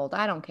their own mold.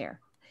 I don't care.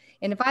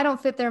 And if I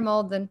don't fit their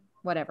mold, then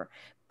whatever.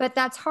 But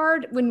that's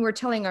hard when we're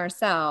telling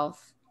ourselves,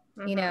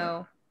 you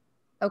know,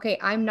 okay,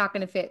 I'm not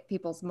going to fit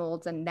people's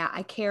molds, and that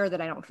I care that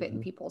I don't fit in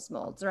people's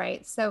molds,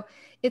 right? So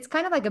it's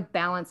kind of like a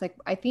balance. Like,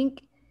 I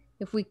think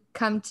if we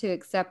come to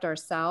accept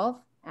ourselves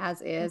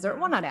as is, or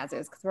well, not as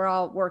is, because we're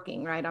all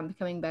working, right, on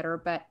becoming better,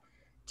 but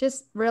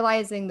just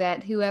realizing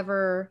that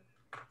whoever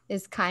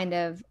is kind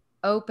of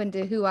open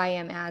to who I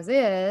am as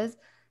is,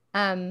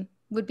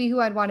 would be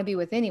who I'd want to be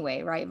with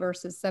anyway, right?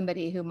 Versus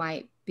somebody who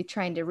might be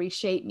trying to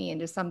reshape me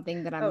into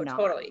something that I'm not.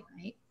 Totally.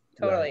 Right?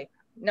 Totally. Right.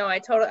 No, I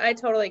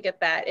totally get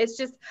that. It's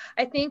just,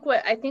 I think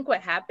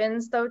what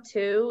happens though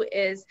too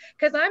is,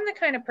 because I'm the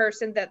kind of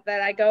person that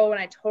I go and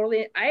I'm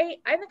the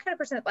kind of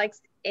person that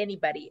likes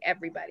anybody,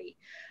 everybody.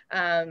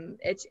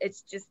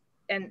 It's just,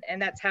 and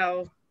that's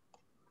how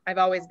I've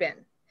always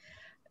been.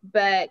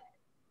 But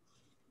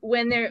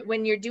when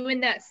you're doing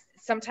that,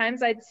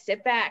 sometimes I'd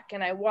sit back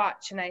and I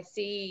watch and I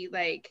see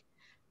like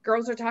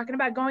girls are talking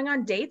about going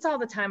on dates all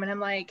the time. And I'm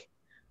like,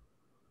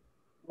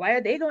 why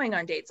are they going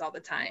on dates all the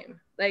time?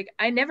 Like,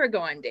 I never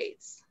go on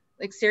dates.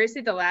 Like,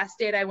 seriously, the last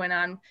date I went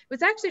on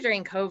was actually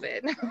during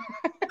COVID.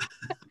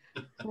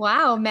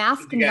 Wow,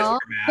 mask and all.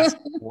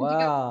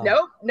 Wow.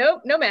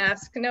 Nope, no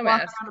mask, no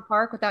mask. Walk around the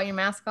park without your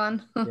mask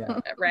on. Yeah.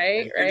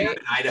 Right. In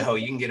Idaho,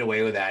 you can get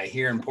away with that.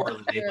 Here in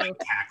Portland, they like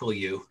tackle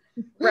you.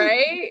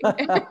 Right.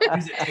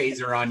 Use a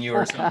taser on you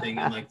or something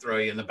and like throw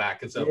you in the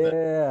back of something.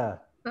 Yeah.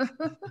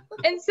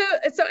 And so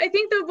I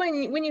think that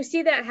when you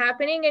see that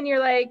happening and you're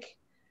like,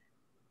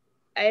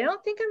 I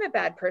don't think I'm a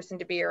bad person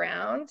to be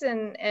around.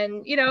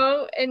 And you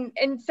know,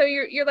 and so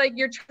you're like,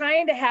 you're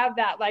trying to have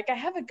that, like, I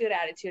have a good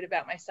attitude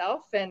about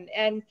myself and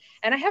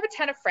I have a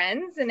ton of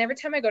friends, and every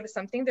time I go to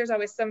something, there's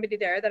always somebody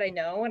there that I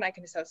know and I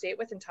can associate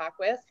with and talk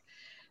with.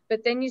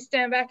 But then you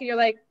stand back and you're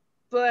like,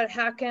 but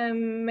how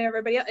come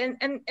everybody else? And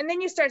then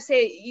you start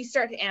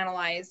to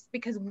analyze,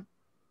 because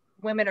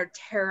women are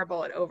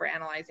terrible at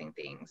overanalyzing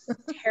things.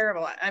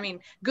 Terrible. I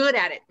mean, good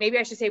at it. Maybe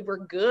I should say we're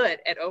good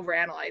at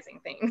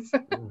overanalyzing things.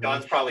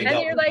 John's probably. And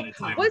then you're like,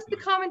 what's the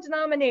common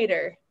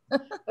denominator?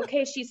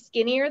 Okay, she's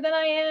skinnier than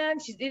I am.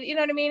 She's, you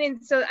know what I mean?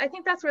 And so I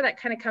think that's where that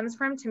kind of comes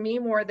from to me,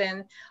 more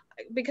than,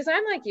 because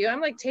I'm like you.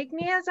 I'm like, take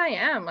me as I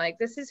am. Like,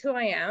 this is who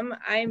I am.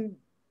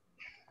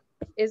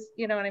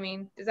 You know what I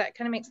mean? Does that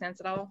kind of make sense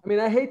at all? I mean,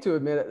 I hate to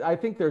admit it. I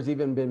think there's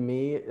even been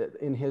me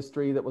in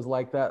history that was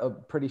like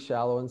that, pretty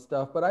shallow and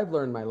stuff, but I've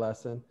learned my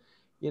lesson.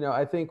 You know,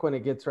 I think when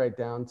it gets right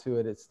down to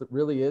it,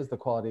 really is the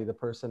quality of the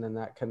person and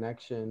that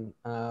connection.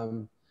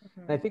 And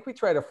I think we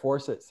try to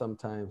force it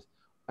sometimes.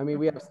 I mean,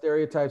 we have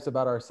stereotypes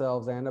about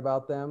ourselves and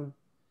about them.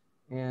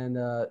 And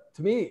to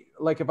me,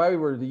 like, if I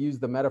were to use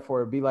the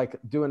metaphor, it'd be like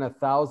doing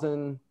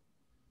 1,000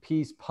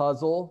 piece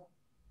puzzle.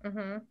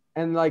 Mm-hmm.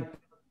 And like,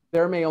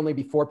 there may only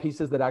be 4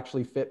 pieces that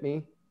actually fit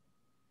me.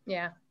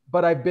 Yeah.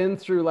 But I've been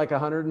through like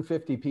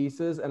 150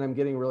 pieces and I'm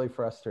getting really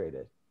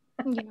frustrated.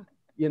 Yeah.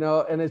 You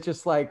know, and it's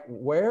just like,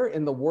 where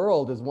in the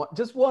world is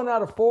just 1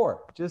 out of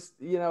 4? Just,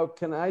 you know,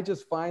 can I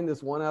just find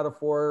this 1 out of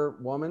 4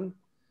 woman?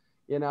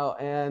 You know,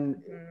 and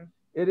Mm-hmm.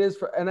 it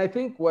is and I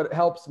think what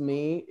helps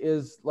me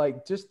is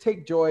like, just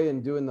take joy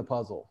in doing the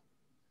puzzle.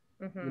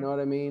 Mm-hmm. You know what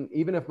I mean?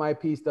 Even if my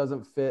piece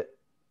doesn't fit,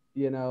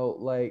 you know,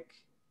 like,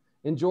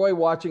 enjoy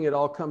watching it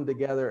all come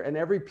together. And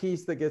every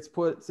piece that gets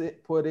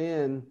put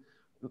in,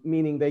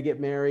 meaning they get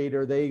married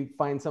or they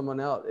find someone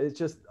else, it's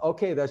just,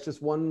 okay, that's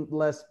just one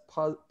less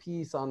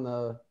piece on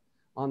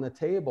the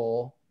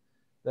table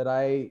that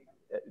I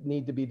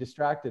need to be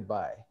distracted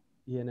by,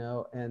 you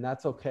know, and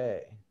that's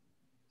okay.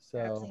 So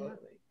Absolutely.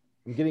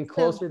 I'm getting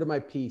closer to my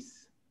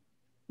piece.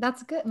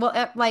 That's good.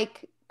 Well,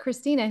 like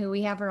Christina, who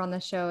we have her on the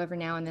show every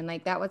now and then,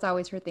 like that was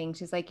always her thing.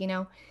 She's like, you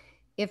know,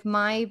 if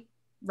my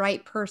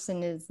right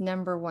person is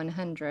number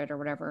 100 or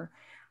whatever,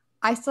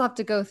 I still have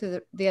to go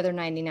through the other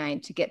 99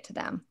 to get to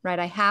them, right?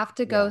 I have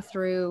to go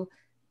through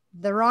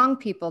the wrong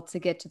people to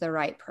get to the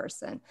right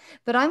person.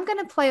 But I'm going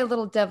to play a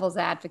little devil's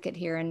advocate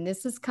here. And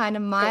this is kind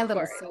of my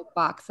little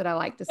soapbox that I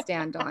like to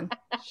stand on.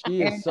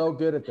 She is so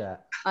good at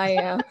that. I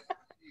am.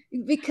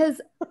 Because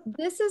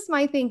this is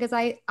my thing, because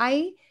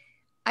I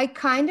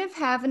kind of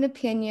have an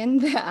opinion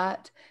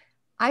that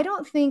I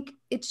don't think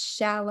it's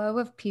shallow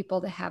of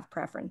people to have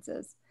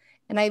preferences.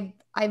 And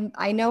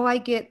I know I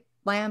get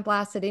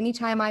lambasted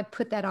anytime I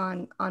put that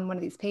on one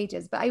of these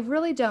pages, but I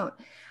really don't.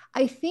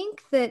 I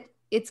think that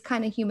it's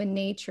kind of human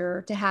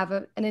nature to have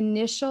an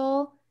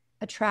initial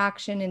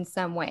attraction in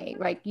some way.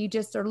 Like you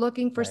just are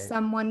looking for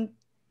someone,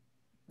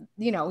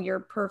 you know, your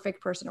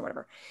perfect person or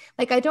whatever.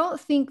 Like, I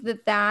don't think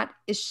that that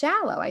is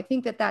shallow. I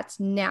think that that's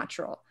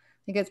natural.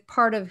 I think it's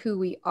part of who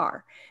we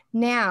are.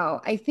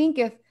 Now, I think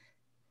if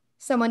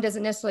someone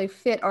doesn't necessarily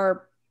fit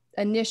our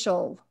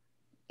initial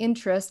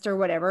interest or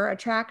whatever,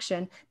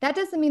 attraction, that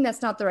doesn't mean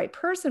that's not the right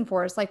person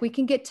for us. Like we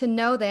can get to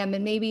know them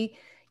and maybe,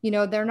 you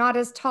know, they're not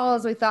as tall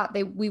as we thought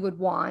we would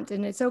want.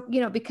 And it's so,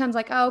 you know, it becomes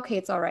like, oh, okay,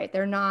 it's all right.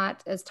 They're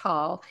not as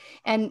tall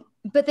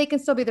but they can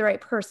still be the right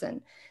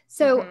person.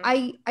 So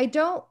I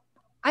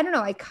don't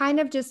know. I kind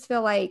of just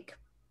feel like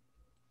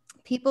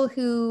people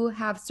who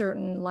have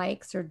certain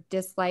likes or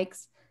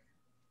dislikes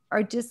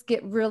are just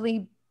get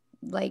really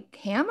like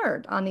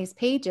hammered on these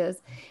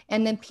pages.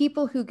 And then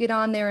people who get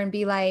on there and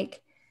be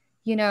like,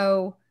 you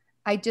know,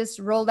 I just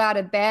rolled out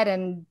of bed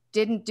and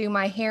didn't do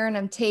my hair and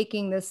I'm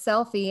taking this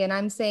selfie and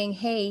I'm saying,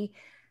 hey,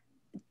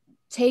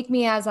 take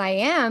me as I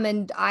am.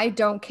 And I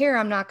don't care.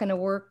 I'm not going to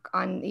work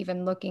on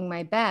even looking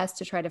my best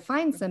to try to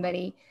find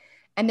somebody.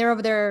 And they're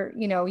over there,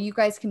 you know, you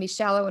guys can be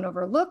shallow and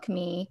overlook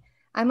me.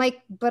 I'm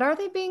like, but are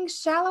they being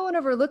shallow and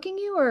overlooking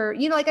you? Or,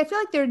 you know, like, I feel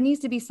like there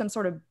needs to be some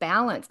sort of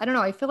balance. I don't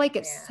know. I feel like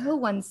it's so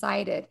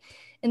one-sided.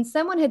 And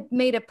someone had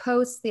made a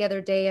post the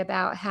other day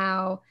about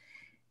how,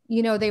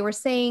 you know, they were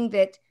saying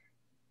that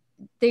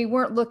they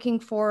weren't looking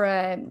for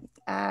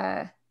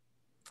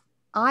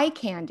eye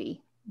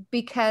candy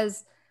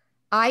because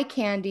eye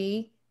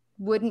candy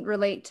wouldn't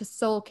relate to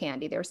soul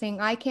candy. They were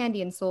saying eye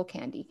candy and soul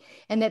candy,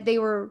 and that they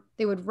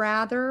would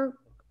rather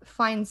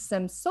find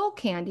some soul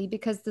candy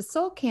because the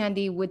soul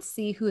candy would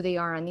see who they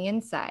are on the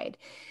inside.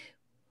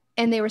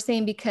 And they were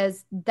saying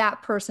because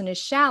that person is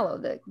shallow,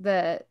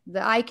 the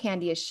eye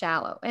candy is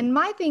shallow. And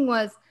my thing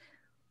was,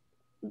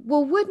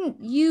 well,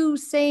 wouldn't you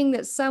saying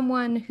that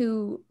someone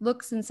who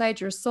looks inside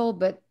your soul,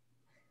 but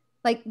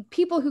like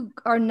people who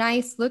are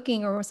nice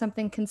looking or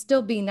something can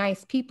still be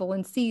nice people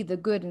and see the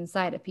good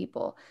inside of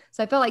people.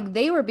 So I felt like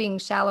they were being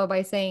shallow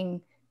by saying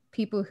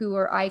people who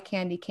are eye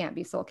candy can't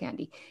be soul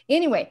candy.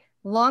 Anyway,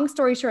 long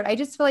story short, I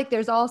just feel like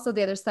there's also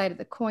the other side of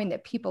the coin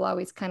that people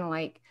always kind of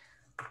like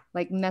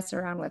mess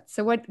around with.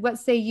 So what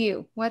say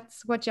you?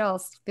 What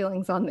y'all's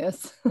feelings on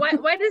this? Why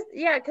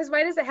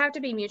does it have to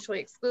be mutually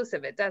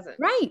exclusive? It doesn't.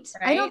 Right.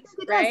 I don't think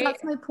it does.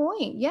 That's my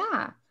point.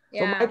 Yeah.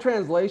 So my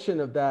translation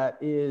of that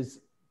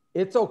is,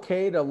 it's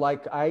okay to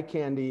like eye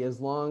candy as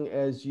long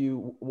as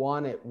you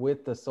want it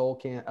with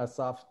the a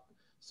soft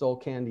soul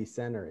candy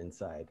center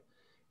inside.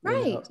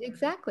 Right, you know?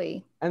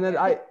 Exactly. And then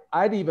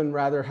I'd even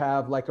rather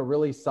have like a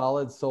really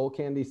solid soul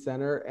candy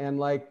center and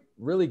like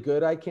really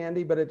good eye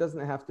candy, but it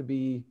doesn't have to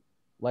be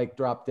like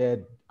drop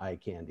dead eye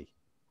candy.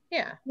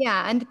 Yeah.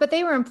 Yeah. But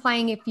they were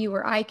implying if you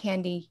were eye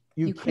candy,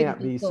 you can't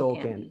be soul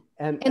candy.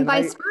 And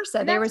vice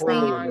versa. They were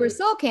saying if you were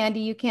soul candy,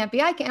 you can't be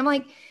eye candy. I'm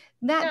like,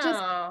 that's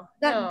not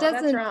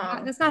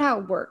how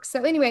it works.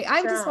 So anyway,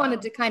 I just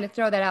wanted to kind of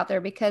throw that out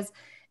there because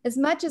as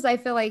much as I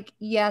feel like,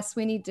 yes,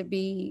 we need to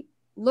be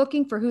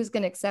looking for who's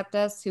going to accept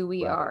us, who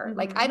we are. Mm-hmm.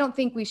 Like, I don't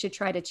think we should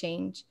try to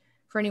change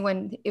for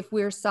anyone if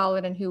we're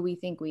solid in who we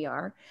think we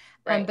are.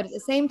 But at the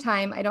same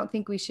time, I don't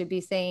think we should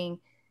be saying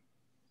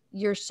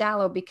you're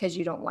shallow because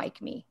you don't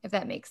like me, if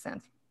that makes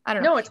sense. I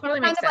don't know. No, it totally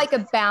makes sense. Kind of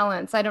like a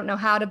balance. I don't know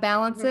how to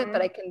balance it,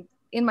 but I can,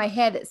 in my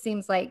head, it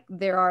seems like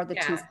there are the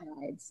two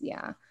sides.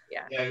 Yeah.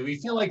 We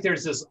feel like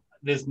there's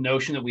this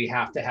notion that we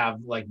have to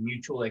have like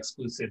mutual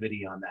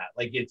exclusivity on that.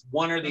 Like it's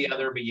one or the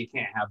other, but you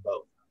can't have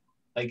both.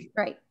 Like,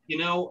 Right. you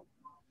know,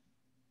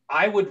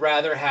 I would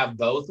rather have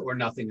both or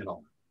nothing at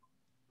all.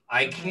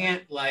 I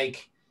can't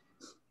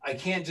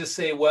just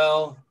say,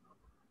 well,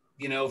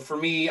 you know, for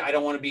me, I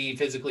don't want to be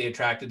physically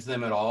attracted to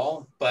them at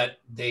all, but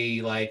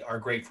they like are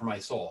great for my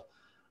soul.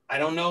 I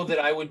don't know that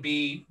I would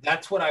be,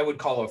 that's what I would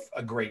call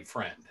a great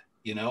friend.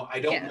 You know, I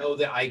don't know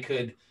that I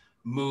could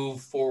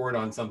move forward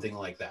on something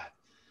like that.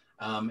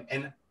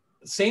 And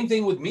same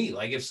thing with me.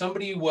 Like if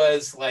somebody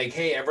was like,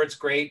 hey, Everett's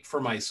great for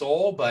my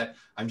soul, but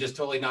I'm just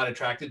totally not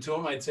attracted to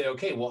him, I'd say,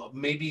 okay, well,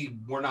 maybe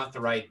we're not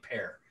the right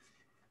pair.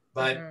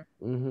 But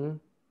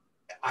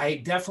I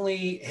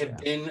definitely have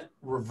been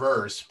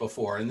reversed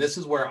before. And this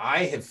is where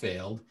I have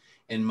failed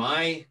in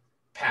my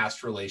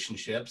past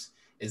relationships,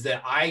 is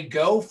that I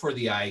go for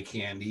the eye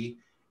candy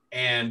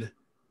and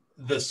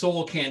the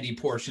soul candy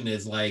portion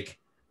is like,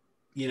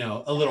 you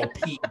know, a little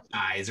pea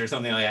eyes or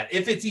something like that,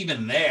 if it's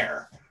even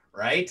there,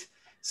 right?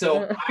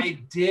 So I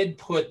did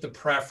put the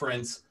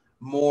preference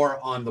more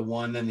on the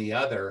one than the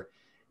other.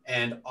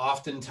 And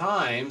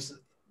oftentimes,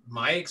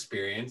 my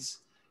experience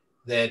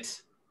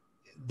that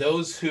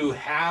those who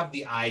have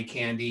the eye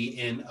candy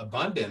in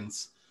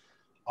abundance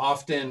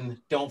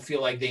often don't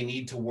feel like they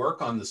need to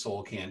work on the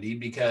soul candy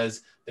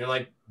because they're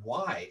like,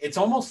 why? It's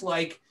almost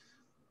like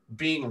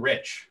being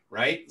rich,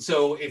 right?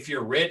 So if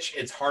you're rich,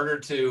 it's harder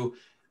to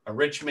a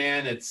rich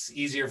man, it's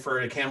easier for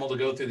a camel to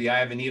go through the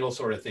eye of a needle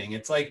sort of thing.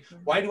 It's like,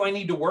 why do I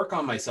need to work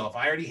on myself?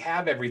 I already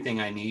have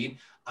everything I need.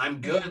 I'm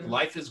good.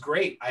 Life is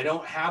great. I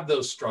don't have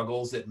those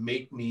struggles that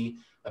make me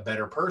a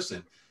better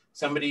person.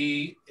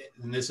 Somebody,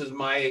 and this is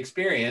my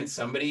experience,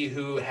 somebody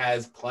who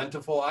has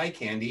plentiful eye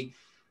candy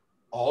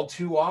all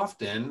too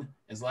often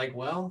is like,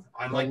 well,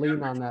 I'm like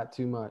lean on that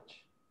too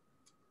much.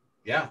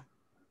 Yeah.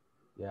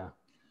 Yeah.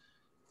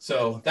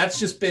 So that's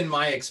just been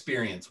my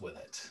experience with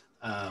it.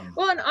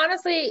 Well, and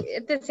honestly,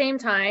 at the same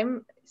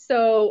time,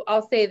 so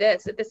I'll say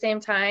this, at the same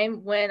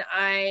time, when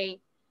I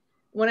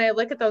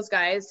look at those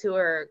guys who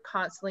are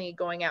constantly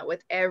going out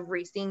with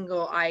every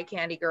single eye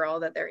candy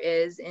girl that there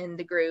is in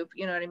the group,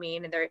 you know what I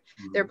mean? And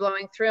they're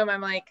blowing through them.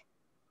 I'm like,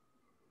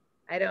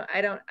 I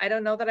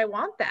don't know that I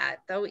want that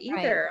though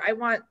either. Right. I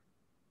want,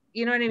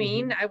 you know what I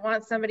mean? I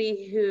want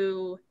somebody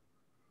who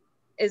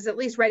is at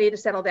least ready to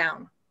settle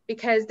down,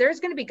 because there's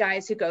going to be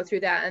guys who go through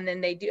that and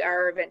then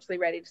are eventually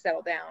ready to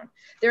settle down.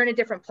 They're in a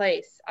different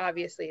place,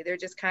 obviously. They're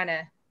just kind of,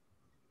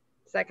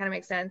 does that kind of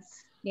make sense?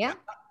 Yeah.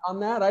 On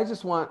that, I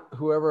just want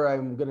whoever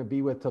I'm going to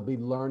be with to be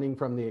learning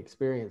from the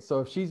experience. So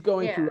if she's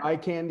going through eye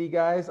candy,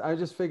 guys, I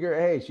just figure,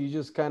 hey, she's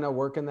just kind of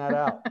working that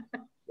out.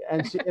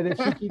 and if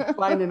she keeps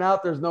finding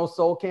out there's no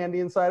soul candy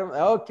inside of them,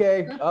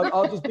 okay,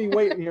 I'll just be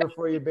waiting here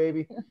for you,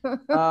 baby.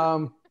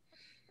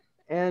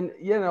 And,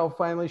 you know,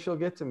 finally she'll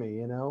get to me,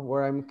 you know,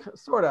 where I'm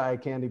sort of eye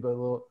candy, but a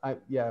little,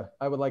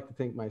 I would like to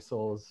think my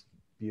soul is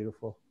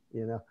beautiful,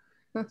 you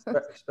know,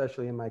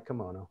 especially in my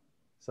kimono.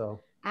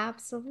 So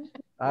absolutely.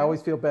 I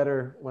always feel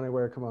better when I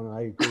wear a kimono.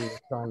 I agree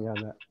with Tonya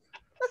on that.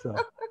 So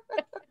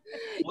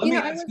let me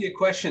ask you a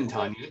question,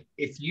 Tonya.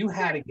 If you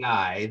had a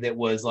guy that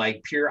was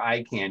like pure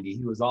eye candy,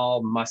 he was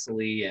all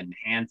muscly and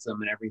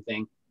handsome and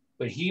everything,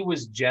 but he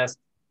was just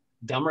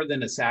dumber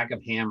than a sack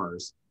of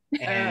hammers.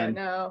 And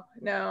no.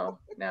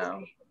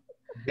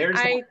 There's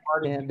a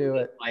part can't do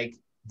it. Like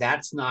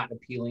that's not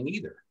appealing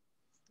either.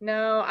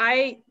 No,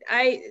 I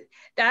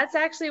that's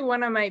actually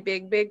one of my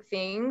big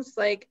things.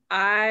 Like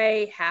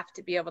I have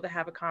to be able to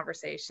have a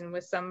conversation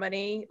with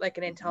somebody, like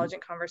an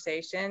intelligent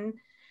conversation.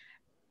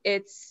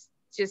 It's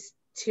just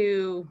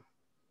too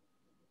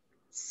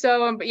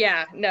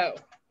yeah, no.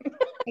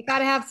 You got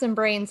to have some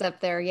brains up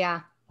there.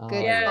 Yeah.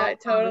 Good. Yeah,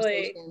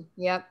 totally.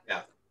 Yep.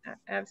 Yeah.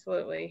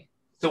 Absolutely.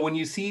 So when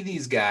you see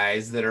these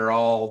guys that are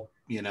all,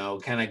 you know,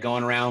 kind of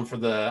going around for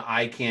the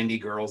eye candy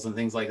girls and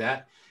things like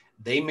that,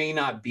 they may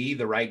not be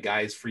the right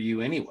guys for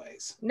you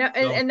anyways. No,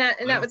 and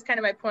that was kind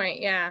of my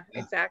point. Yeah.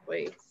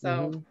 Exactly.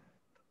 So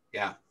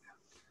yeah.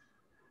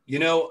 You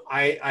know,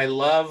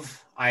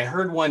 I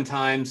heard one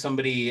time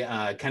somebody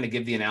kind of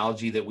give the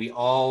analogy that we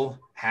all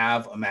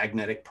have a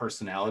magnetic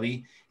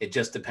personality. It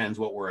just depends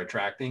what we're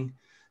attracting.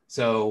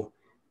 So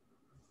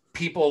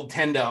people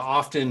tend to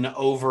often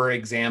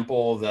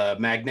over-example the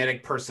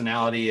magnetic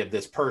personality of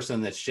this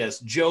person that's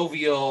just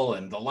jovial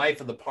and the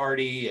life of the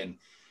party. And,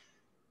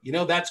 you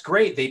know, that's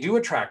great. They do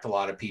attract a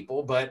lot of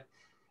people, but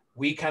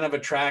we kind of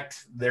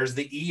attract, there's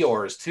the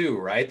Eeyores too,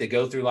 right? They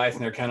go through life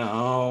and they're kind of,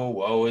 oh,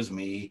 woe is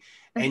me.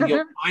 And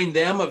you'll find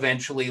them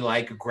eventually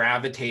like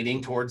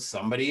gravitating towards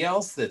somebody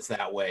else that's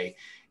that way.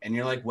 And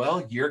you're like,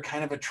 well, you're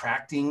kind of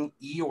attracting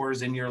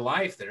Eeyores in your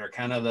life that are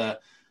kind of the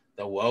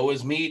woe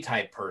is me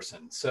type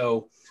person.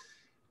 So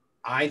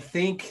I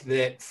think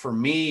that for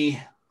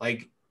me,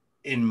 like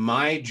in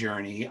my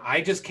journey,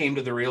 I just came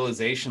to the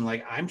realization,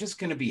 like, I'm just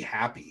going to be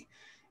happy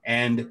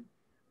and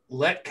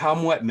let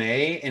come what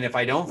may. And if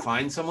I don't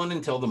find someone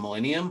until the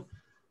millennium,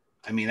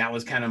 I mean, that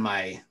was kind of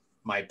my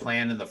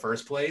plan in the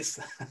first place.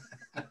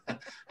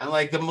 I'm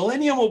like, the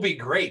millennium will be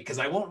great because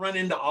I won't run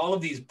into all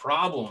of these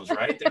problems,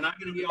 right? They're not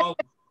going to be all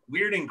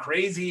weird and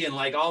crazy and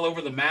like all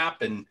over the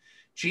map and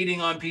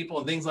cheating on people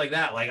and things like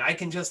that. Like I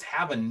can just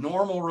have a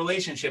normal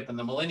relationship in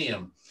the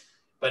millennium.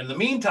 But in the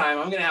meantime,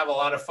 I'm going to have a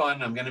lot of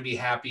fun. I'm going to be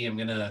happy. I'm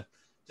going to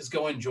just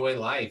go enjoy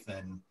life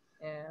and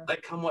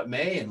let come what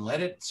may and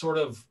let it sort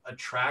of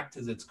attract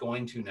as it's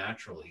going to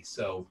naturally.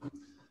 So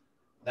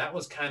that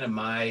was kind of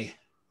my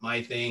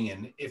thing.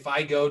 And if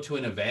I go to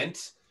an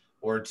event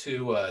or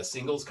to a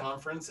singles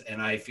conference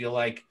and I feel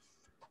like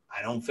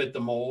I don't fit the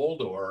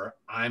mold or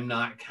I'm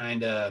not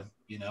kind of,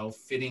 you know,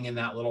 fitting in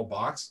that little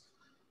box,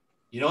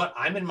 you know what?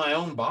 I'm in my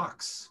own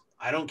box.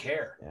 I don't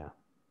care. Yeah.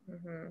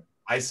 Mm-hmm.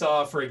 I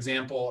saw, for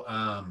example,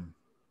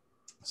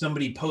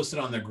 somebody posted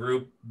on the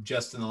group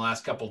just in the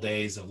last couple of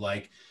days of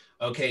like,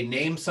 okay,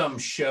 name some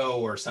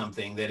show or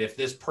something that if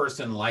this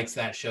person likes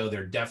that show,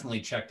 they're definitely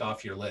checked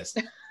off your list.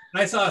 And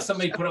I saw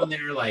somebody put on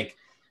there like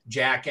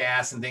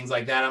Jackass and things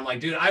like that. I'm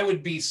like, dude, I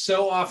would be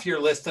so off your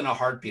list in a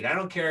heartbeat. I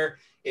don't care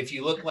if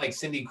you look like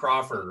Cindy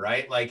Crawford,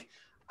 right? Like,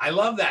 I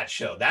love that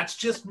show. That's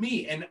just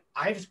me. And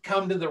I've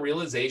come to the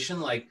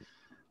realization, like,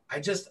 I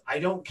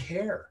don't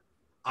care.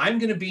 I'm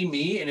going to be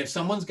me. And if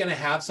someone's going to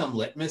have some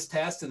litmus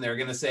test and they're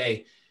going to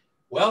say,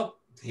 well,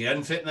 he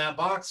doesn't fit in that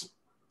box.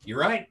 You're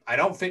right. I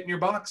don't fit in your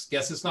box.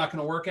 Guess it's not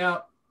going to work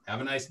out.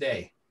 Have a nice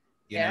day.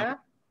 You know?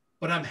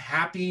 But I'm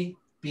happy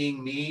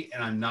being me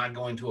and I'm not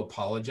going to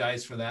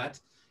apologize for that,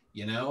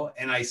 you know?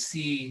 And I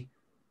see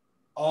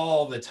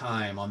all the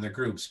time on the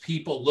groups,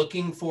 people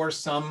looking for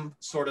some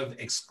sort of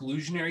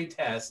exclusionary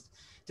test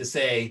to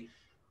say,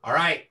 all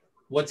right,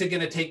 what's it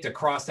going to take to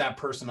cross that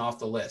person off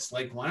the list?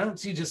 Like, why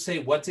don't you just say,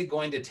 what's it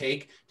going to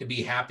take to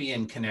be happy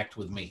and connect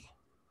with me?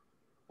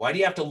 Why do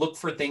you have to look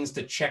for things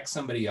to check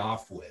somebody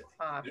off with?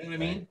 You know what I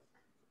mean?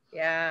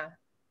 Yeah.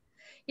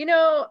 You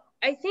know,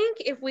 I think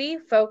if we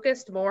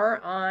focused more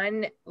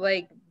on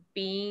like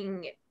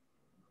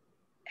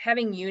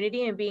having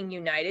unity and being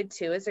united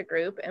too as a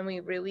group, and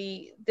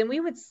then we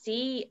would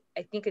see,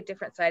 I think, a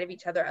different side of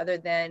each other other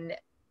than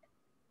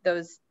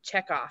those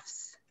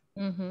checkoffs.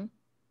 Mm-hmm.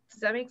 Does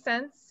that make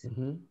sense?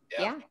 Mm-hmm.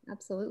 Yeah,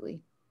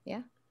 absolutely.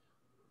 Yeah.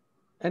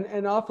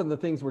 And often the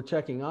things we're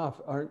checking off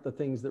aren't the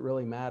things that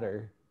really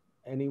matter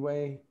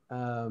anyway.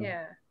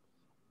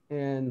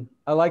 And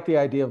I like the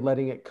idea of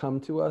letting it come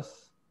to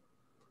us,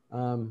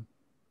 and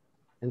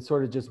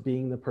sort of just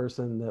being the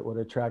person that would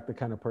attract the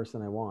kind of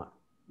person I want,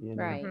 you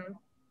know? Right. Mm-hmm.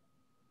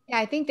 Yeah,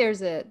 I think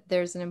there's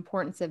an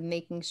importance of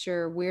making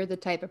sure we're the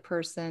type of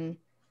person,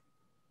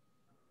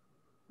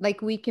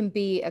 like we can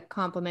be a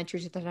complementary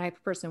to the type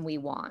of person we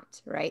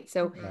want, right?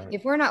 So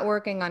if we're not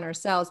working on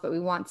ourselves, but we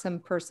want some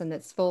person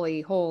that's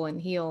fully whole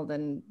and healed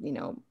and, you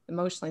know,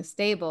 emotionally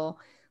stable,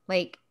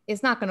 like they're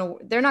not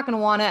going to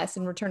want us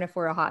in return if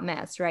we're a hot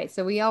mess, right?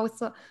 So we have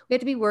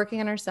to be working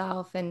on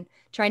ourselves and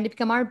trying to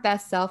become our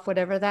best self,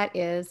 whatever that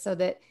is, so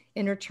that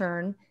in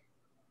return,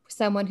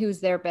 someone who's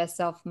their best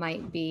self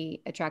might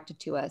be attracted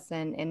to us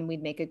and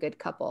we'd make a good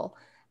couple.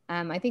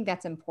 I think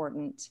that's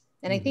important.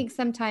 And I think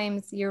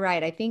sometimes you're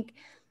right. I think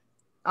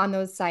on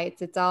those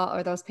sites,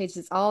 those pages,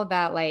 it's all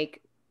about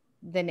like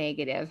the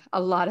negative.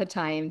 A lot of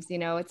times, you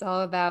know, it's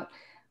all about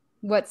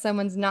what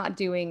someone's not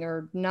doing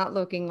or not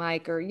looking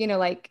like, or, you know,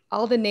 like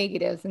all the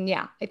negatives. And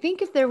yeah, I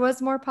think if there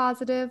was more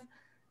positive,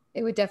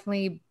 it would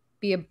definitely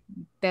be a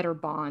better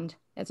bond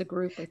as a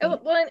group, I think. Oh,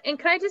 well, and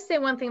can I just say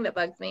one thing that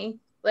bugs me?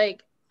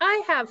 Like,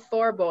 I have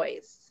 4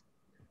 boys,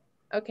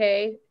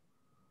 okay?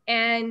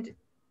 And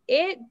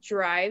it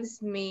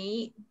drives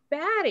me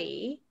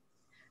batty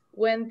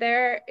when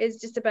there is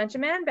just a bunch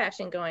of man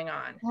bashing going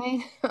on.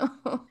 I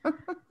know.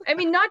 I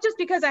mean, not just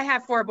because I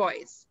have 4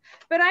 boys,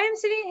 but I am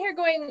sitting here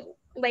going,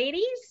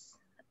 ladies,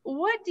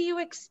 what do you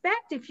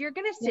expect if you're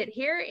going to sit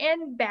here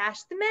and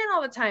bash the men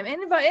all the time? And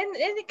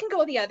it can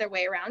go the other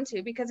way around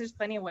too, because there's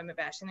plenty of women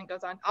bashing and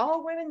goes on,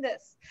 all women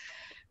this.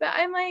 But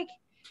I'm like,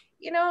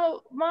 you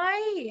know,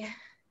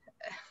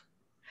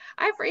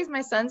 I've raised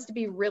my sons to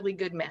be really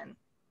good men.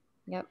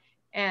 Yep.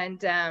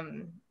 And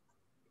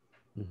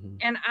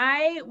and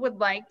I would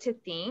like to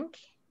think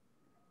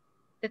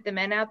that the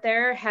men out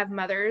there have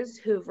mothers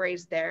who've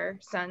raised their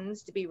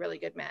sons to be really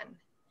good men.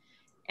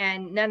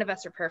 And none of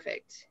us are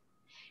perfect.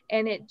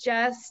 And it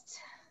just,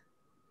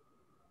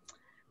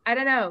 I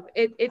don't know.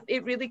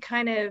 It really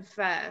kind of,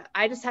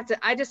 I just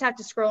have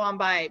to scroll on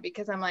by,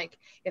 because I'm like,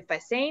 if I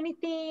say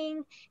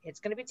anything, it's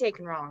going to be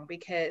taken wrong,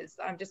 because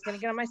I'm just going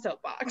to get on my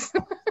soapbox.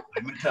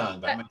 Bite my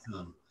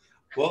tongue.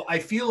 Well, I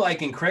feel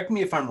like, and correct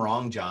me if I'm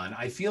wrong, John,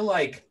 I feel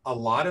like a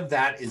lot of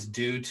that is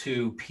due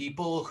to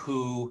people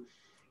who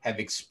have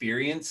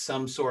experienced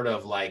some sort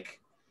of like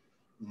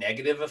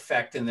negative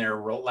effect in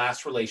their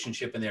last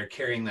relationship, and they're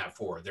carrying that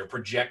forward. They're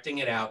projecting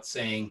it out,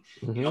 saying,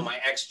 you know, my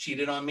ex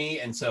cheated on me,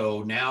 and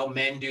so now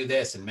men do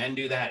this and men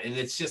do that. And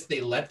it's just, they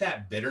let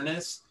that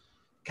bitterness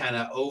kind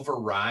of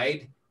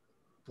override,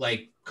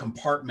 like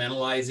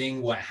compartmentalizing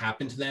what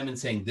happened to them and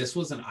saying, this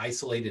was an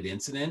isolated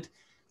incident.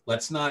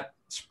 Let's not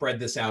spread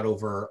this out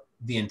over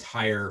the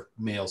entire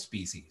male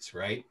species,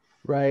 right?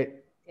 Right.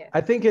 Yeah. I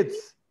think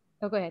it's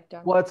Oh, go ahead,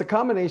 Doc. Well, it's a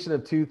combination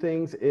of two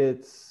things.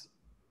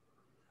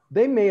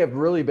 They may have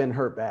really been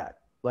hurt bad.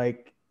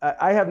 Like,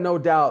 I have no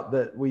doubt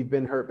that we've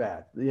been hurt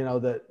bad, you know,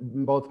 that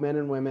both men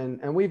and women,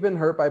 and we've been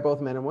hurt by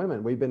both men and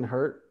women. We've been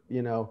hurt,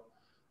 you know,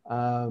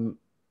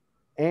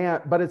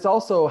 but it's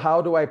also,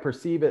 how do I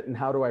perceive it and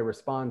how do I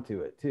respond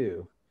to it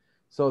too?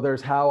 So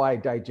there's how I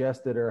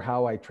digest it or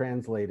how I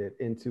translate it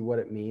into what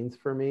it means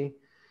for me.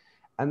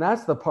 And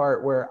that's the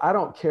part where I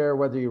don't care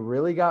whether you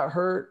really got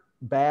hurt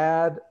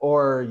bad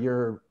or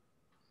you're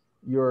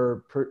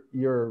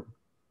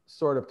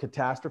sort of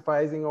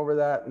catastrophizing over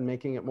that and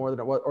making it more than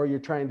it was, or you're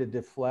trying to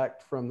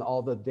deflect from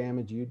all the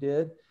damage you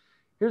did.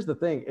 Here's the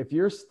thing. If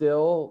you're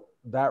still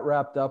that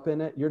wrapped up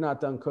in it, you're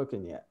not done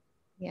cooking yet,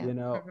 you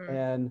know?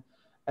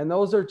 And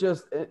those are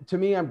just, to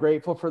me, I'm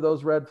grateful for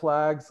those red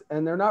flags,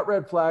 and they're not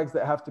red flags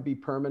that have to be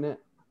permanent.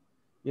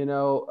 You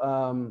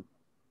know,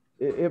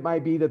 it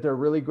might be that they're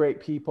really great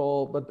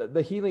people, but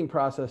the healing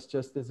process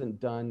just isn't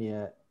done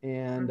yet.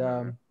 And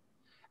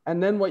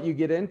then what you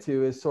get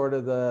into is sort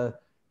of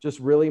just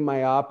really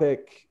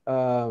myopic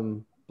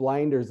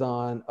blinders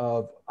on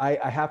of,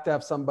 I have to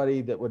have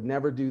somebody that would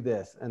never do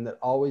this and that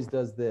always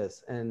does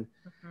this. And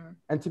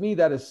to me,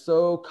 that is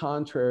so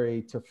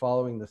contrary to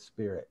following the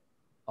Spirit.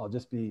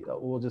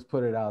 We'll just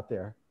put it out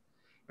there.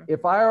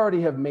 If I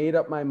already have made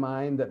up my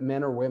mind that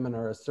men or women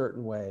are a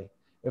certain way,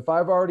 if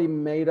I've already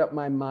made up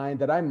my mind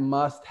that I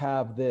must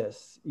have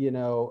this, you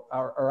know,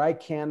 or I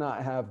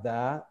cannot have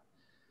that,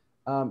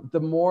 the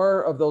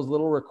more of those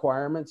little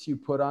requirements you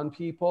put on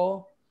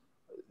people,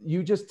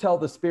 you just tell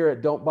the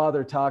Spirit, don't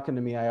bother talking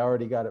to me. I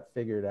already got it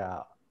figured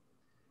out.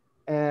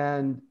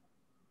 And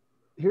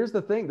here's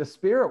the thing. The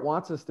Spirit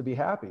wants us to be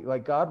happy.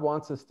 Like, God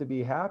wants us to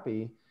be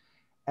happy.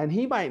 And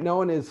he might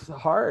know in his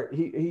heart,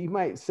 he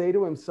might say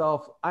to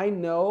himself, I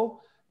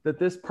know that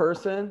this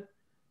person,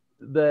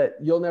 that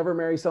you'll never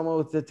marry someone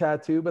with a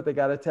tattoo, but they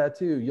got a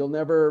tattoo. You'll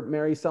never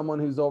marry someone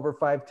who's over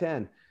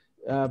 5'10",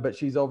 but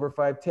she's over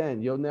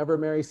 5'10". You'll never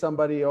marry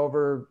somebody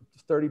over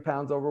 30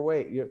 pounds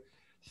overweight.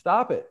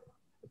 Stop it.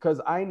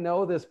 Because I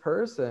know this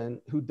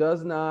person who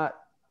does not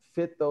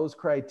fit those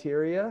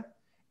criteria.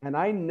 And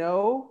I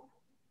know,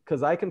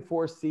 because I can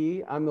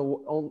foresee, I'm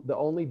the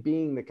only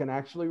being that can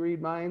actually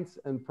read minds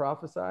and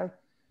prophesy.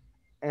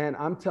 And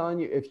I'm telling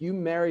you, if you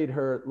married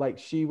her, like,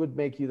 she would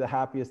make you the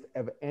happiest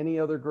of any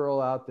other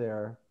girl out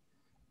there.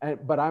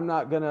 But I'm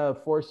not going to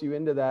force you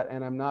into that.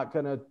 And I'm not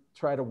going to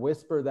try to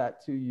whisper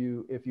that to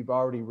you if you've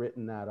already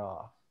written that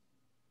off.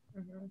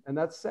 And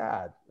that's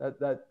sad.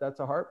 That's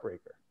a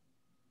heartbreaker.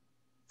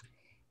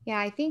 Yeah,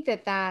 I think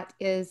that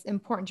is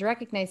important to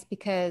recognize,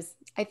 because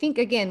I think,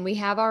 again, we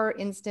have our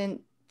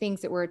instant things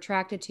that we're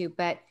attracted to,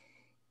 but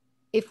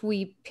if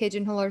we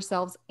pigeonhole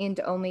ourselves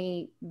into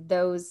only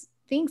those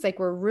things, like,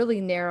 we're really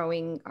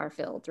narrowing our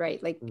field,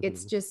 right? Like,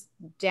 it's just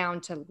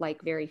down to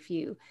like very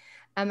few.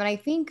 And I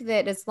think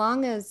that as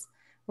long as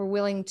we're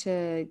willing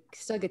to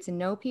still get to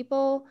know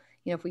people,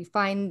 you know, if we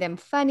find them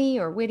funny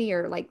or witty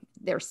or like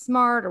they're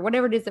smart or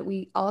whatever it is that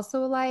we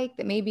also like,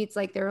 that maybe it's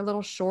like they're a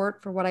little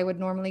short for what I would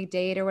normally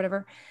date or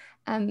whatever,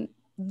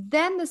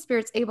 then the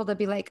Spirit's able to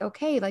be like,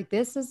 okay, like,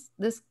 this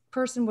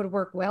person would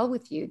work well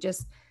with you.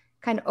 Just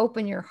kind of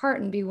open your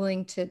heart and be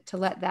willing to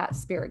let that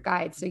Spirit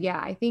guide. So yeah,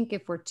 I think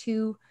if we're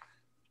too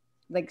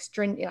like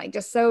stringent, like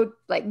just so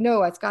like,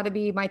 no, it's got to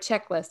be my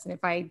checklist, and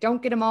if I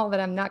don't get them all, then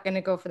I'm not going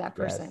to go for that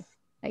person. Yes.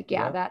 Like,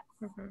 yeah, that's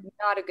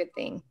not a good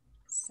thing.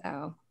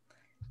 So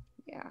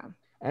yeah.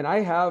 And I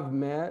have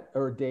met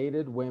or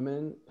dated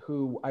women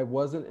who I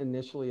wasn't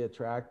initially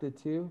attracted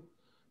to,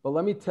 but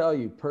let me tell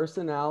you,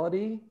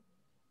 personality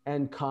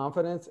and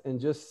confidence and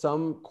just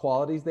some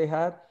qualities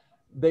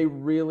they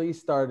really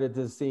started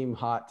to seem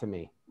hot to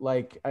me.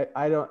 Like,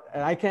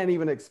 I can't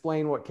even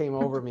explain what came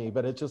over me,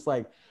 but it's just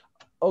like,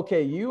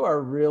 okay, you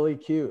are really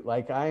cute.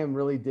 Like, I am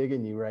really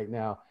digging you right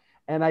now.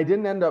 And I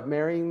didn't end up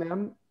marrying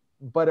them,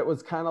 but it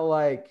was kind of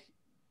like,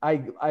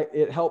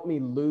 it helped me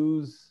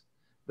lose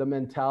the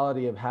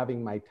mentality of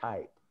having my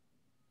type.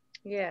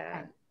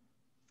 Yeah.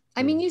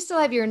 I mean, you still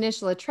have your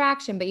initial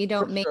attraction, but you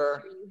don't make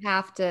sure you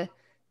have to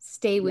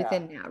stay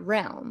within that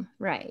realm.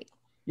 Right.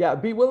 Yeah.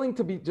 Be willing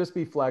to just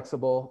be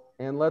flexible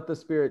and let the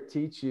Spirit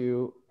teach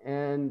you,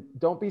 and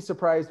don't be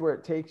surprised where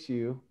it takes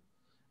you.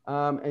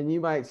 And you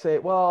might say,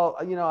 well,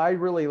 you know, I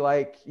really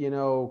like, you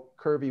know,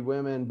 curvy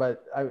women,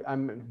 but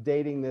I'm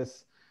dating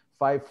this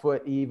 5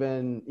 foot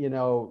even, you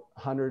know,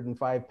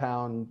 105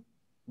 pound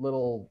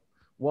little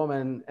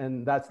woman,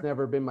 and that's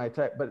never been my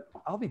type. But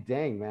I'll be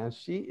dang, man,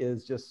 she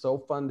is just so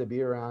fun to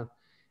be around.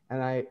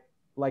 And I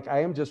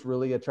am just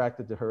really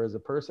attracted to her as a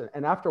person.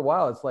 And after a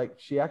while, it's like,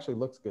 she actually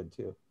looks good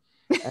too.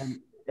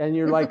 And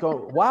you're like,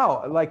 oh,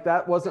 wow, like,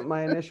 that wasn't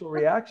my initial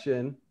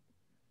reaction.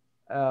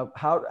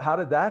 How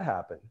did that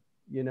happen?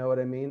 You know what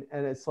I mean?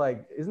 And it's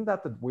like, isn't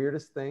that the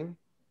weirdest thing?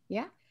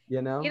 Yeah.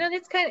 You know,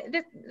 this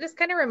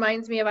kind of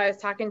reminds me of, I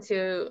was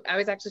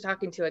actually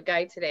talking to a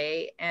guy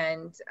today,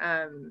 and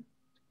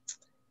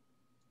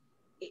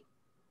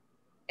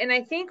And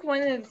I think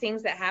one of the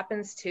things that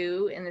happens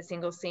too in the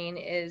single scene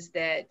is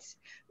that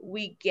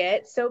we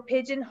get so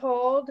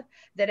pigeonholed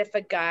that if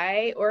a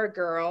guy or a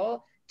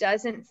girl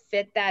doesn't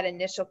fit that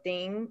initial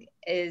thing,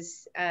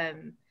 is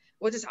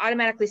we'll just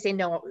automatically say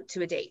no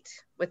to a date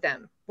with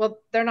them. Well,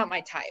 they're not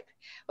my type.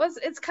 Well,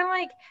 it's kind of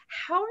like,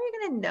 how are you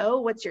going to know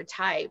what's your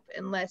type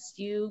unless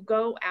you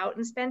go out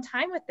and spend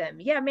time with them?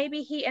 Yeah,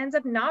 maybe he ends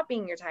up not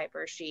being your type,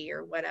 or she,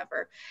 or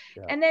whatever.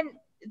 Yeah. And then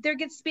there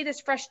gets to be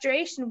this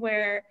frustration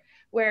where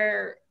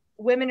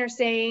women are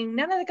saying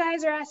none of the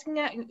guys are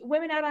asking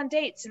women out on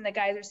dates, and the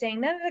guys are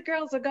saying none of the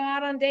girls will go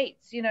out on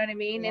dates. You know what I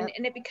mean? Yep.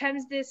 And it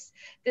becomes this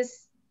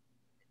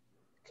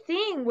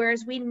thing,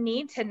 whereas we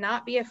need to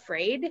not be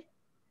afraid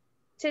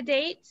to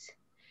date.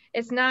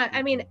 It's not,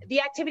 I mean,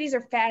 the activities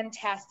are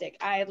fantastic.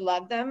 I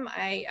love them.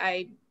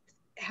 I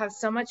have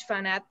so much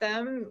fun at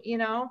them, you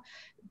know,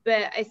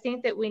 but I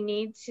think that we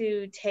need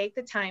to take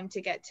the time to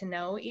get to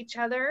know each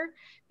other,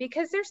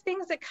 because there's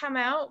things that come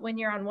out when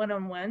you're on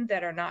one-on-one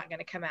that are not going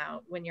to come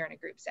out when you're in a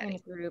group setting. In a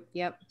group,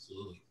 yep.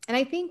 Absolutely. And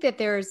I think that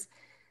there's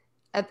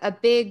a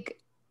big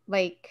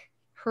like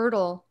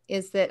hurdle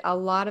is that a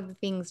lot of the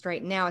things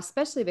right now,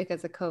 especially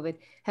because of COVID,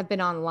 have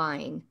been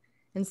online.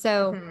 And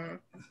so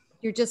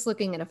you're just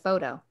looking at a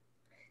photo.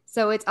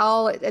 So it's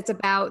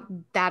about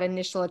that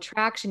initial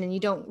attraction, and you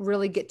don't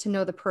really get to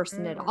know the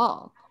person at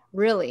all,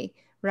 really,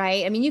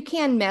 right? I mean, you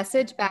can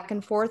message back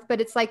and forth, but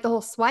it's like the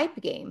whole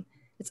swipe game.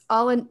 It's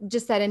all in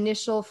just that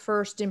initial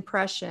first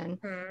impression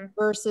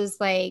versus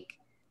like,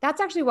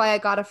 that's actually why I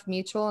got a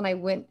mutual, and I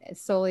went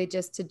solely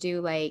just to do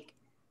like,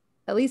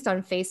 at least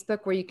on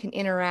Facebook, where you can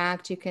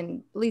interact, you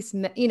can at least,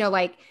 you know,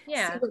 like see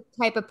what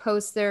type of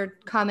posts they're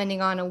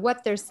commenting on and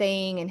what they're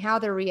saying and how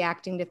they're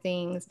reacting to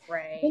things.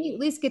 Right. Then you at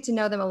least get to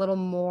know them a little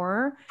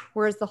more.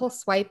 Whereas the whole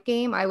swipe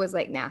game, I was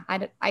like, nah,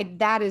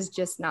 that is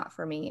just not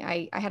for me.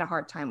 I had a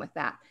hard time with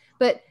that.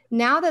 But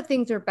now that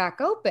things are back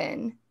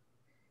open,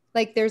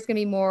 like there's going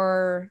to be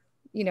more,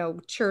 you know,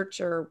 church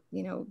or,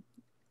 you know,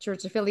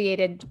 church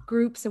affiliated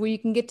groups where you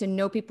can get to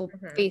know people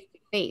face to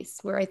face,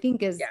 where I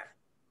think is,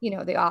 you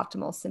know, the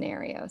optimal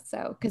scenario.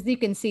 So, because you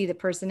can see the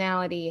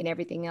personality and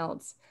everything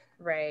else.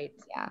 Right.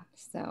 Yeah.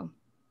 So.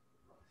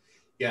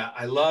 Yeah,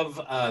 I love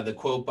the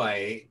quote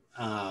by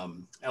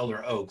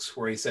Elder Oaks,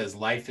 where he says,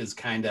 life is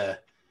kind of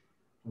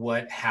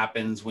what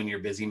happens when you're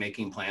busy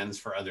making plans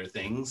for other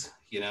things,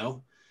 you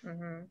know?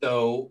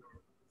 So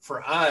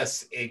for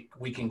us,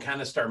 we can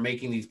kind of start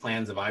making these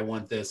plans of, I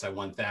want this, I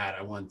want that,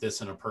 I want this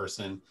in a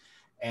person.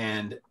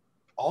 And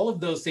all of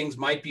those things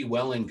might be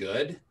well and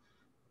good.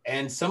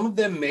 And some of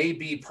them may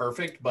be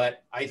perfect,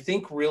 but I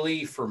think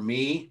really for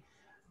me,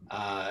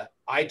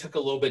 I took a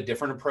little bit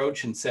different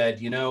approach and said,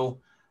 you know,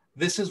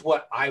 this is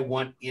what I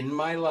want in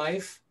my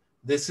life.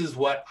 This is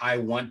what I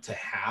want to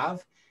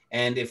have.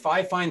 And if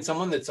I find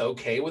someone that's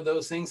okay with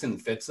those things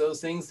and fits those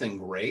things, then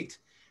great.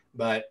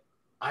 But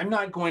I'm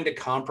not going to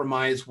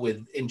compromise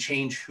with and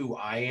change who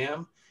I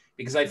am,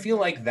 because I feel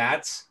like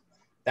that's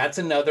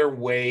another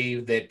way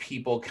that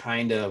people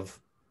kind of,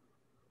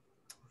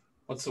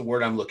 what's the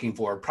word I'm looking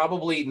for?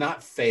 Probably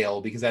not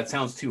fail, because that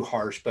sounds too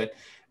harsh, but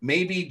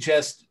maybe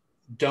just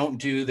don't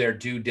do their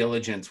due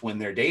diligence when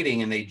they're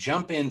dating, and they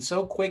jump in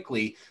so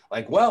quickly,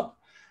 like, well,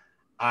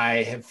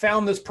 I have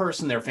found this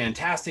person, they're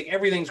fantastic,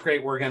 everything's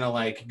great, we're gonna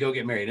like go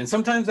get married. And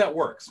sometimes that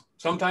works.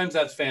 Sometimes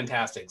that's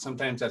fantastic.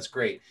 Sometimes that's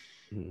great.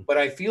 But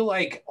I feel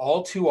like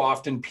all too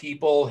often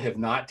people have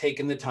not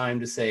taken the time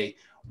to say,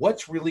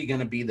 what's really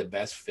gonna be the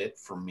best fit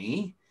for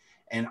me?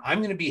 And I'm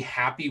going to be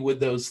happy with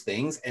those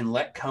things, and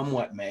let come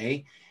what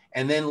may.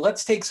 And then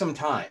let's take some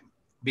time,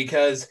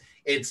 because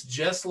it's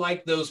just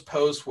like those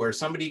posts where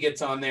somebody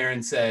gets on there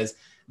and says,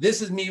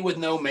 this is me with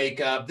no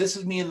makeup, this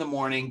is me in the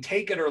morning,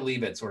 take it or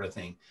leave it, sort of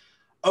thing.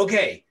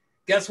 Okay,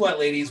 guess what,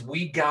 ladies?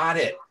 We got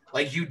it.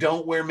 Like, you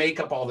don't wear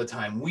makeup all the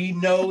time. We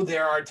know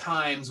there are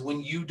times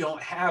when you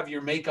don't have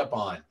your makeup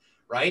on,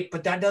 right?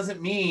 But that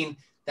doesn't mean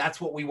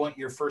that's what we want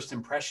your first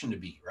impression to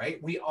be,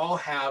 right? We all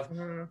have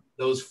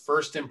those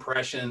first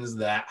impressions,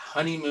 that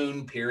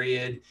honeymoon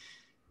period,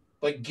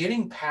 but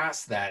getting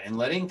past that and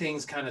letting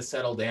things kind of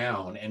settle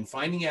down and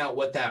finding out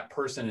what that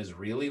person is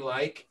really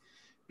like,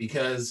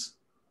 because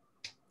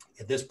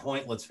at this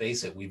point, let's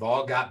face it, we've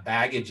all got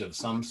baggage of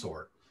some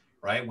sort,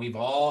 right? We've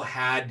all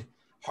had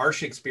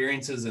harsh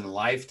experiences in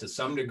life to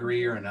some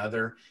degree or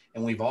another,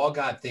 and we've all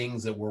got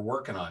things that we're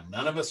working on.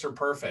 None of us are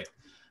perfect.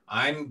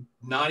 I'm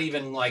not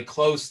even like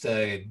close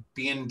to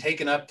being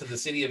taken up to the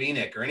city of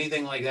Enoch or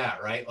anything like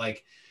that, right?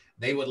 Like,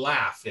 they would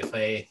laugh if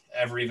they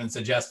ever even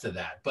suggested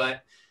that.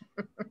 But,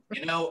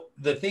 you know,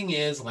 the thing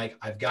is, like,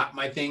 I've got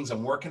my things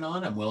I'm working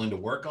on. I'm willing to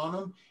work on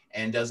them.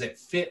 And does it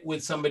fit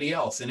with somebody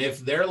else? And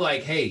if they're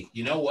like, hey,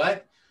 you know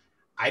what?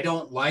 I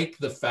don't like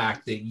the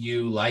fact that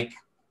you like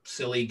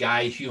silly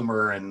guy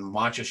humor and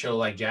watch a show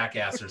like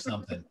Jackass or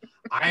something.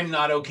 I'm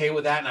not okay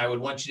with that, and I would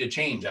want you to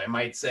change. I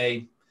might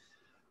say,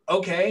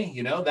 okay,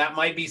 you know, that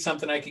might be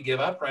something I could give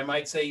up. Or I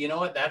might say, you know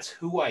what, that's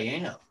who I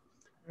am.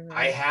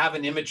 I have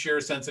an immature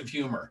sense of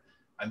humor.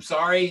 I'm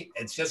sorry.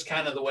 It's just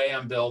kind of the way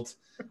I'm built.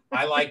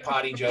 I like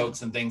potty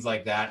jokes and things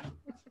like that.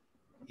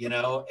 You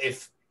know,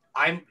 if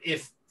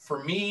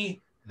for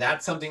me,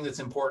 that's something that's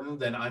important,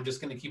 then I'm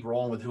just going to keep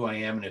rolling with who I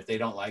am. And if they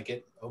don't like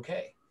it,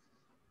 okay.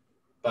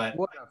 But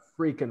what a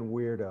freaking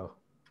weirdo.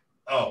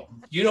 Oh,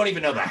 you don't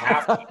even know the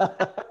half of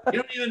it.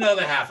 You don't even know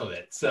the half of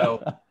it.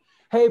 So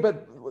hey,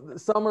 but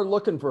some are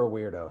looking for a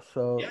weirdo.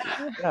 So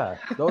yeah,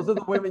 those are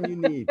the women you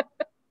need.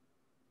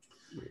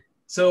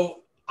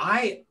 So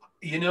by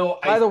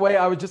the way,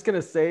 I was just going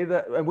to say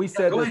that, and we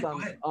said this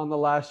on the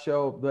last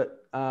show,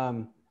 but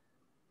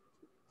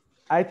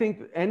I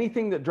think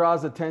anything that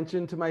draws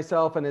attention to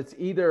myself, and it's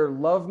either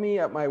love me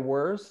at my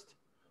worst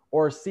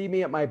or see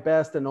me at my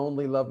best and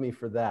only love me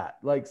for that.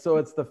 Like, so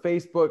it's the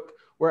Facebook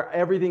where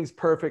everything's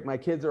perfect. My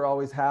kids are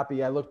always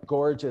happy. I look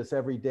gorgeous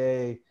every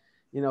day,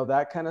 you know,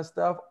 that kind of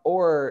stuff.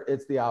 Or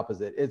it's the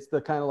opposite. It's the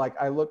kind of like,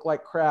 I look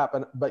like crap,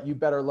 but you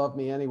better love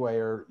me anyway,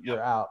 or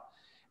you're out.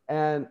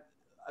 And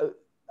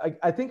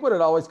I think what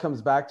it always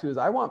comes back to is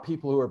I want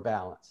people who are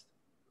balanced.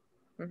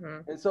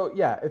 Mm-hmm. And so,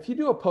 yeah, if you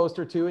do a post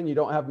or two and you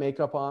don't have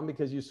makeup on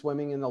because you're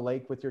swimming in the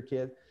lake with your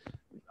kid,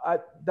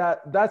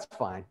 that's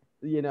fine.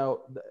 You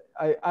know,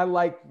 I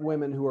like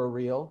women who are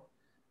real.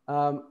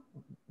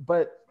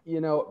 But,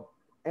 you know,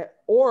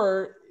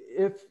 or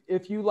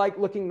if you like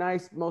looking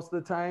nice most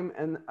of the time,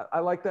 and I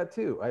like that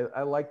too.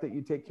 I like that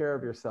you take care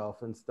of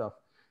yourself and stuff.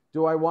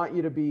 Do I want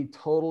you to be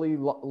totally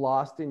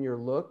lost in your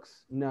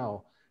looks?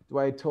 No. Do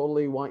I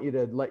totally want you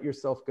to let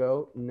yourself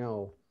go?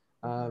 No.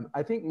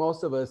 I think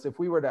most of us, if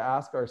we were to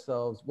ask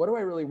ourselves, what do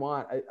I really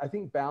want? I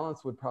think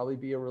balance would probably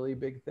be a really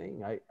big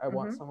thing. I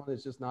want someone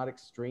that's just not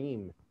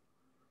extreme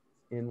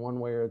in one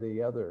way or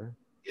the other.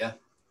 Yeah.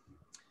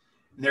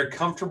 And they're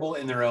comfortable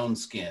in their own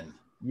skin.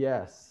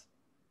 Yes.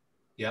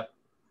 Yep.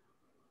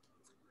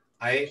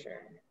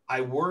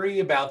 I worry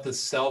about the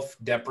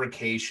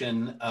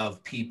self-deprecation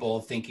of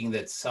people thinking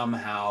that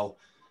somehow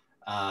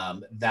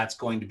that's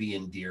going to be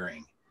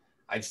endearing.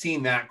 I've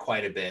seen that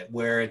quite a bit,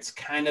 where it's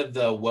kind of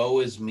the woe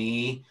is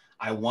me.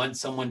 I want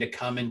someone to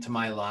come into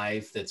my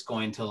life that's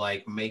going to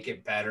like make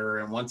it better.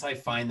 And once I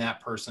find that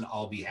person,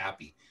 I'll be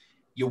happy.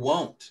 You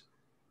won't,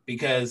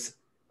 because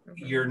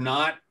you're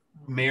not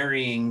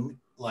marrying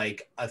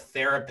like a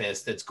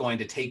therapist that's going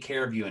to take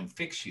care of you and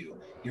fix you.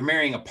 You're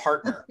marrying a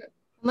partner.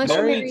 Unless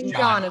you're marrying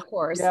John, of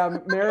course. Yeah,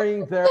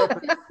 marrying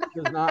therapist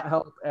does not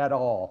help at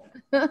all.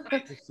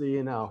 Just so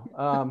you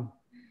know.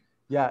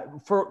 Yeah,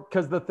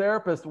 because the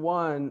therapist,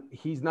 one,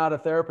 he's not a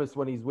therapist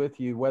when he's with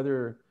you,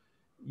 whether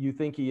you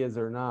think he is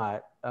or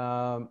not.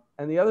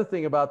 And the other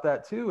thing about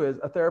that too is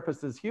a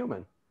therapist is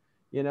human.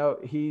 You know,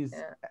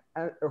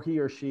 or he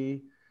or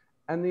she.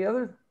 And the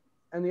other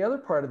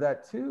part of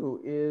that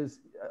too is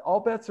all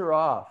bets are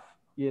off,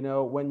 you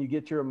know, when you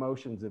get your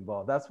emotions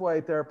involved. That's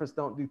why therapists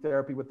don't do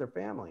therapy with their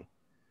family.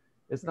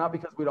 It's not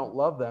because we don't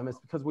love them. It's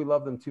because we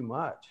love them too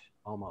much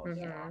almost,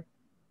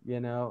 you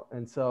know?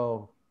 And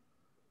so,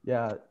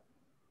 yeah,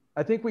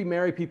 I think we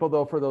marry people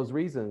though for those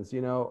reasons,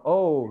 you know.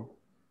 Oh,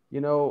 you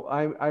know,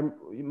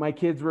 my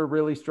kids were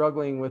really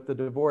struggling with the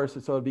divorce,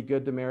 so it'd be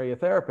good to marry a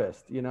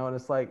therapist, you know. And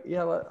it's like,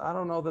 yeah, I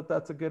don't know that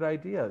that's a good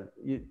idea.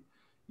 You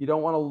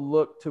don't want to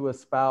look to a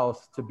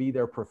spouse to be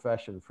their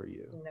profession for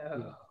you. No. You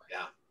know?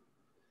 Yeah.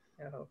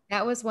 No.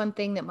 That was one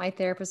thing that my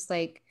therapist,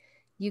 like,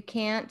 you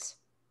can't,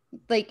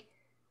 like,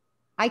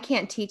 I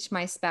can't teach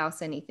my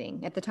spouse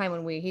anything at the time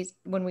when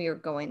we were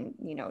going,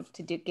 you know,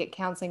 to get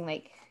counseling.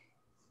 Like,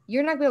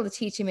 you're not gonna be able to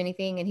teach him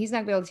anything, and he's not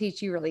gonna be able to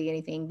teach you really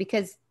anything,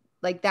 because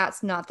like,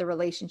 that's not the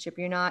relationship.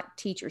 You're not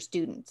teacher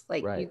students.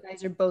 Like, you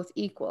guys are both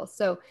equal.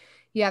 So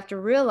you have to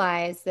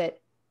realize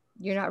that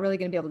you're not really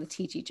going to be able to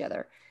teach each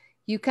other.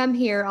 You come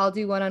here, I'll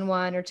do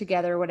one-on-one or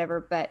together or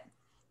whatever, but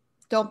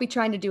don't be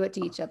trying to do it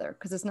to each other,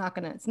 because it's not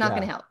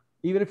gonna help.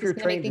 Even if you're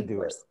trained to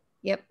do it.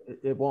 Yep.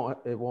 It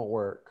won't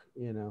work,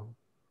 you know.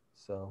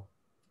 So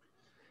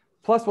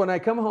plus, when I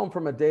come home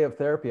from a day of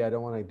therapy, I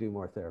don't want to do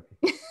more therapy.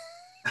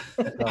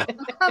 So.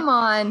 Come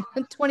on,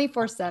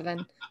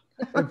 24/7.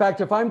 In fact,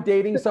 if I'm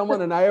dating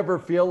someone and I ever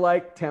feel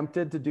like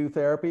tempted to do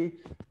therapy,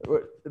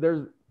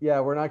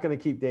 we're not going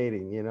to keep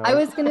dating, you know? I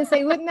was going to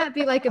say, wouldn't that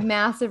be like a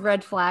massive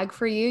red flag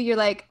for you? You're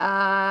like,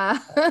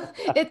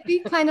 it'd be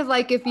kind of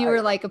like if you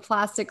were like a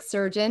plastic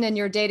surgeon and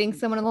you're dating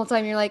someone the whole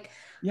time, you're like,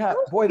 yeah,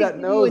 boy, that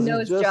nose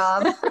is just,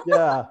 job.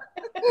 Yeah,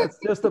 it's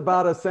just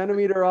about a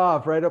centimeter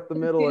off right up the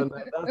middle. And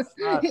that's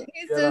not,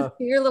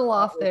 you're a little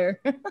off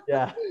there.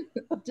 Yeah.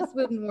 It just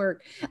wouldn't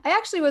work.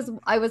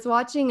 I was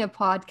watching a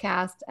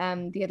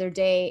podcast the other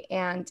day,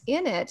 and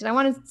in it, and I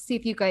wanted to see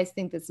if you guys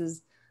think this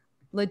is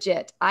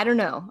legit. I don't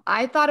know.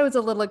 I thought it was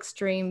a little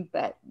extreme,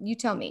 but you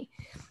tell me.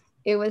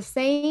 It was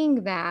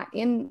saying that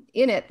in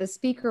it, the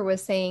speaker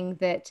was saying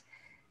that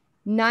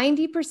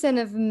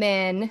 90% of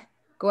men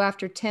go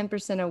after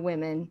 10% of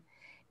women,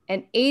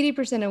 and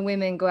 80% of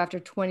women go after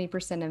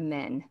 20% of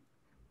men,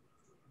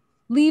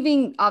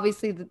 leaving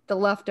obviously the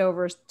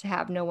leftovers to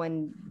have no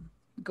one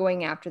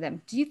going after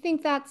them. Do you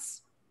think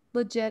that's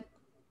legit?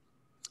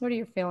 What are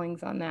your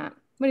feelings on that?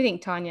 What do you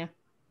think, Tonya?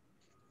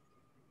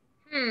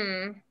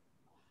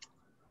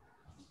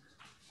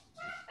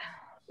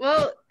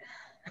 Well,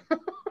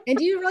 And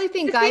do you really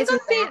think The guys are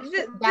single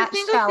scene, that the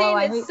single shallow?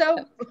 scene is so.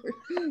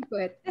 Go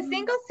ahead. The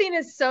single scene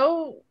is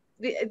so.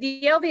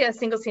 The LDS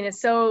single scene is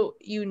so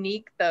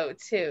unique, though.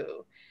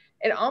 Too,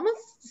 it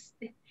almost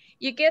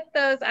you get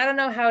those. I don't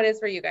know how it is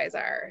where you guys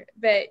are,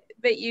 but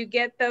you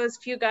get those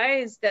few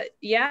guys that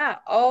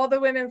all the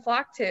women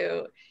flock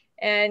to.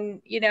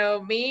 And, you know,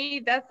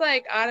 me, that's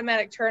like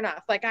automatic turn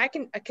off. Like I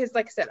can, because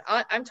like I said,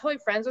 I'm totally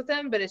friends with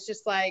them, but it's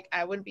just like,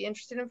 I wouldn't be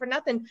interested in them for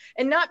nothing.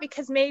 And not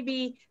because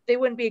maybe they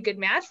wouldn't be a good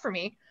match for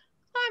me.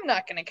 I'm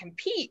not going to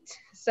compete.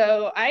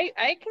 So I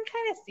can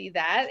kind of see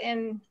that.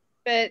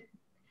 But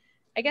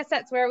I guess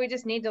that's where we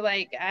just need to,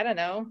 like, I don't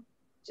know,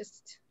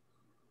 just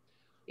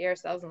be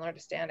ourselves and learn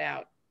to stand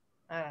out.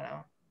 I don't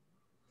know.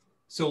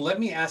 So let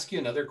me ask you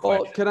another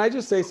question. Well, can I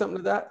just say something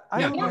to that?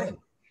 Go ahead.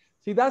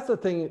 See, that's the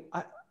thing.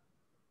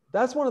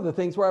 That's one of the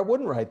things where I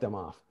wouldn't write them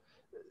off.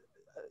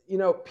 You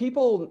know,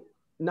 people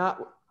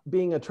not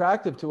being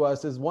attractive to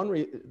us is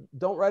one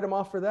don't write them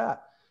off for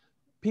that.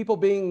 People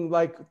being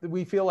like,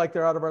 we feel like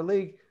they're out of our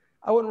league,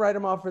 I wouldn't write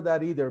them off for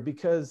that either,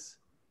 because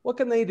what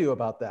can they do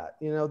about that?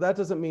 You know, that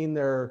doesn't mean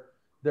they're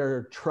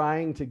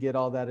trying to get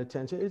all that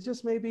attention. It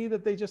just may be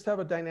that they just have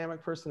a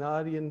dynamic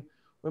personality and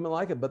women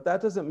like it, but that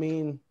doesn't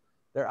mean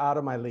they're out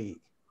of my league.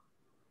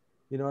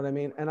 You know what I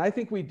mean? And I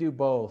think we do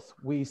both.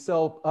 We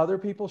sell other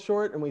people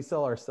short and we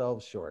sell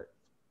ourselves short.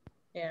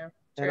 Yeah.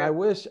 True. And I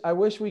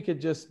wish we could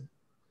just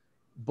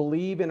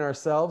believe in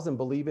ourselves and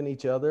believe in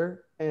each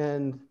other.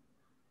 And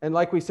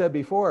like we said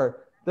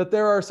before, that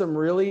there are some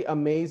really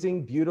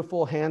amazing,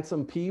 beautiful,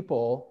 handsome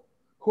people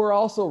who are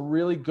also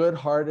really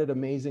good-hearted,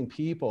 amazing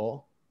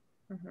people.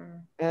 Mm-hmm.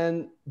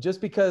 And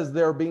just because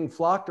they're being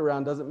flocked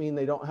around doesn't mean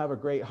they don't have a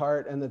great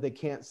heart and that they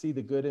can't see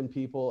the good in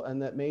people, and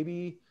that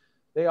maybe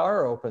they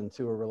are open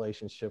to a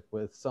relationship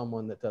with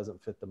someone that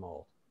doesn't fit the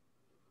mold.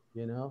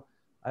 You know,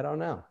 I don't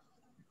know.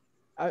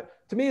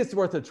 To me, it's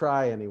worth a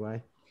try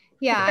anyway.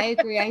 Yeah, I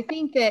agree. I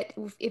think that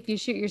if you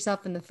shoot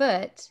yourself in the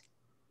foot,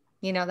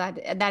 you know,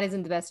 that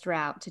isn't the best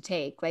route to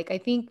take. Like, I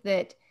think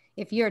that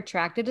if you're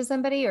attracted to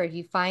somebody or if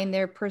you find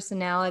their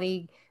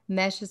personality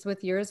meshes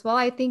with yours, well,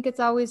 I think it's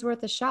always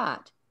worth a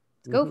shot.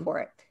 Go for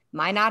it.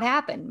 Might not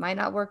happen, might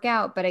not work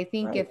out. But I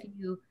think if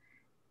you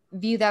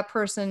view that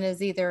person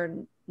as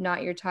either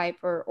not your type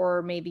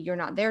or maybe you're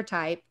not their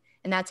type,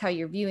 and that's how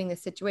you're viewing the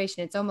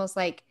situation, it's almost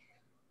like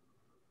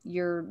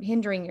you're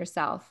hindering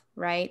yourself,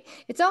 right?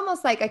 It's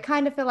almost like, I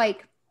kind of feel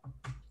like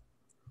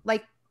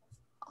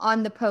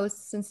on the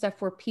posts and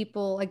stuff where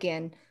people,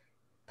 again,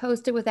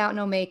 post it without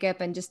no makeup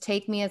and just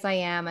take me as I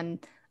am. And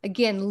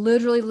again,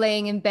 literally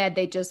laying in bed,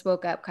 they just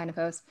woke up kind of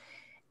post.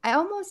 I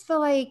almost feel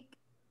like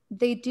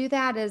they do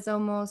that as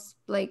almost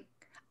like,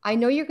 I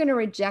know you're going to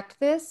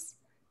reject this,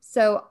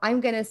 so I'm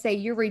going to say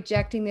you're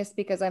rejecting this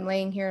because I'm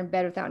laying here in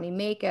bed without any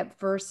makeup,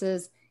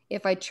 versus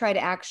if I try to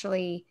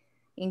actually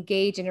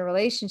engage in a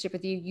relationship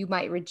with you, you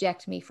might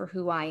reject me for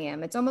who I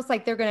am. It's almost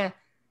like they're going to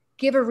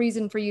give a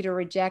reason for you to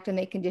reject, and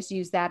they can just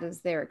use that as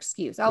their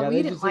excuse. Oh,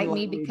 you didn't like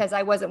me because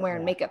I wasn't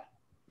wearing makeup,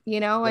 you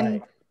know?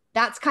 And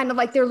that's kind of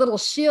like their little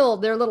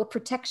shield, their little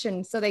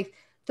protection. So they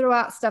throw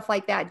out stuff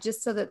like that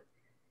just so that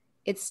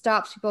it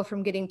stops people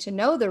from getting to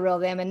know the real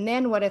them. And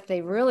then what if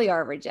they really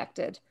are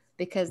rejected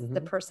because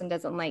the person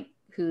doesn't like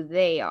who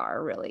they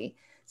are really?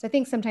 So I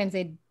think sometimes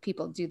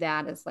people do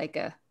that as like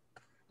a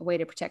way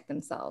to protect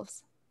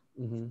themselves.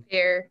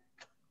 Fear.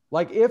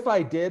 Like, if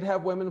I did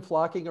have women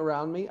flocking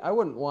around me, I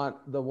wouldn't want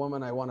the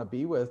woman I want to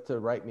be with to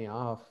write me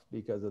off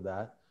because of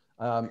that.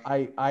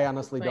 I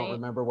honestly don't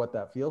remember what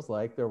that feels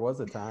like. There was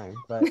a time,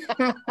 but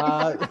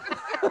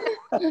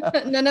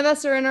none of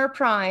us are in our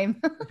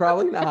prime.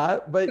 Probably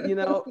not. But, you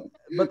know,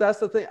 but that's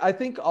the thing. I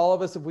think all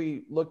of us, if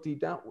we look deep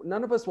down,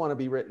 none of us want to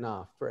be written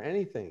off for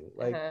anything.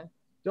 Like,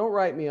 don't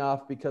write me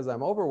off because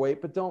I'm overweight,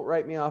 but don't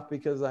write me off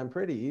because I'm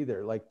pretty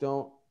either. Like,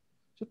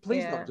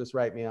 please don't just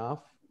write me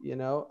off. You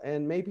know,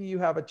 and maybe you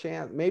have a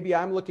chance. Maybe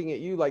I'm looking at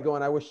you like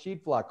going, I wish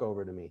she'd flock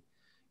over to me.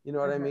 You know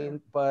what I mean?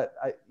 But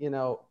I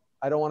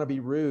don't want to be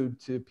rude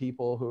to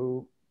people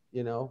who,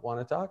 you know, want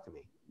to talk to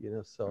me, you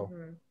know? So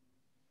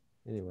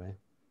anyway.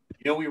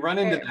 You know, we run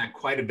into that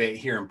quite a bit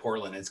here in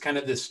Portland. It's kind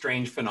of this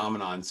strange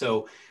phenomenon.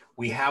 So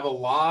we have a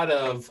lot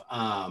of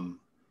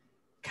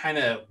kind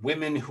of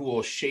women who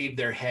will shave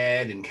their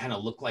head and kind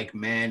of look like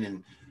men,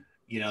 and,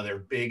 you know, they're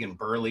big and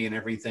burly and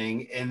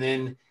everything. And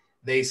then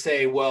they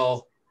say,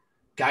 well,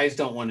 guys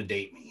don't want to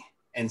date me,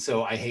 and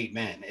so I hate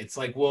men. It's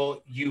like,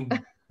 well, you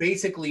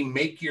basically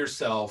make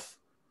yourself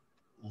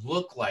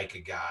look like a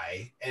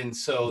guy, and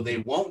so they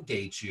won't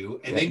date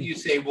you. And then you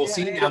say, well,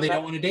 see, now they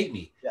don't want to date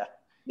me.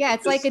 Yeah,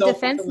 it's like a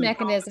defense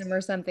mechanism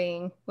or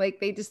something. Like,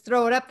 they just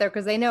throw it up there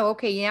because they know,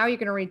 okay, now you're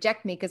going to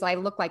reject me because I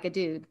look like a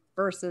dude,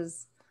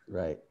 versus.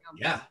 Right.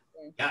 Yeah.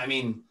 I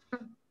mean,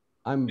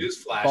 I'm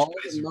newsflash, bald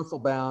and muscle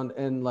bound,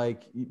 and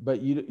like,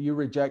 but you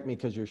reject me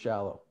because you're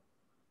shallow.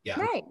 Yeah.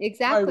 Right.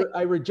 Exactly.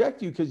 I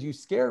reject you because you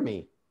scare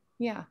me.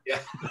 Yeah.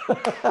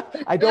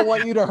 I don't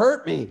want you to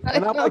hurt me.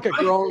 And I'm like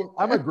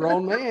I'm a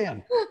grown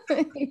man.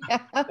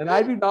 And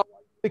I do not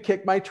want to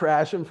kick my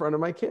trash in front of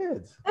my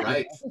kids.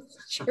 Right.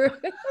 True.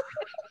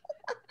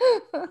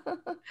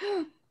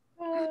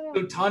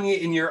 So Tonya,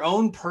 in your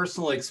own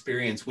personal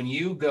experience, when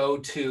you go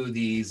to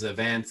these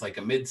events like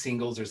a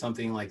mid-singles or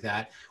something like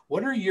that,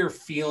 what are your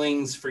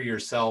feelings for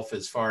yourself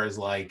as far as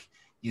like,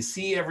 you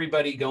see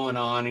everybody going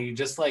on and you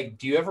just like,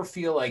 do you ever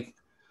feel like,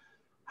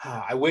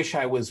 I wish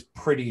I was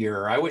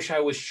prettier, or I wish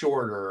I was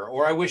shorter,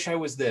 or I wish I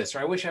was this, or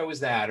I wish I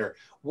was that, or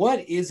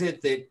what is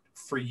it that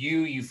for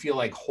you feel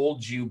like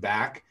holds you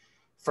back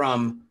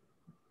from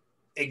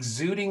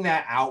exuding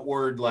that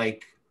outward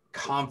like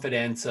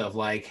confidence of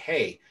like,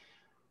 hey,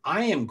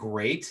 I am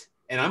great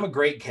and I'm a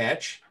great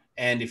catch.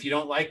 And if you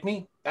don't like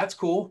me, that's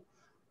cool.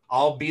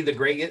 I'll be the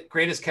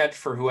greatest catch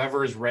for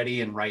whoever is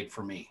ready and right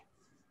for me.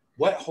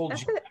 What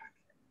holds you back?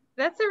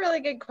 That's a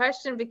really good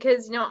question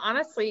because, you know,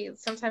 honestly,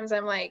 sometimes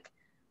I'm like,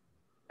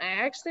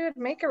 I actually would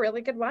make a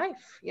really good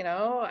wife. You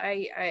know,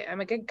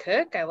 I'm a good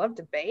cook. I love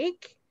to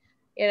bake.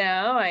 You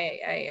know,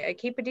 I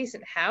keep a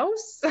decent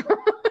house.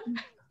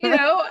 You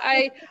know,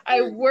 I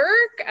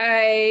work,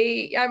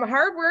 I'm a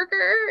hard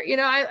worker, you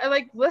know, I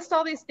like list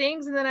all these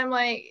things. And then I'm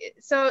like,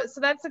 so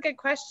that's a good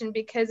question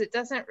because it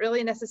doesn't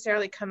really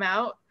necessarily come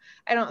out.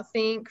 I don't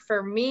think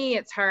for me,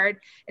 it's hard.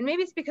 And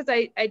maybe it's because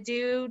I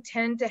do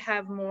tend to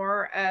have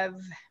more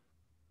of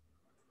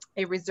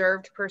a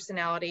reserved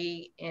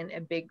personality in a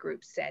big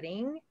group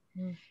setting.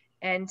 Mm.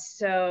 And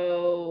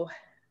so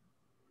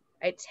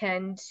I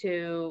tend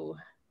to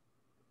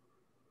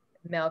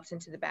melt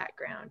into the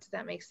background. Does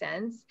that make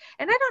sense?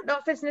 And I don't know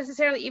if it's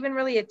necessarily even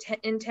really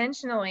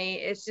intentionally.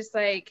 It's just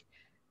like,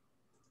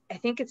 I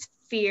think it's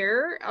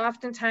fear.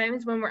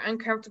 Oftentimes when we're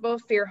uncomfortable,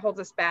 fear holds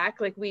us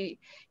back. Like we,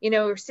 you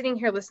know, we're sitting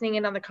here listening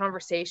in on the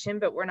conversation,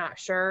 but we're not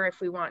sure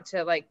if we want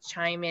to like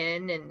chime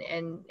in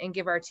and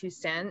give our 2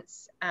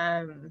 cents.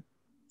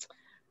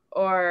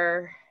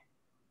 Or,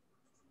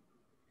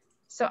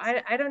 so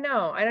I don't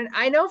know.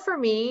 I know for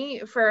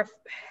me, for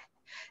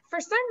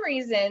some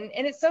reason,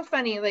 and it's so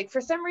funny, like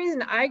for some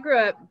reason, I grew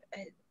up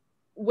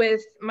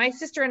with, my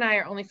sister and I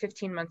are only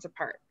 15 months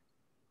apart.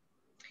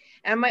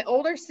 And my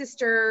older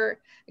sister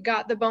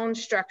got the bone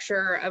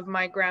structure of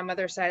my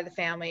grandmother's side of the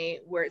family,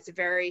 where it's a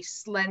very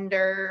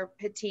slender,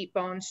 petite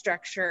bone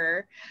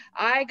structure.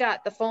 I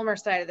got the Fullmer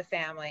side of the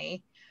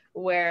family,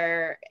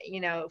 where,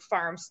 you know,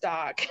 farm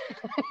stock.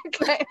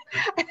 I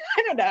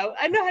don't know.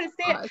 I know how to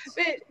say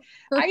it,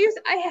 but I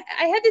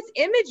had this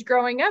image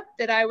growing up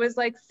that I was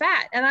like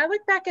fat. And I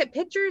look back at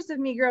pictures of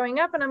me growing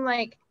up and I'm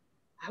like,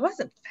 I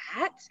wasn't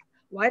fat.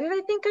 Why did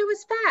I think I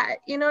was fat?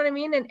 You know what I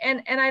mean?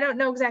 And I don't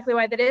know exactly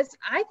why that is.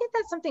 I think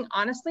that's something,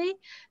 honestly,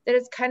 that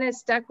has kind of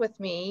stuck with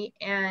me.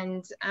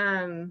 And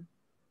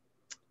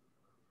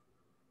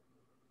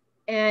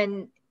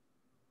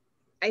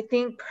I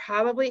think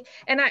probably,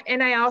 and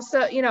I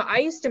also, you know, I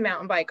used to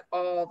mountain bike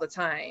all the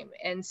time.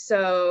 And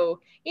so,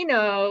 you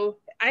know,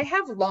 I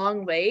have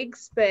long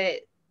legs,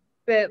 but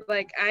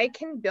like I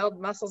can build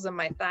muscles in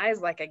my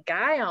thighs like a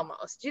guy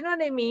almost, you know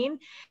what I mean?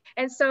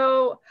 And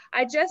so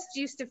I just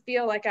used to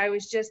feel like I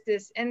was just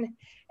this, and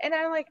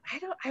I'm like,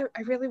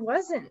 I really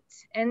wasn't.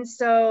 And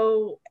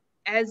so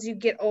as you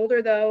get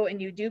older though,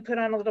 and you do put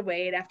on a little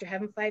weight after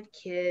having 5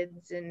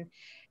 kids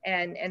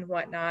and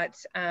whatnot,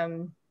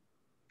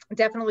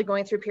 definitely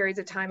going through periods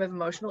of time of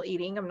emotional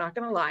eating. I'm not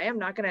going to lie. I'm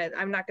not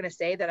going to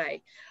say that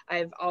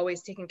I've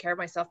always taken care of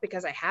myself,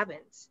 because I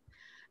haven't.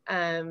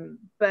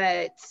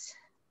 But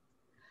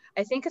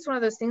I think it's one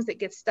of those things that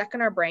gets stuck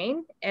in our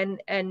brain,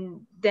 and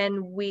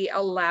then we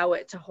allow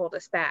it to hold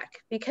us back.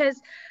 Because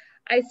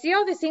I see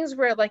all these things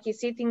where, like, you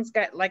see things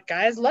like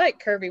guys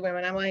like curvy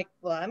women. I'm like,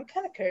 well, I'm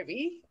kind of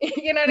curvy.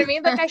 You know what I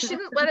mean? Like, I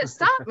shouldn't let it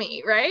stop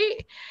me,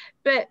 right?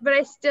 But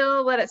I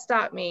still let it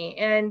stop me.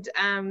 And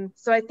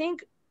so I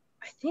think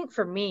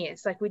for me,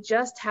 it's like we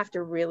just have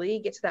to really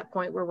get to that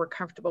point where we're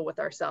comfortable with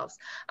ourselves.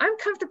 I'm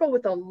comfortable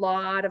with a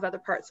lot of other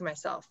parts of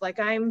myself. Like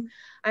I'm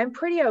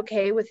pretty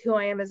okay with who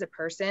I am as a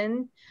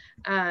person.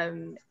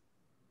 On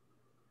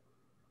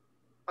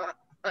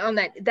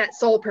that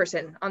soul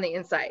person on the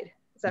inside.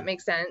 Does that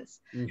make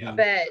sense? Yeah.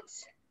 But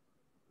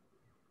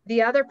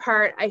the other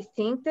part, I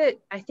think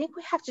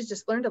we have to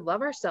just learn to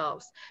love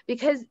ourselves,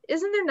 because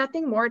isn't there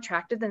nothing more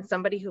attractive than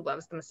somebody who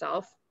loves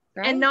themselves?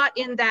 Right? And not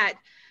in that,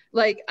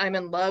 like, I'm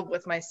in love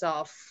with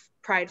myself,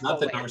 prideful. Not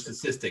the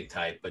narcissistic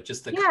type, but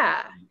just the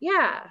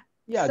yeah.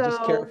 So,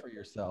 just care for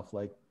yourself.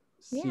 Like,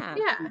 see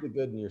the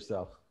good in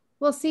yourself.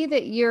 Well, see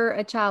that you're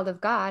a child of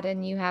God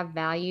and you have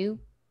value.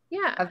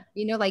 Yeah.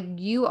 You know, like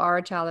you are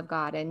a child of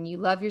God and you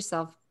love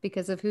yourself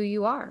because of who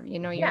you are, you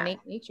know, your innate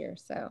nature.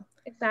 So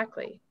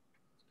exactly.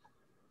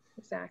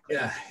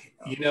 Yeah.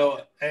 You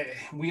know,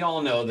 we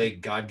all know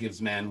that God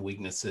gives man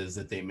weaknesses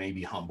that they may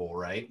be humble,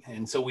 right?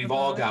 And so we've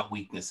all got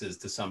weaknesses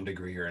to some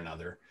degree or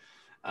another.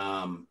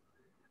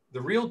 The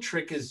real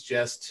trick is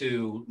just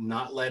to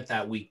not let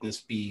that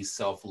weakness be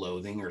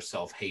self-loathing or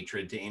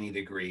self-hatred to any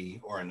degree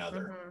or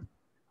another.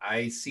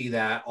 I see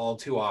that all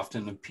too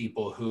often of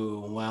people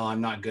who, well,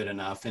 I'm not good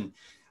enough. And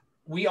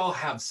we all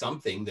have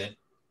something that,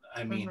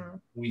 I mean,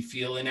 we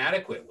feel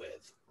inadequate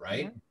with,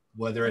 right?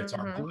 Whether it's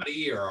our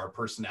body or our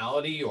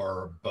personality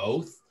or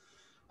both.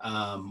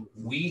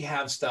 We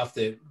have stuff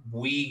that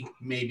we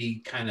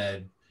maybe kind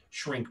of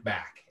shrink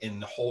back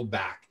and hold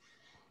back.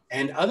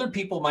 And other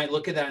people might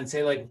look at that and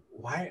say, like,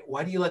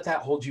 why do you let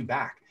that hold you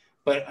back?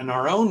 But in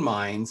our own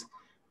minds,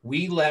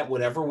 we let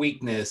whatever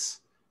weakness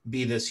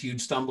be this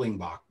huge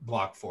stumbling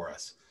block for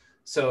us.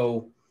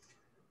 So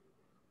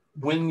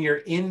when you're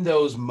in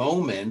those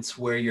moments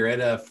where you're at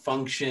a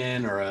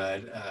function or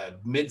a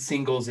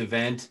mid-singles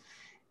event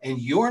and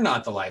you're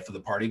not the life of the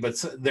party, but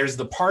there's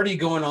the party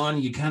going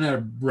on, you kind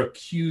of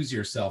recuse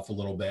yourself a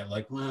little bit,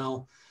 like,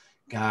 well,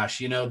 gosh,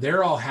 you know,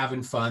 they're all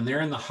having fun.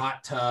 They're in the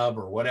hot tub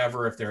or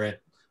whatever. If they're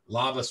at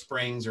Lava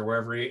Springs or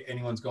wherever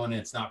anyone's going,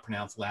 it's not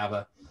pronounced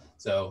lava.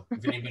 So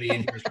if anybody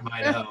in here is from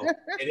Idaho,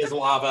 it is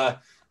lava.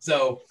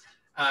 So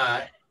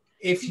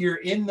if you're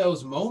in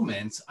those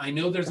moments, I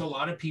know there's a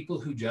lot of people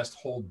who just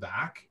hold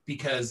back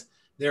because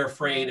they're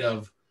afraid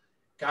of,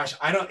 gosh,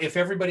 if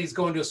everybody's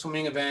going to a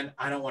swimming event,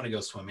 I don't want to go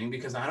swimming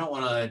because I don't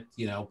want to,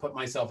 you know, put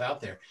myself out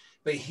there.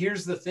 But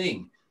here's the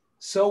thing.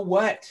 So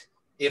what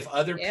if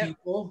other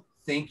people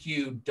think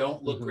you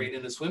don't look great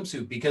in a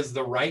swimsuit? Because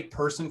the right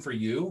person for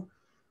you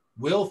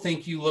will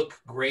think you look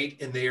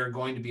great and they are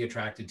going to be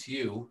attracted to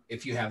you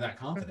if you have that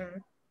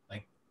confidence.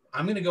 Like,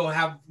 I'm going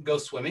to go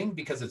swimming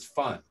because it's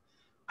fun.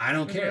 I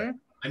don't care.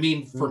 I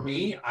mean, for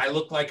me, I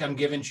look like I'm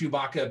giving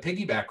Chewbacca a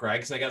piggyback ride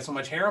because I got so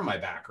much hair on my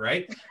back,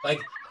 right? Like,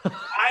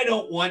 I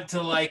don't want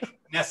to like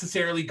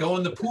necessarily go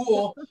in the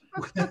pool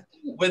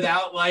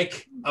without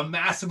like a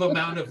massive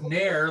amount of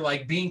nair,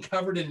 like being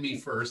covered in me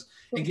first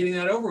and getting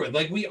that over with.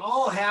 Like, we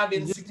all have.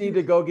 You just need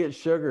to go get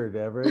sugared,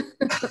 Everett.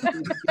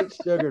 Get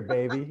sugared,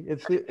 baby.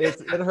 It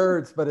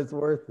hurts, but it's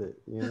worth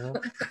it, you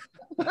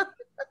know?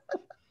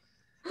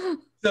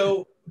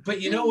 So,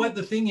 but you know what?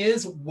 The thing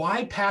is,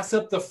 why pass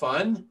up the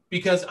fun?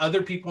 Because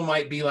other people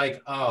might be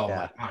like, oh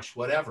my gosh,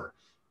 whatever.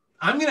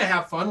 I'm going to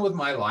have fun with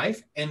my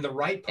life. And the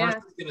right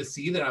person's going to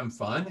see that I'm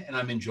fun and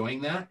I'm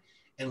enjoying that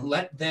and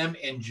let them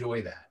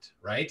enjoy that.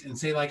 Right. And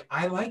say like,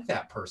 I like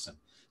that person.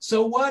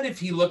 So what if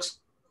he looks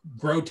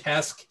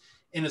grotesque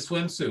in a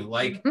swimsuit?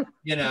 Like,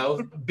 you know,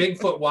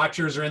 Bigfoot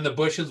watchers are in the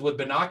bushes with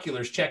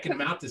binoculars checking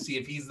him out to see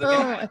if he's the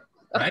guy.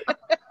 Right.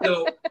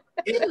 So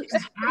it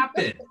can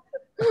happen.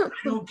 I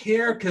don't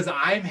care because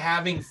I'm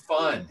having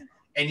fun.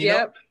 And you know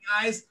what,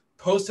 guys,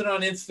 post it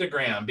on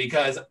Instagram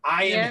because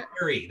I am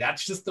hairy.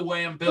 That's just the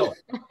way I'm built.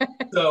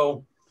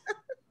 So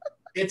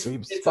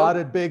we've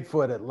spotted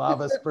Bigfoot at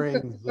Lava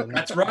Springs.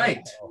 That's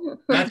right.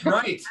 That's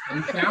right.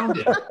 We found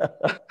it.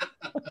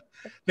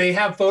 They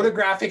have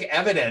photographic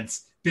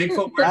evidence.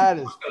 Bigfoot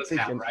wears a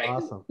hat, right?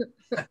 Awesome.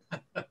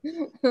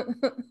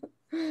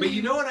 But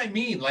you know what I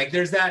mean? Like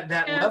there's that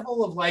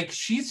level of like,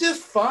 she's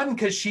just fun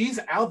because she's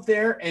out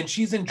there and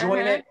she's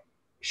enjoying it.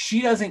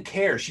 She doesn't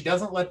care. She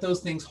doesn't let those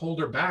things hold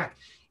her back.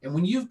 And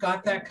when you've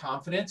got that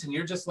confidence and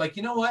you're just like,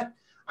 you know what?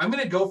 I'm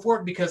going to go for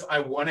it because I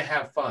want to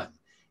have fun.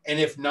 And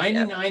if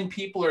 99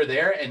 people are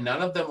there and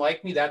none of them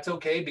like me, that's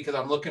okay because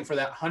I'm looking for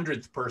that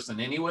 100th person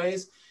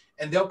anyways.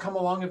 And they'll come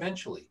along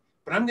eventually.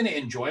 But I'm going to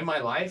enjoy my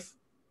life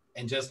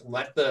and just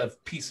let the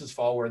pieces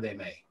fall where they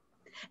may.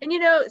 And, you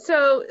know,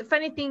 so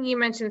funny thing you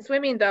mentioned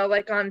swimming, though,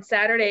 like on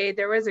Saturday,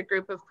 there was a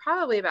group of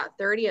probably about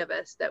 30 of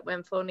us that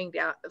went floating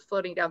down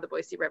the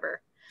Boise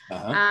River.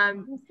 I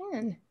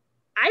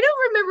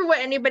don't remember what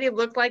anybody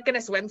looked like in a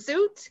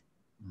swimsuit.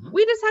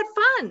 We just had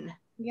fun.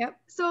 Yep.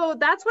 So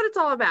that's what it's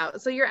all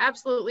about. So you're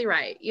absolutely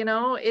right. You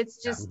know,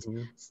 it's just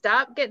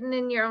stop getting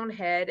in your own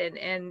head.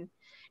 And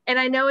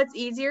I know it's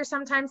easier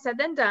sometimes said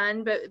than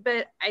done,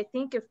 but I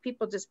think if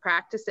people just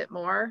practice it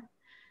more,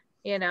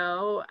 you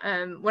know,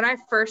 when I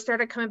first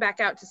started coming back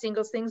out to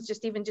singles things,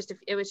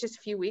 it was just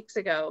a few weeks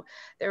ago,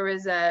 there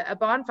was a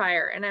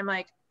bonfire and I'm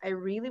like, I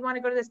really want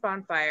to go to this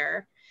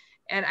bonfire.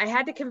 And I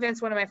had to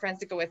convince one of my friends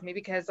to go with me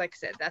because like I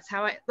said, that's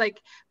how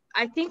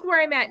I think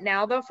where I'm at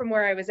now though, from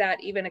where I was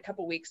at even a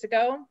couple weeks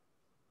ago,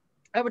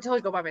 I would totally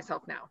go by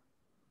myself now.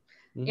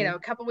 You know, a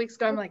couple weeks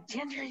ago, I'm like,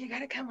 Ginger, you got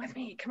to come with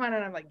me. Come on.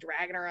 And I'm like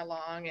dragging her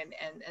along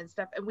and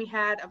stuff. And we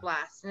had a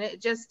blast and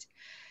it just,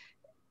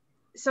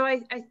 so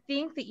I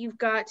think that you've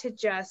got to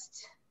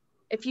just,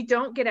 if you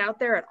don't get out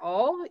there at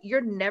all, you're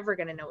never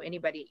going to know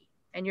anybody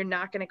and you're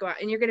not going to go out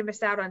and you're going to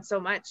miss out on so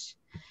much.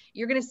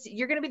 You're going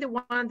to be the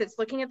one that's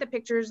looking at the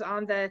pictures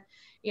on the,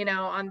 you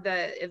know, on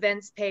the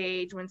events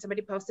page when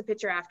somebody posts a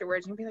picture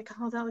afterwards and be like,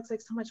 oh, that looks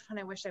like so much fun.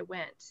 I wish I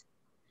went.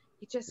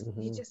 You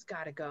just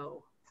got to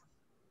go.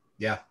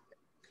 Yeah.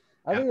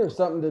 I think there's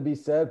something to be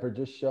said for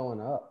just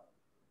showing up.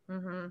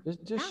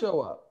 Just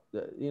show up.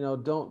 You know,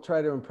 don't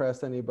try to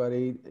impress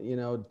anybody. You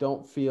know,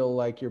 don't feel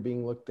like you're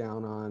being looked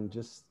down on.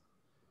 Just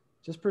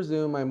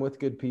presume I'm with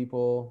good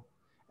people.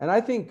 And I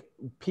think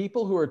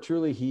people who are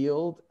truly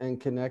healed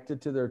and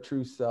connected to their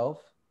true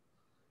self,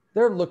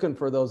 they're looking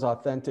for those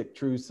authentic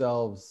true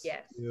selves.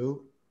 Yes.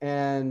 Too.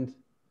 And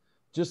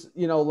just,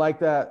 you know, like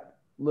that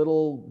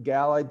little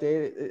gal I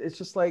dated, it's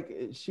just like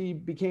she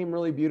became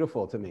really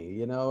beautiful to me,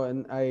 you know,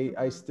 and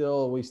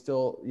we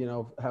still, you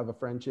know, have a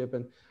friendship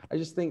and I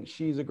just think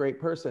she's a great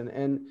person.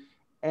 And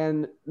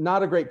and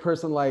not a great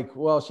person like,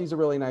 well, she's a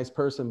really nice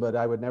person, but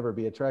I would never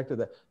be attracted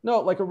to that. No,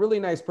 like a really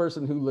nice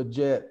person who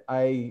legit,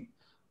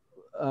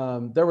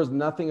 there was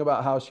nothing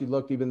about how she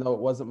looked, even though it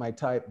wasn't my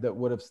type, that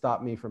would have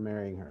stopped me from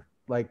marrying her.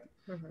 Like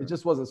it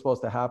just wasn't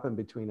supposed to happen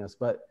between us.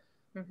 But,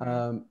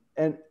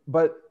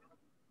 but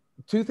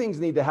two things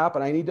need to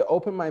happen. I need to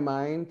open my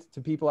mind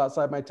to people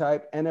outside my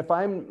type. And if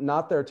I'm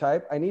not their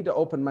type, I need to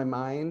open my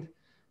mind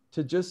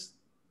to just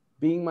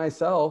being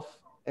myself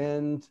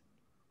and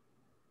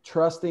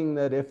trusting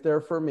that if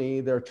they're for me,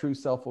 their true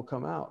self will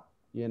come out,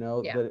 you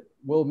know, that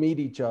we'll meet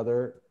each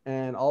other.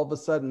 And all of a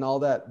sudden, all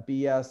that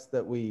BS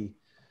that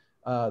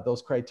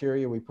those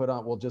criteria we put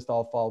on will just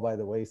all fall by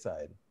the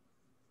wayside.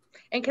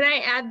 And can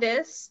I add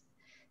this?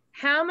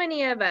 How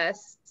many of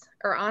us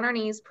are on our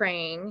knees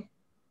praying,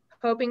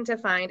 hoping to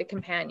find a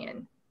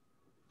companion,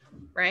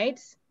 right?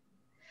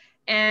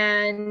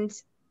 And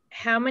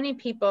how many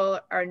people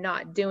are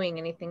not doing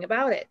anything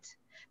about it?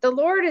 The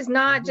Lord is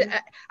not,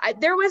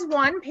 there was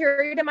one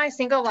period in my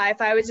single life,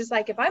 I was just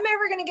like, if I'm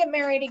ever going to get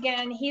married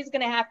again, he's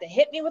going to have to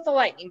hit me with a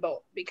lightning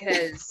bolt,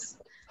 because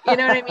you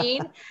know what I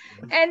mean?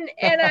 And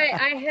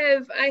I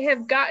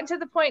have gotten to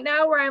the point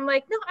now where I'm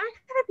like, no, I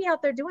gotta be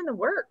out there doing the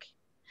work.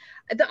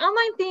 The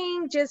online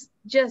thing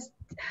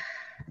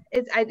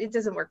it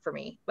doesn't work for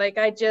me. Like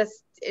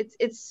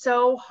it's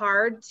so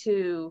hard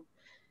to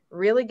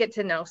really get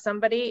to know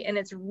somebody, and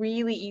it's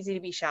really easy to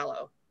be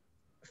shallow.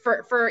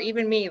 For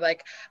even me,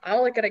 like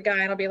I'll look at a guy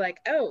and I'll be like,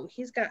 oh,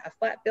 he's got a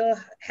flat bill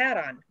hat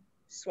on,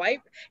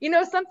 swipe, you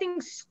know,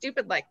 something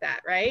stupid like that,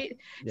 right?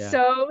 Yeah.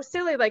 So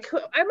silly, like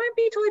I might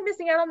be totally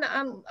missing out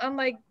on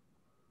like,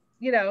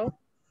 you know,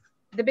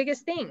 the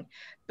biggest thing.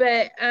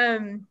 But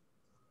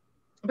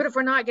if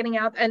we're not getting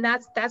out, and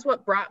that's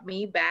what brought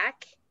me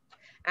back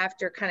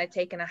after kind of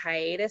taking a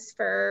hiatus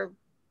for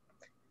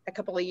a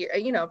couple of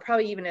years, you know,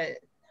 probably even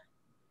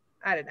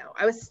I don't know.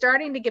 I was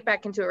starting to get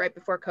back into it right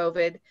before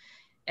COVID,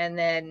 and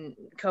then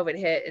COVID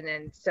hit. And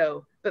then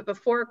but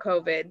before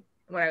COVID,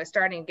 when I was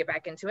starting to get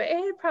back into it, it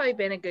had probably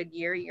been a good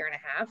year and a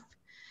half.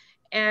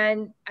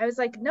 And I was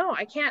like, no,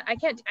 I can't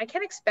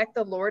expect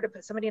the Lord to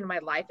put somebody in my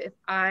life if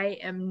I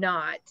am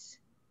not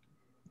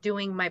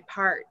doing my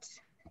part.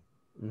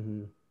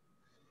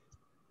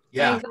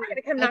 Yeah. He's not going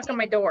to come knock on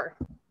my door.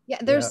 Yeah.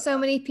 There's so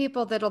many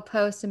people that'll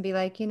post and be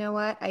like, you know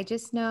what? I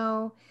just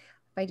know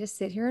if I just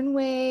sit here and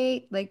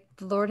wait, like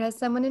the Lord has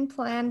someone in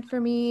plan for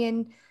me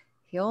and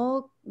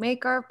he'll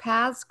make our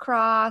paths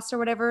cross or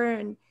whatever.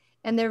 And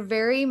they're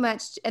very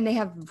much, and they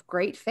have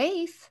great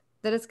faith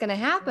that it's going to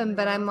happen.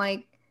 But I'm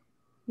like,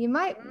 you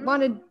might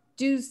want to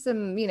do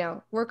some, you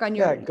know, work on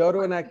your. Yeah, go to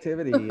an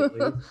activity, at least,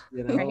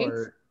 you know, Right?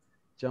 or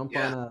jump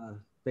on a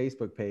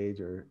Facebook page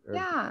or.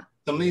 Yeah.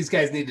 Some of these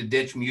guys need to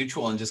ditch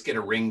mutual and just get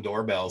a Ring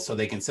doorbell so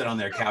they can sit on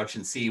their couch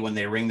and see when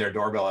they ring their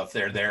doorbell if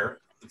they're there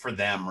for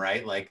them,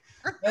 right? Like,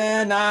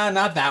 nah,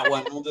 not that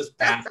one. We'll just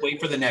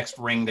wait for the next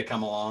ring to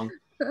come along.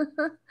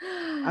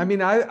 I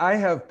mean, I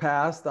have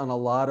passed on a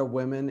lot of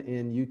women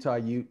in Utah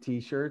Ute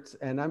t-shirts,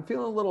 and I'm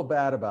feeling a little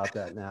bad about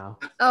that now.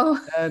 Oh.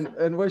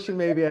 And wishing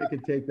maybe I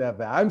could take that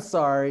back. I'm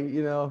sorry,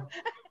 you know,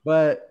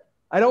 but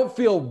I don't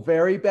feel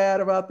very bad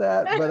about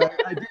that, but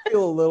I do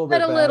feel a little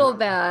bit bad. A little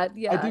bad,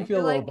 yeah. I do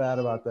feel a little bad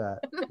about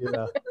that, you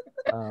know.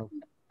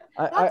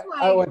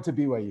 I went to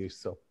BYU,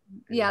 so.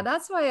 Yeah,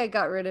 that's why I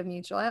got rid of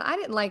mutual. I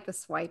didn't like the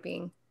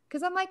swiping.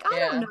 Because I'm like, I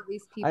don't know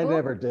these people. I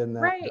never done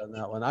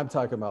that one. I'm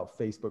talking about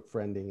Facebook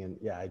friending, and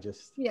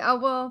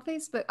well,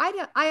 Facebook.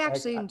 I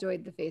actually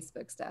enjoyed the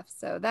Facebook stuff,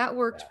 so that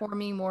worked for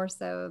me more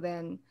so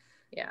than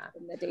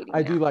the dating.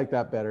 I do like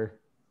that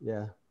better.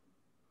 Yeah.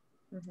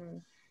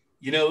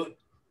 You know,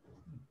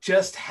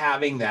 just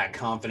having that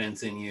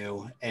confidence in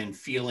you and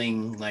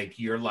feeling like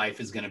your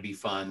life is going to be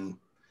fun,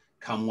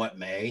 come what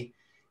may,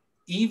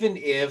 even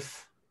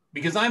if,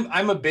 because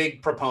I'm a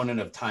big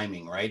proponent of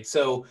timing, right?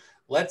 So.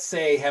 Let's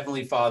say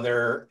Heavenly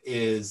Father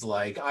is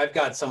like, I've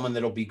got someone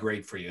that'll be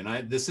great for you.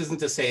 And this isn't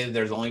to say that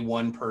there's only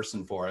one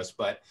person for us,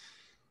 but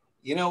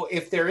you know,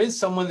 if there is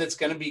someone that's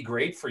going to be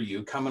great for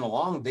you coming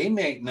along, they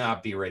may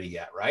not be ready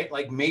yet, right?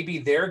 Like maybe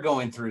they're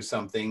going through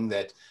something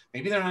that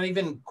maybe they're not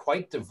even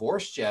quite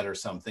divorced yet or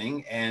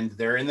something, and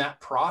they're in that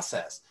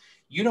process.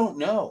 You don't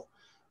know,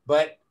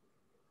 but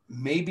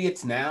maybe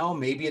it's now,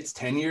 maybe it's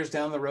 10 years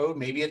down the road,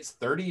 maybe it's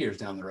 30 years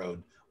down the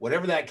road,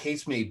 whatever that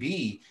case may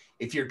be.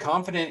 If you're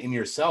confident in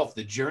yourself,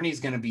 the journey is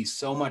going to be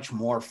so much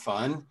more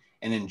fun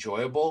and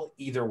enjoyable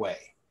either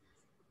way.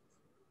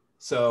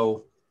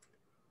 So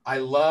I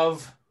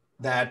love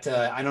that.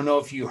 I don't know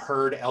if you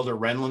heard Elder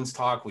Renlund's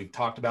talk. We've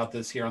talked about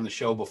this here on the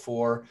show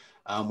before,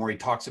 where he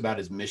talks about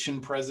his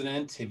mission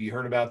president. Have you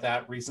heard about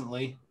that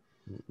recently?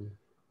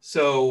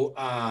 So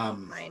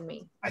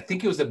I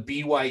think it was a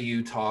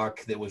BYU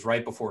talk that was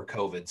right before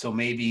COVID. So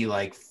maybe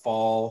like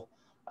fall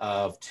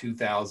of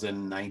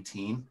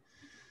 2019.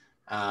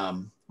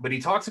 But he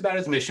talks about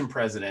his mission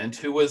president,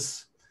 who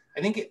was,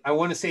 I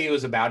want to say he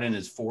was about in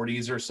his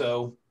 40s or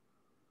so,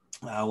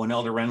 when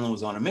Elder Renlund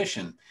was on a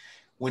mission.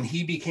 When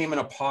he became an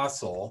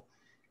apostle,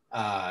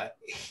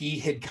 he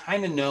had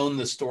kind of known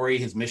the story.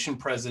 His mission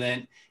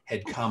president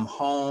had come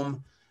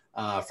home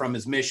from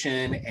his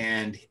mission.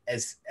 And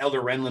as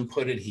Elder Renlund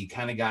put it, he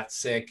kind of got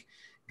sick,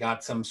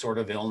 got some sort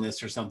of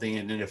illness or something,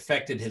 and it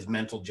affected his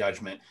mental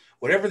judgment.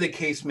 Whatever the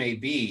case may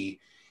be,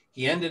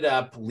 he ended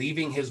up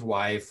leaving his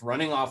wife,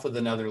 running off with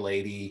another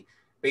lady,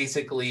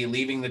 basically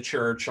leaving the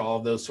church, all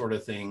of those sort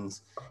of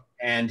things.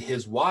 And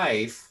his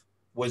wife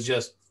was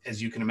just,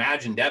 as you can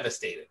imagine,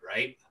 devastated,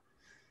 right?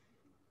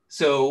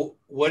 So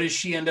what does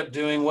she end up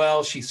doing?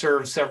 Well, she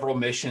serves several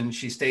missions.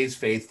 She stays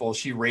faithful.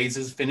 She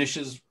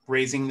finishes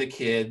raising the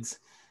kids,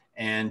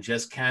 and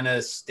just kind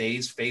of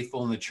stays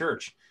faithful in the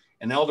church.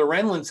 And Elder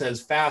Renlund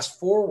says, fast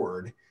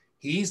forward,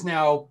 he's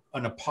now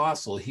an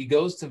apostle. He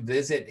goes to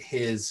visit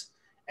his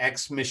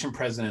ex-mission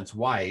president's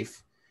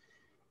wife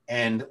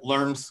and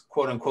learns,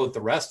 quote unquote,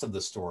 the rest of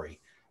the story.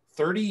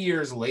 30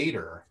 years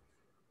later,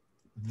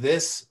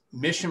 this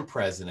mission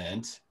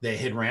president that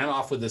had ran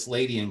off with this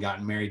lady and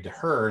gotten married to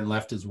her and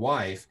left his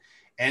wife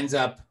ends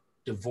up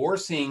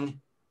divorcing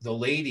the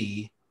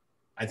lady.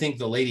 I think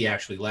the lady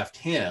actually left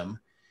him,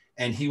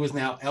 and he was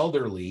now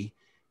elderly,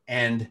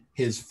 and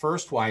his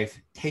first wife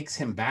takes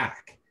him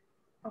back.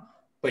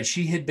 But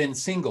she had been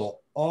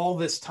single all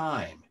this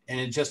time and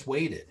had just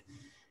waited.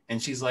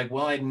 And she's like,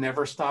 well, I'd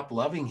never stopped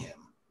loving him.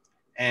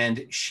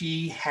 And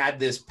she had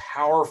this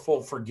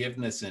powerful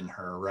forgiveness in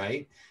her,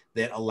 right?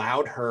 That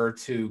allowed her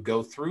to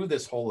go through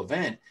this whole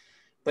event.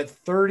 But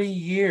 30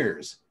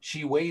 years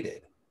she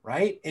waited,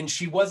 right? And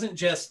she wasn't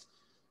just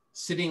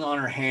sitting on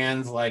her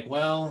hands like,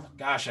 well,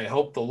 gosh, I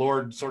hope the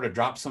Lord sort of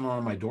dropped someone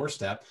on my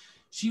doorstep.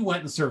 She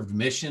went and served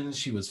missions.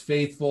 She was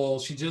faithful.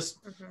 She just,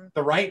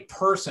 the right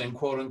person,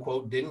 quote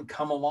unquote, didn't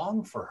come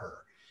along for her.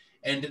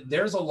 And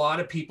there's a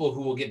lot of people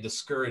who will get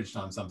discouraged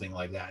on something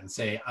like that and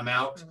say, I'm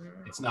out.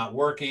 It's not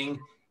working.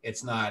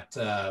 It's not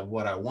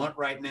what I want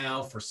right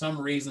now. For some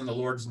reason, the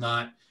Lord's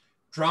not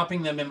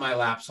dropping them in my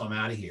lap, so I'm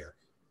out of here.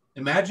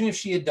 Imagine if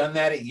she had done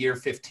that at year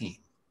 15,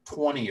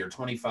 20, or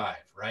 25,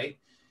 right?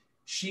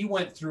 She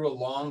went through a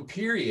long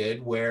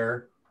period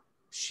where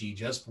she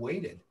just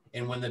waited.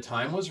 And when the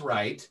time was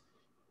right,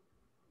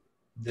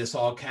 this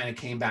all kind of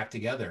came back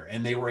together,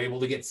 and they were able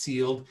to get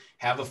sealed,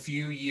 have a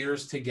few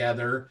years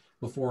together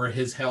before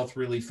his health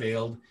really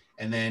failed.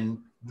 And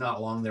then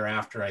not long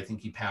thereafter, I think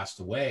he passed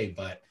away.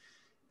 But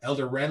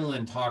Elder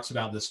Renlund talks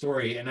about the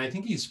story, and I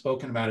think he's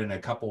spoken about it in a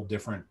couple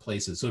different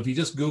places. So if you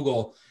just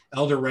Google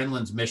Elder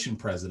Renlund's mission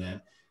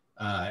president,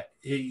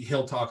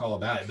 he'll talk all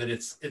about it. But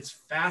it's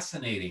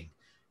fascinating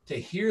to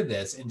hear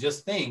this and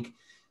just think,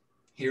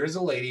 here's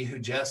a lady who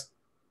just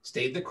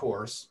stayed the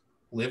course,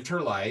 lived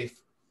her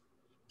life,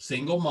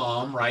 single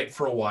mom, right?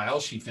 For a while,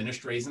 she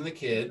finished raising the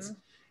kids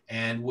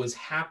and was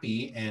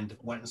happy and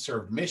went and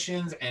served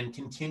missions and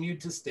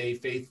continued to stay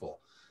faithful.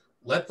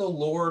 Let the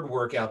Lord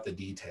work out the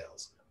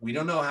details. We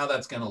don't know how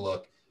that's going to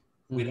look.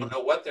 We don't know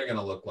what they're going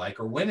to look like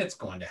or when it's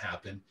going to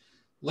happen.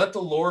 Let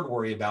the Lord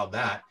worry about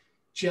that.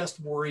 Just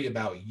worry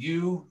about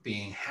you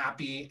being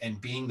happy and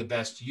being the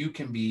best you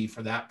can be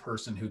for that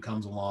person who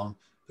comes along,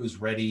 who's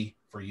ready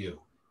for you.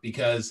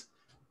 Because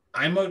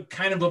I'm a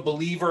kind of a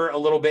believer a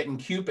little bit in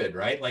Cupid,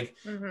 right? Like,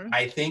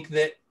 I think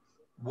that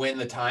when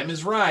the time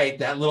is right,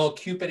 that little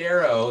Cupid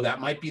arrow,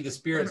 that might be the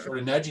spirit sort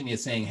of nudging you,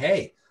 saying,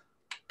 hey,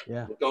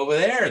 look over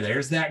there.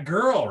 There's that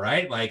girl,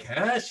 right? Like,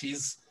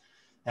 she's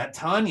that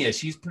Tonya.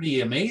 She's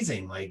pretty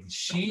amazing. Like,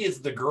 she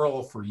is the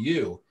girl for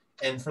you.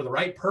 And for the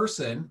right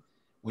person,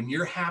 when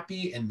you're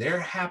happy and they're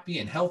happy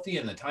and healthy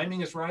and the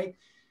timing is right,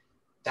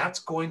 that's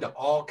going to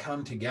all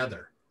come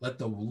together. Let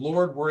the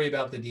Lord worry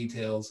about the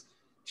details.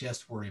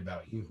 Just worry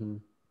about you.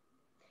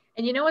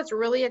 And you know what's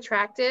really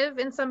attractive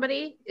in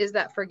somebody is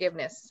that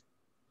forgiveness,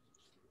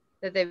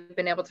 that they've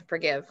been able to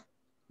forgive.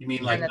 You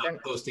mean like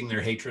not posting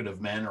their hatred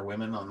of men or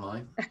women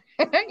online?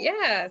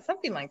 Yeah,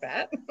 something like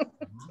that.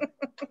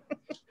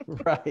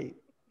 Right.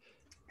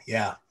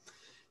 Yeah.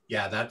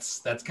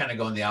 That's kind of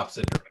going the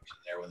opposite direction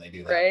there when they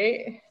do that.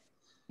 Right.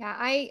 Yeah,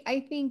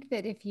 I think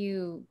that if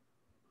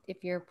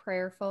you're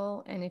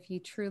prayerful and if you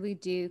truly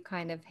do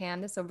kind of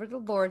hand this over to the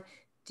Lord,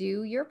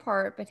 do your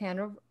part, but hand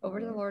over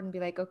to the Lord and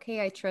be like,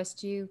 okay, I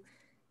trust you.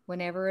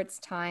 Whenever it's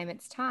time,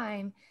 it's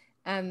time.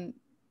 You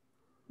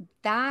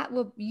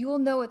will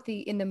know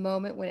in the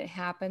moment when it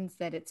happens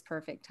that it's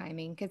perfect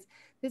timing, because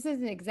this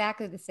isn't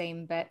exactly the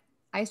same, but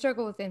I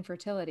struggle with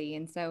infertility.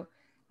 And so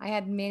I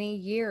had many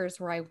years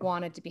where I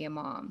wanted to be a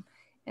mom,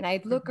 and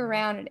I'd look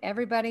around and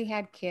everybody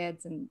had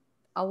kids, and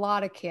a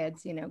lot of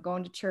kids,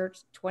 going to church,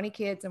 20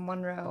 kids in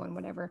one row and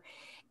whatever.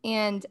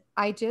 And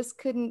I just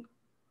couldn't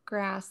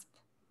grasp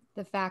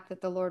the fact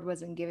that the Lord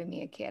wasn't giving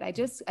me a kid. I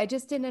just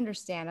didn't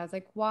understand. I was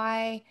like,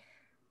 why?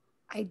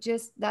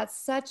 That's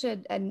such a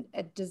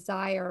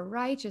desire, a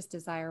righteous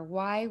desire.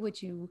 Why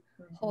would you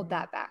hold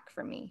that back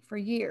from me for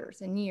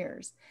years and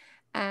years?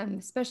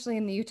 Especially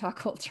in the Utah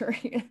culture.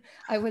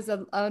 I was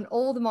an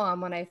old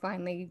mom when I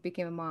finally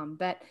became a mom,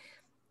 but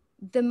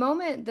the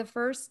moment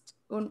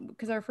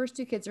because our first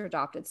two kids are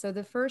adopted. So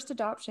the first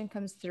adoption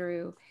comes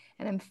through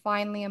and I'm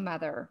finally a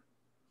mother.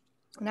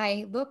 And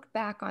I look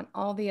back on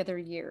all the other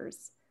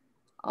years,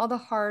 all the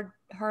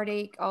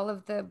heartache, all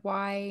of the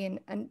why,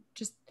 and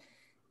just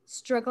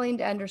struggling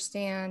to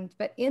understand.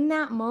 But in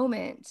that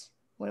moment,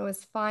 when it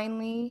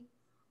finally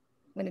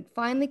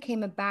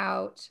came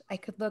about, I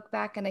could look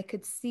back and I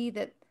could see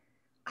that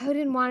I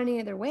didn't want it any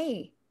other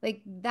way.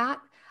 Like that,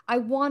 I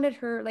wanted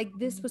her, like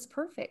this was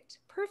perfect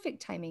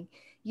timing.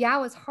 Yeah,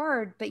 it was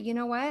hard, but you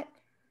know what?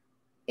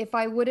 If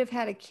I would have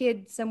had a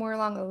kid somewhere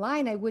along the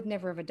line, I would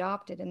never have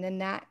adopted. And then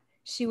that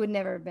she would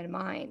never have been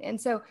mine.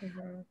 And so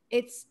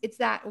it's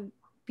that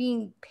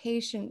being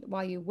patient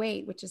while you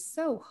wait, which is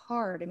so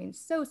hard. I mean,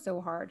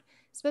 so hard,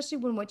 especially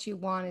when what you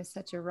want is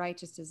such a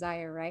righteous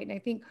desire, right? And I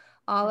think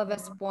all of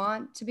us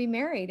want to be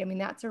married. I mean,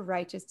 that's a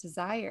righteous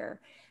desire,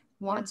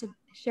 want to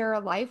share a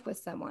life with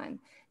someone.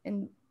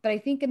 But I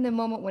think in the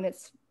moment when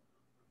if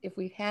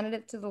we've handed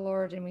it to the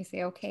Lord and we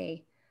say,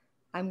 okay,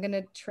 I'm going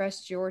to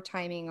trust your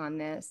timing on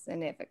this.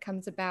 And if it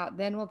comes about,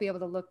 then we'll be able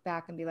to look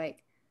back and be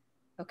like,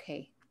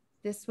 okay,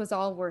 this was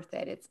all worth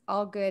it. It's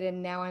all good.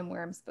 And now I'm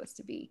where I'm supposed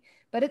to be.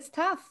 But it's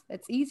tough.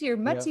 It's easier,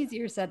 much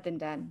easier said than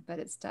done, but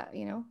it's tough,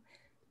 you know.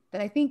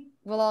 But I think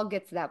we'll all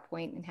get to that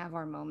point and have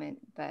our moment.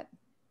 But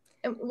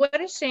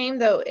what a shame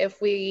though, if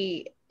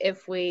we I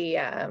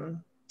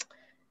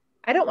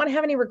don't want to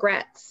have any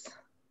regrets.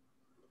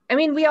 I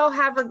mean, we all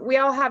have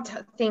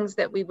things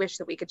that we wish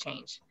that we could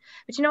change,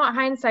 but you know what,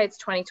 hindsight's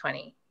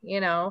 2020,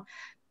 you know.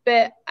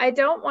 But I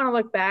don't want to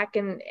look back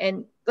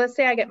and let's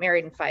say I get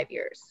married in 5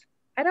 years.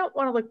 I don't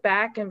want to look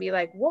back and be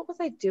like, what was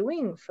I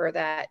doing for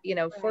that,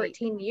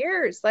 14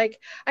 years? Like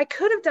I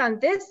could have done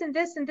this and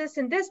this and this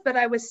and this, but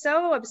I was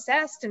so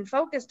obsessed and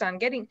focused on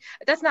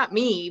that's not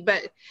me,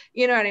 but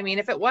you know what I mean?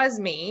 If it was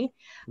me,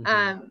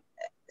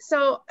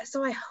 So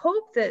I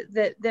hope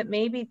that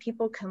maybe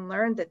people can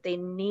learn that they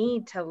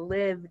need to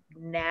live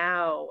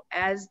now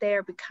as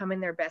they're becoming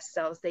their best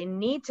selves. They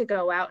need to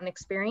go out and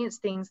experience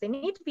things. They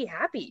need to be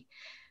happy.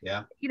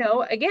 Yeah.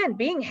 Again,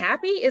 being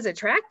happy is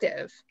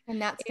attractive.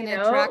 And that's going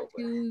to attract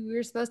who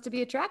you're supposed to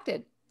be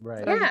attracted.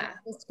 Right. Yeah.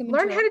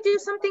 Learn how to do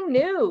something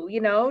new,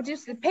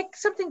 just pick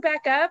something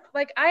back up.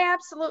 Like I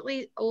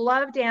absolutely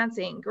love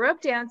dancing, grew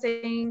up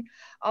dancing,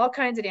 all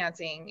kinds of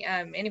dancing,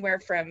 anywhere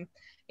from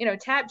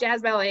tap,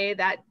 jazz, ballet,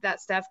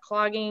 that stuff,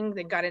 clogging,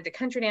 then got into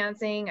country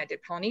dancing. I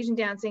did Polynesian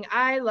dancing.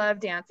 I love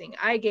dancing.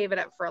 I gave it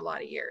up for a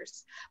lot of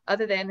years,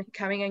 other than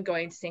coming and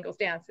going to singles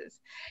dances.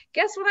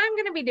 Guess what I'm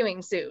going to be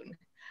doing soon?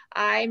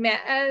 I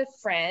met a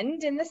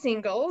friend in the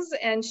singles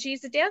and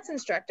she's a dance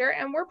instructor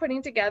and we're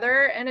putting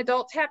together an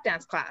adult tap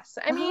dance class.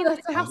 I mean,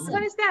 how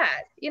fun is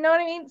that? You know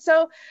what I mean?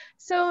 So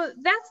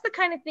that's the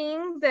kind of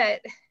thing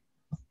that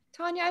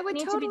Tonya, I would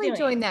totally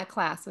join that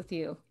class with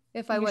you.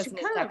 If I wasn't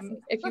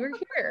if you were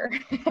here.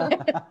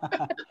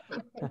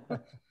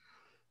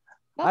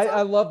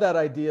 I love that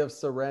idea of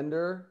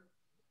surrender,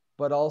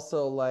 but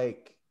also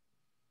like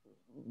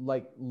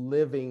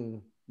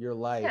living your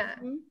life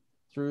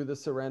through the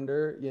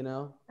surrender,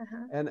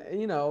 and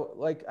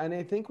and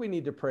I think we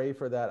need to pray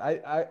for that.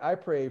 I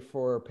pray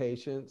for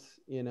patience,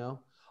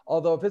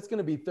 although if it's going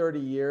to be 30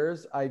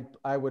 years,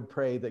 I would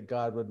pray that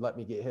God would let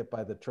me get hit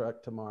by the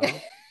truck tomorrow.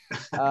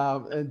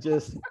 And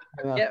just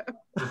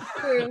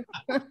true.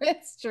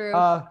 It's true.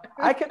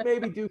 I could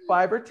maybe do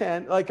 5 or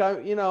 10. Like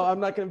I'm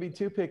not going to be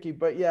too picky,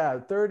 but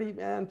 30,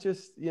 man.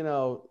 Just I'm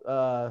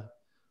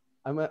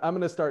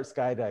going to start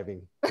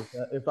skydiving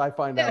if I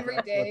find out every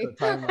day. What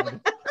the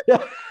timeline.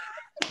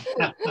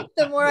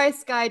 The more I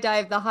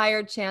skydive, the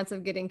higher chance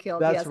of getting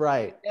killed. That's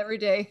right. Every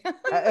day.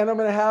 And I'm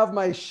going to have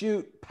my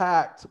chute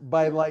packed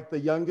by like the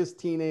youngest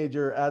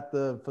teenager at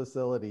the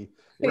facility.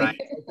 Right.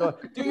 So,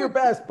 do your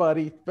best,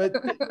 buddy. But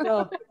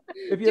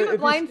if you're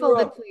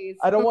blindfolded, please.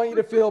 I don't want you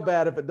to feel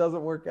bad if it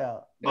doesn't work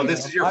out. Oh,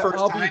 this is your first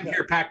time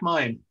here. Pack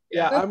mine.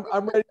 Yeah,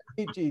 I'm ready to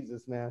meet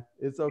Jesus, man.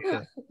 It's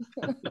okay.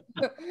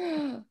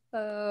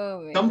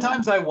 Oh, man.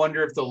 Sometimes I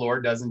wonder if the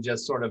Lord doesn't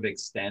just sort of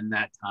extend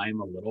that time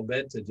a little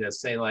bit to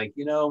just say like,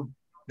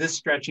 this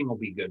stretching will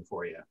be good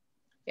for you.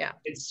 Yeah.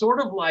 It's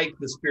sort of like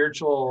the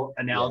spiritual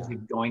analogy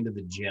of going to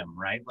the gym,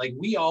 right? Like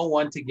we all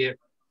want to get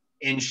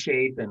in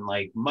shape and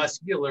like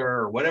muscular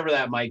or whatever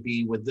that might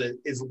be with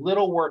as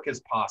little work as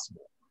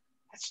possible.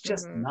 That's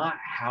just not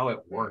how it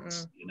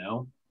works,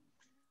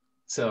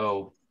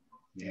 So,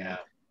 yeah.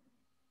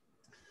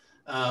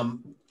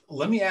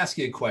 Let me ask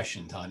you a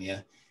question,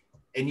 Tonya,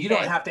 and you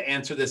don't have to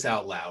answer this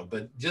out loud,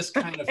 but just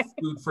kind of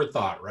food for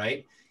thought,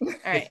 right?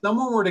 If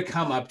someone were to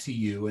come up to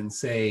you and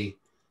say,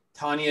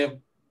 Tonya,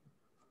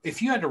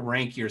 if you had to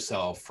rank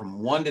yourself from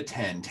 1 to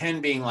 10, 10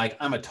 being like,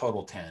 I'm a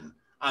total 10,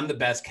 I'm the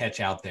best catch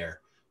out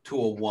there, to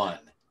a 1,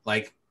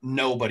 like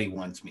nobody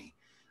wants me.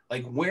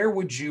 Like, where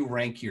would you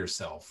rank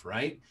yourself,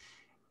 right?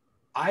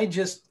 I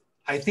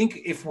think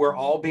if we're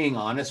all being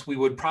honest, we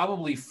would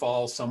probably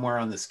fall somewhere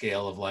on the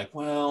scale of like,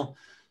 well,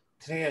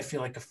 today I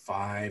feel like a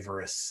 5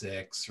 or a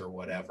 6 or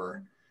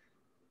whatever.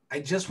 I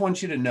just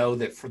want you to know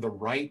that for the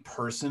right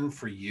person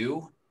for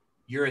you,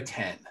 you're a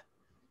 10.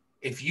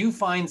 If you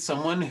find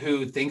someone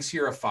who thinks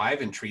you're a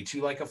 5 and treats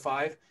you like a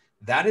 5,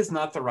 that is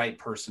not the right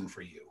person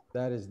for you.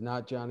 That is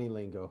not Johnny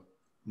Lingo.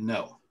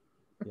 No.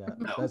 Yeah,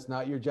 No. that's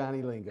not your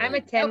Johnny lingo. I'm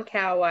a 10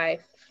 cow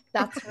wife.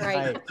 That's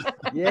right.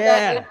 Right.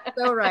 Yeah.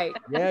 So right.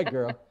 Yeah,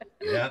 girl.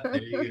 Yeah,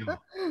 there you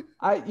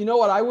go. You know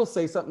what? I will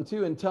say something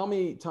too, and tell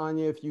me,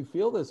 Tonya, if you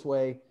feel this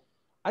way.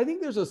 I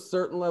think there's a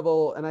certain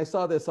level, and I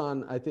saw this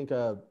on, I think,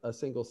 a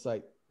single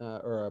site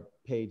or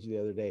a page the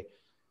other day.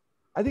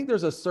 I think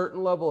there's a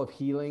certain level of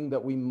healing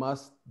that we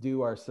must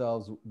do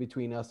ourselves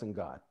between us and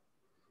God.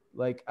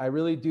 Like, I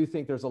really do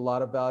think there's a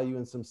lot of value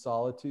in some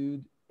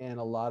solitude and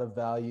a lot of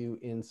value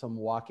in some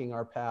walking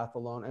our path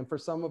alone. And for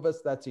some of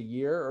us, that's a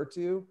year or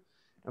two.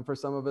 And for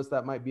some of us,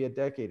 that might be a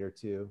decade or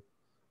two.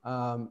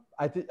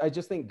 I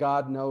just think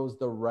God knows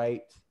the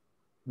right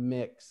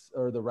mix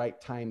or the right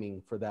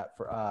timing for that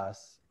for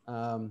us.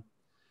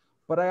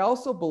 But I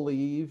also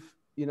believe,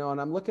 you know,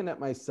 and I'm looking at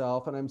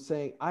myself and I'm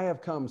saying, I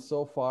have come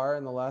so far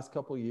in the last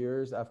couple of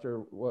years after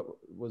what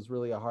was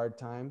really a hard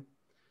time.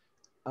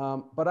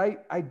 But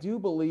I do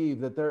believe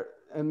that there,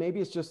 and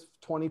maybe it's just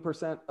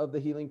 20% of the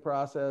healing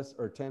process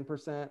or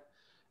 10%,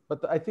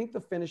 but I think the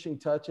finishing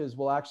touches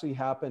will actually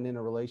happen in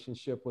a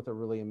relationship with a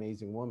really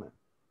amazing woman,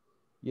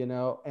 you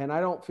know, and I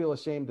don't feel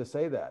ashamed to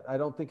say that. I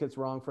don't think it's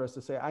wrong for us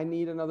to say, I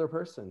need another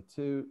person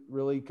to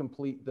really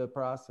complete the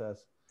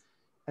process.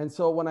 And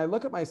so when I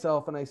look at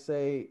myself and I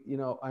say, you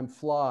know, I'm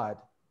flawed,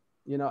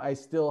 you know, I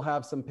still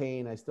have some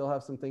pain. I still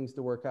have some things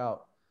to work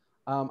out.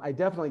 I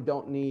definitely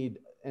don't need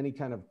any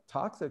kind of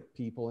toxic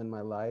people in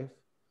my life.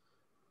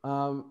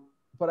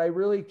 But I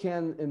really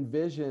can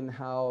envision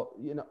how,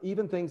 you know,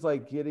 even things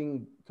like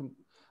getting,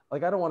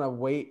 like, I don't want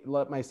to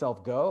let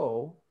myself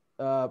go.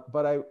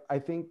 But I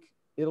think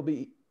it'll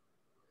be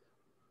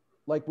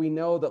like, we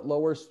know that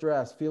lower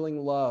stress,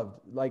 feeling loved,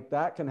 like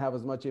that can have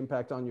as much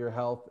impact on your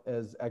health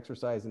as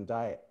exercise and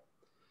diet.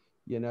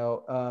 You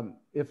know,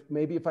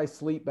 if I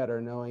sleep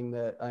better, knowing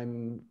that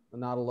I'm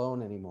not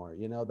alone anymore,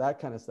 you know, that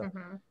kind of stuff.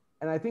 Mm-hmm.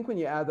 And I think when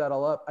you add that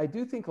all up, I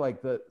do think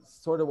like the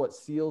sort of what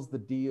seals the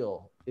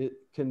deal, it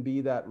can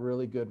be that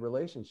really good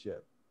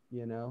relationship,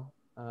 you know?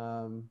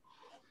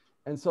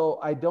 And so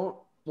I don't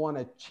want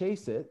to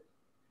chase it.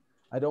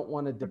 I don't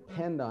want to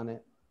depend on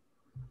it.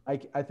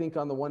 I think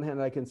on the one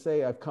hand, I can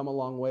say I've come a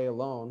long way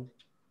alone,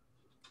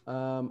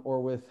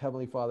 or with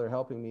Heavenly Father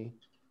helping me.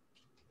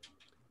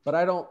 But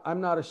I'm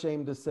not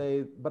ashamed to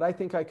say, but I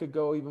think I could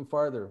go even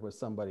farther with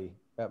somebody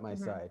at my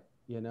side,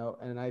 you know,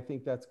 and I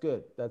think that's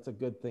good. That's a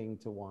good thing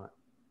to want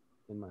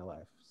in my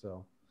life.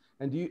 So,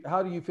 and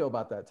how do you feel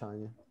about that,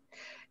 Tonya?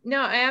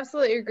 No, I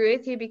absolutely agree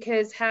with you,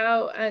 because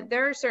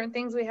there are certain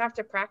things we have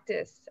to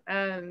practice.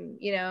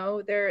 You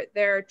know, there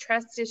are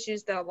trust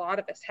issues that a lot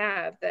of us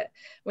have, that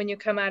when you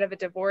come out of a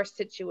divorce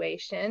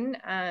situation,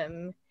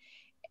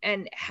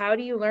 and how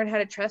do you learn how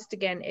to trust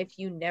again if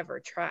you never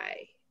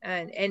try?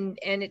 And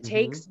it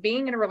takes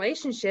being in a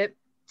relationship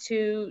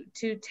to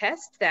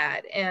test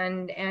that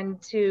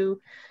and to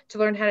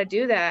learn how to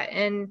do that.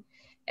 And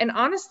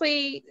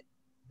honestly,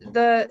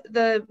 the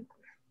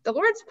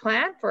Lord's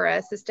plan for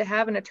us is to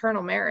have an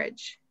eternal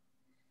marriage.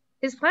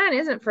 His plan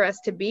isn't for us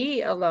to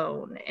be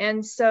alone.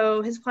 And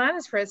so his plan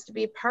is for us to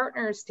be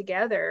partners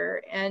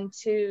together, and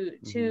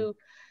to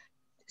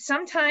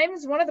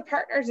sometimes one of the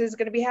partners is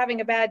going to be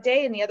having a bad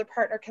day and the other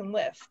partner can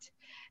lift.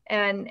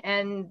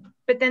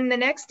 But then the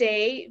next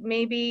day,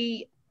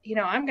 maybe, you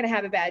know, I'm going to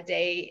have a bad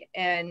day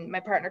and my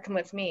partner can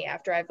lift me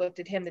after I've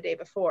lifted him the day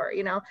before.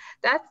 You know,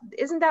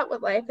 isn't that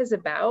what life is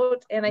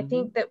about? And I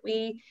think that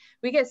we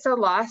get so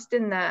lost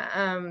in that.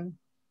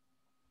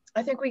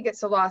 I think we get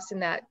so lost in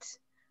that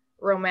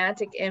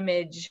romantic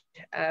image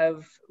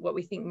of what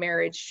we think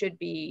marriage should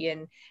be,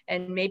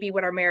 and maybe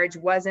what our marriage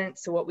wasn't,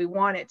 so what we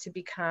want it to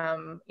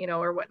become, you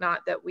know, or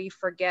whatnot, that we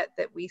forget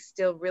that we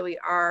still really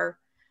are.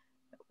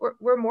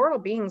 We're mortal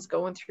beings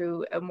going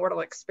through a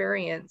mortal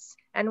experience,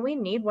 and we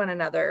need one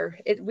another.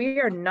 We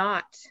are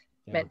not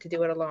meant to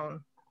do it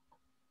alone.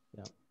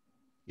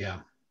 Yeah,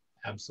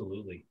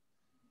 absolutely.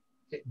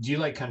 Do you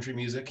like country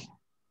music?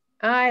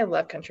 I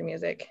love country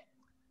music.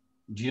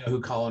 Do you know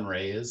who Colin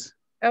Ray is?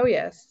 Oh,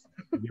 yes.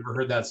 Have you ever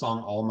heard that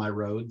song, All My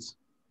Roads?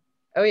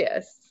 Oh,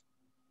 yes.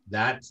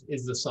 That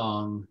is the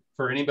song,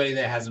 for anybody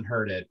that hasn't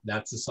heard it,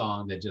 that's the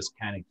song that just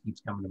kind of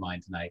keeps coming to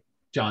mind tonight.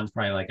 John's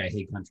probably like, I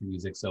hate country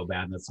music so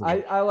bad. And that's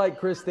I like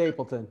Chris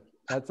Stapleton.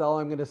 That's all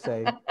I'm going to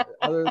say.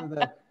 Other than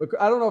that,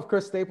 I don't know if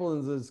Chris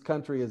Stapleton's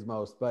country is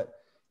most, but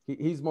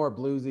he's more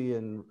bluesy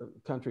and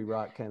country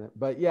rock kind of.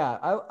 But yeah,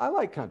 I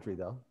like country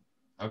though.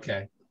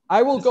 Okay.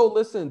 I will go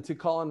listen to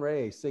Colin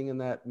Ray singing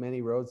that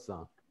Many Roads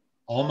song.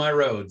 All My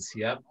Roads.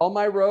 Yep. All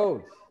My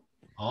Roads.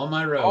 All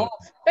My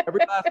Roads.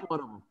 Every last one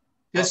of them.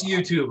 Just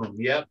YouTube them.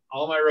 Yep.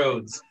 All My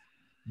Roads.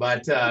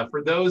 But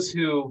for those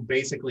who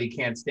basically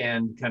can't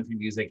stand country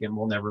music and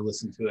will never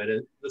listen to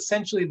it,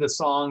 essentially the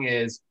song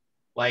is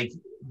like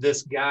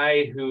this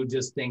guy who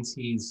just thinks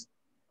he's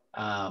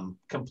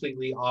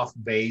completely off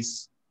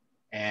base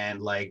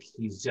and like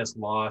he's just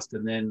lost.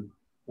 And then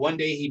one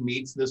day he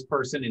meets this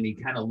person and he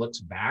kind of looks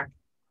back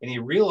and he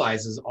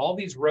realizes all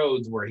these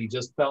roads where he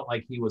just felt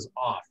like he was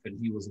off and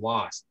he was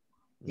lost.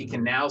 He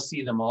can now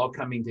see them all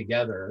coming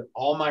together.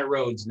 All my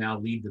roads now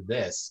lead to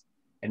this.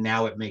 And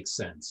now it makes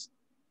sense.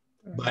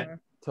 But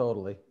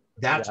Totally.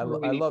 That's I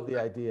love the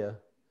idea.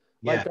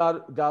 Like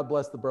God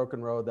bless the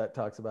broken road, that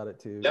talks about it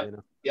too. Yep. You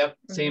know? Yep.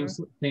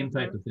 Same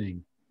type of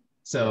thing.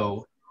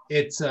 So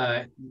it's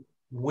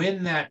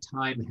when that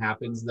time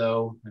happens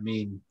though, I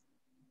mean,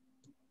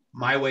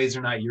 my ways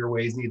are not your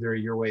ways, neither are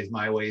your ways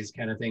my ways,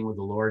 kind of thing with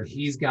the Lord.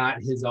 He's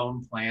got his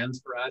own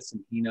plans for us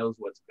and he knows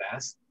what's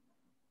best.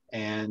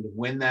 And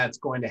when that's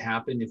going to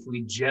happen, if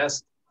we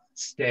just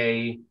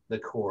stay the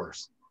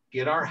course,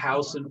 get our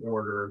house in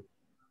order,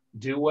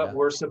 do what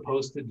we're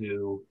supposed to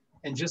do,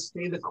 and just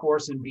stay the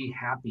course and be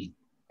happy.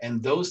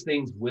 And those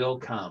things will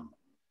come.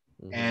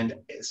 And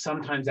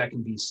sometimes that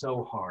can be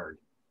so hard.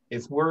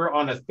 If we're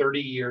on a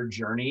 30-year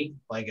journey,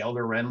 like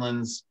Elder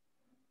Renlund's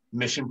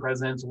mission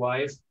president's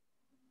wife,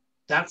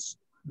 that's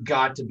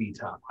got to be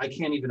tough. I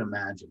can't even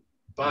imagine.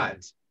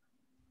 But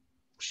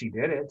she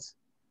did it.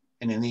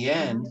 And in the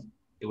end,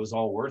 it was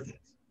all worth it.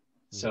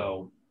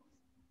 So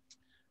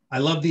I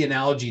love the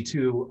analogy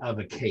too of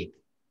a cake.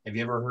 Have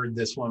you ever heard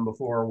this one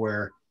before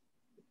where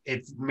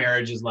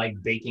marriage is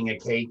like baking a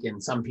cake?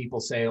 And some people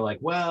say like,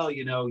 well,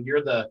 you know,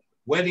 you're the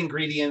wet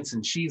ingredients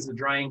and she's the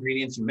dry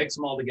ingredients. You mix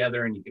them all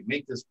together and you can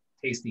make this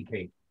tasty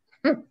cake.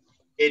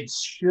 It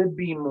should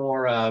be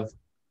more of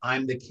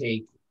I'm the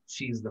cake,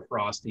 she's the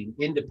frosting.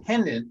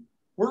 Independent,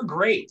 we're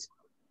great,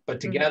 but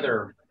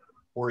together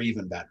we're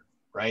even better,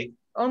 right?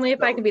 Only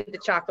if I can be the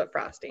chocolate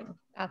frosting.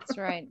 That's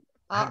right.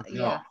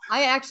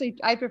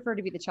 I prefer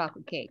to be the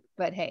chocolate cake,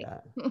 but hey.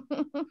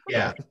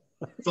 Yeah.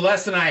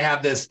 Celeste and I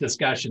have this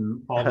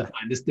discussion all the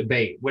time, this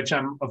debate, which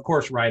I'm of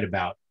course right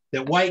about,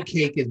 that white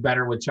cake is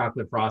better with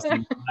chocolate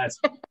frosting.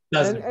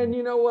 And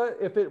you know what?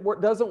 If it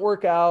doesn't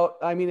work out,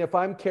 I mean, if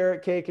I'm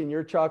carrot cake and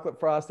you're chocolate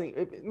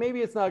frosting,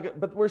 maybe it's not good,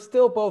 but we're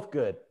still both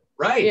good.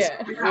 Right.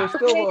 Yeah. We're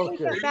still both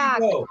good.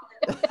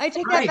 I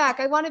take that back.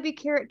 I want to be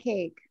carrot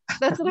cake.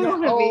 That's what I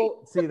want to be.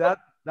 See,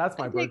 that's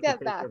my birthday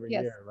cake every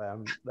year.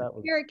 That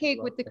was carrot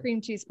cake with the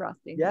cream cheese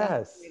frosting. Yes.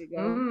 That's the way to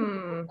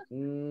go.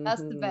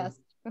 That's the best.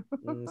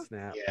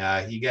 Snap.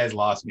 Yeah, you guys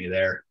lost me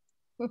there.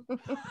 But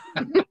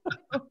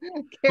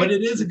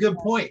it is a good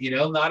point. You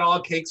know, not all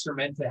cakes are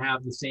meant to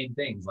have the same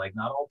things. Like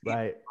not all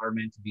people are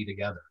meant to be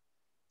together.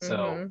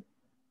 So,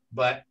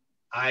 but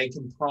I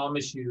can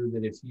promise you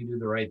that if you do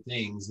the right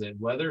things, that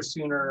whether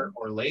sooner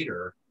or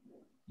later,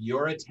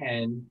 you're a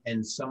 10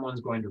 and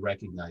someone's going to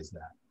recognize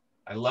that.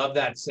 I love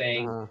that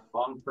saying,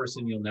 wrong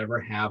person, you'll never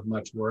have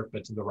much work,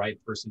 but to the right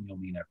person, you'll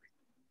mean everything.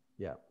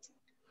 Yeah.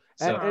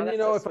 So, and you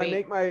know, if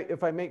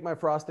I make my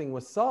frosting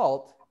with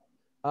salt,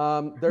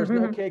 there's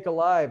no cake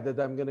alive that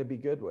I'm going to be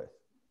good with.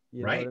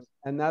 You know?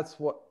 And that's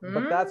but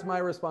that's my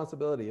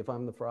responsibility if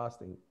I'm the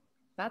frosting.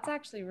 That's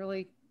actually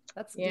really,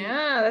 that's deep.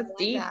 That's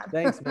deep. That.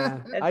 Thanks,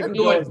 man. I can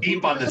go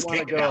deep on this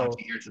cake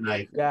analogy here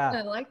tonight. Yeah.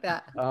 I like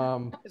that.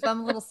 Because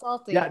I'm a little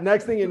salty. Yeah.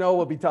 Next thing you know,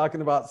 we'll be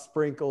talking about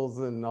sprinkles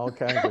and all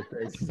kinds of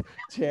crazy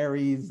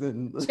cherries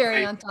and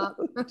cherry on top.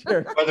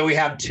 Whether we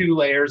have 2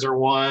 layers or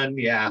 1.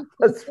 Yeah.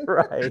 That's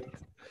right.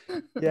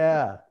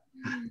 Yeah.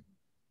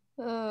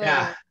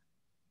 Yeah.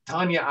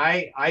 Tonya,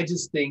 I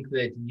just think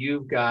that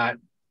you've got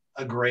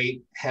a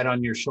great head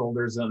on your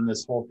shoulders on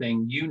this whole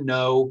thing. You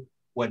know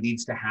what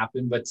needs to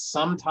happen, but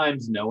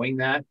sometimes knowing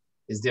that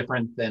is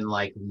different than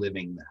like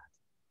living that.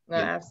 No,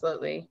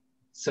 absolutely.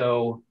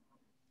 So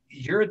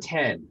you're a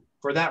 10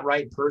 for that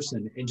right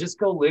person and just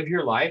go live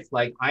your life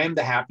like I am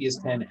the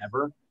happiest 10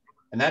 ever.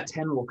 And that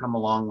 10 will come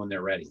along when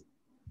they're ready.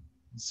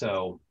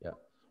 So yeah.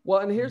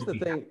 Well, and here's the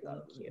thing,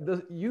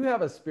 you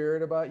have a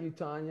spirit about you,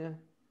 Tonya,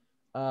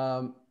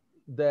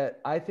 that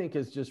I think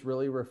is just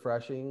really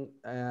refreshing.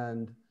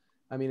 And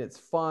I mean, it's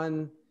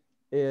fun,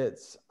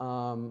 it's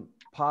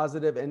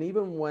positive. And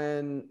even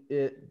when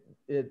it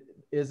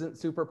isn't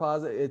super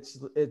positive,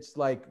 it's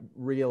like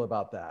real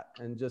about that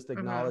and just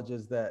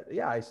acknowledges that,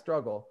 yeah, I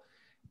struggle.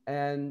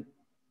 And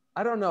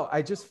I don't know,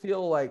 I just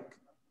feel like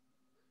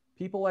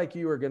people like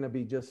you are going to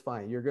be just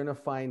fine. You're going to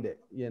find it,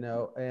 you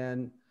know,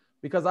 and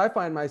because I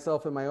find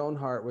myself in my own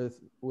heart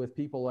with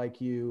people like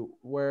you,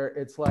 where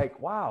it's like,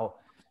 wow,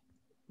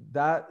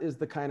 that is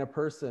the kind of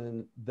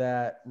person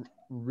that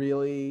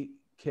really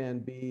can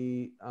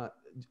be,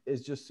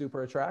 is just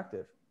super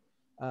attractive.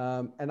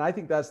 And I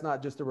think that's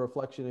not just a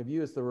reflection of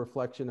you, it's the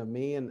reflection of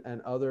me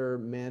and other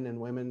men and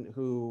women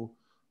who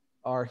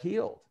are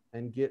healed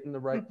and get in the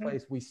right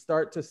place. We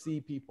start to see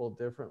people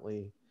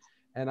differently.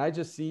 And I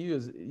just see you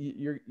as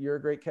you're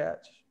a great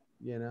catch,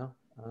 you know?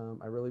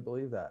 I really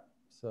believe that.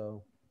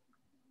 So.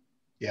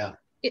 Yeah.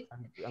 You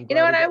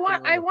know, and I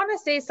want to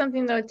say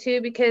something though too,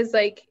 because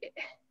like,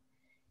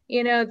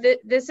 you know,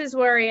 this is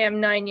where I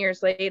am 9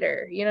 years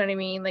later. You know what I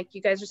mean? Like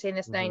you guys are saying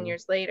this 9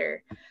 years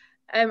later.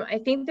 I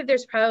think that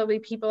there's probably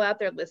people out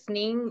there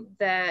listening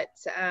that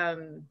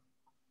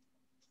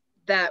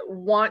that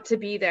want to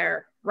be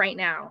there right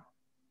now.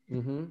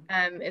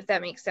 if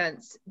that makes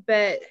sense.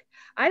 But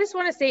I just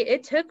want to say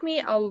it took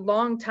me a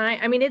long time.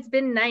 I mean, it's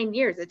been 9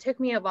 years. It took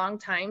me a long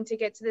time to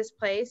get to this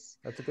place.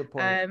 That's a good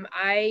point.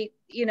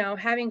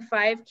 Having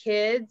 5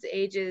 kids,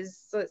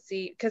 ages, let's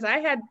see, because I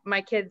had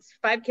my kids,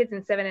 5 kids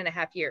in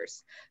 7.5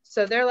 years.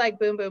 So they're like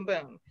boom, boom,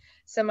 boom.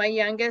 So my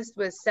youngest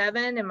was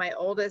 7 and my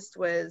oldest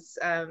was,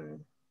 I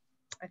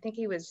think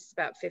he was just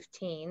about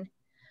 15.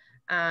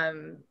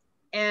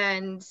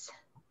 And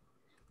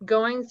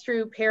going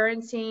through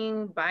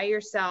parenting by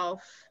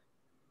yourself,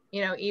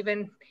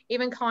 even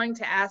calling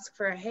to ask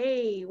for,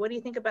 hey, what do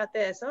you think about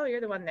this? Oh, you're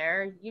the one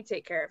there, you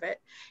take care of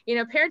it.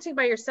 Parenting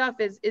by yourself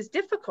is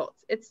difficult.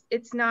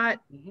 It's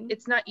not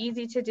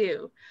easy to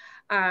do.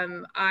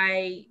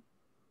 I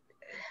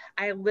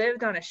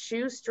lived on a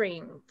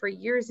shoestring for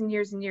years and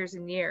years and years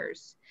and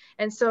years.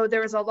 And so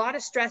there was a lot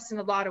of stress and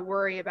a lot of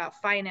worry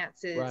about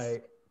finances.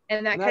 Right.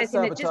 And that kind of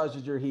thing.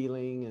 Sabotages your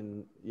healing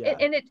and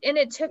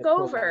it took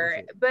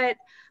over. But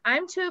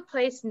I'm to a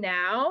place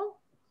now,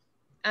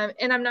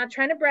 and I'm not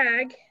trying to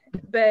brag,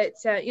 but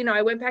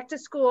I went back to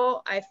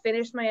school, I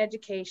finished my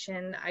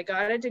education, I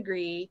got a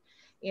degree,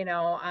 but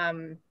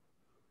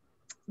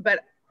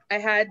I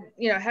had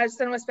a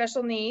son with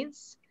special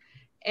needs,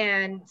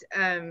 and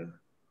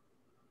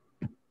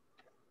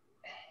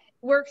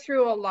worked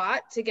through a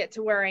lot to get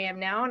to where I am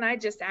now. And I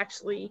just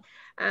actually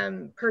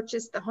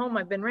purchased the home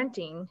I've been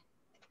renting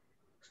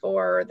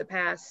for the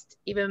past,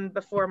 even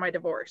before my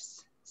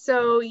divorce.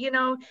 So, and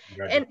I'm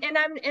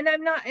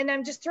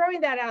just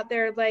throwing that out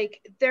there.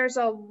 Like, there's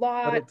a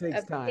lot of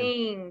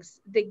things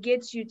that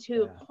gets you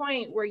to a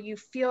point where you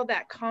feel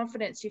that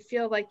confidence, you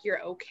feel like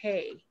you're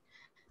okay.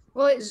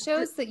 Well, it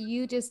shows that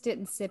you just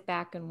didn't sit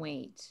back and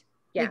wait.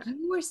 Yeah. Like,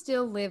 you were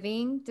still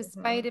living,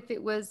 despite if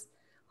it was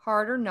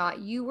hard or not,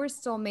 you were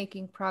still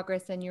making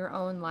progress in your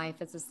own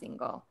life as a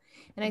single.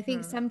 And I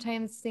think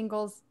sometimes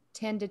singles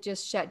tend to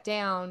just shut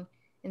down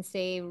and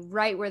stay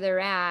right where they're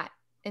at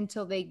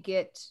until they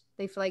feel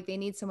like they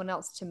need someone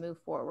else to move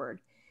forward.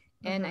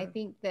 And I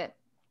think that,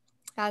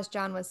 as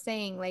John was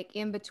saying, like,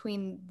 in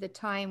between the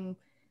time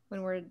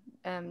when we're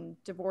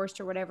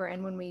divorced or whatever,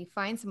 and when we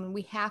find someone,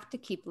 we have to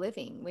keep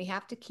living. We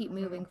have to keep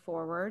moving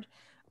forward,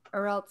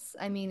 or else,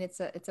 I mean,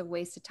 it's a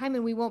waste of time,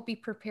 and we won't be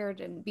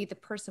prepared and be the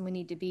person we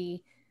need to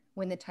be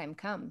when the time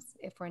comes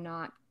if we're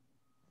not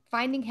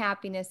finding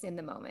happiness in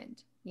the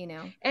moment,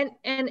 And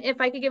if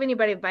I could give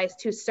anybody advice,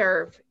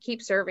 to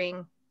keep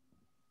serving.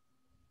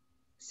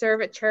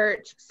 Serve at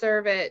church,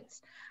 serve it.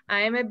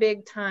 I am a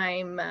big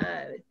time,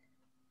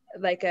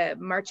 like a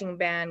marching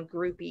band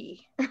groupie.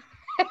 So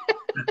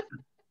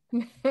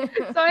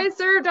I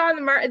served on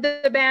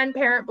the band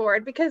parent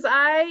board because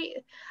I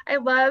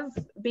love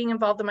being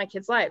involved in my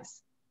kids'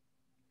 lives.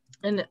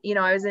 And,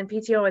 I was in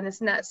PTO and this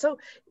and that. So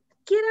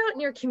get out in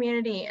your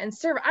community and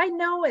serve. I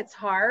know it's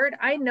hard.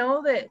 I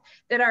know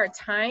that our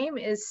time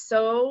is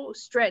so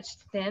stretched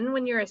thin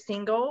when you're a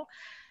single,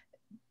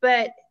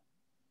 but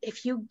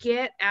if you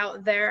get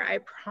out there, I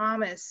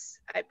promise,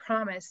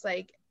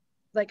 like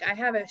I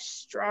have a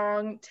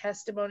strong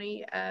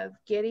testimony of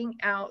getting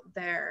out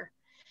there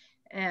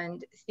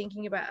and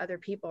thinking about other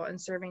people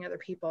and serving other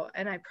people.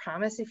 And I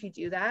promise, if you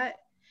do that,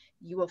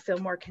 you will feel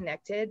more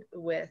connected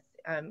with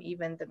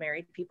even the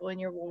married people in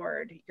your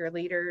ward, your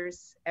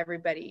leaders,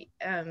 everybody,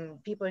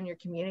 people in your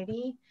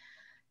community.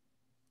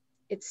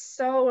 It's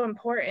so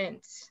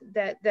important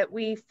that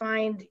we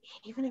find,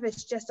 even if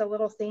it's just a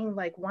little thing,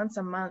 like once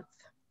a month,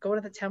 go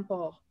to the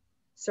temple,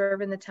 serve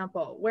in the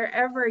temple,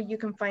 wherever you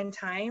can find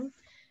time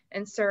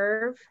and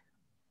serve.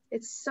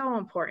 It's so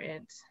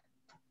important.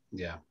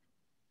 Yeah,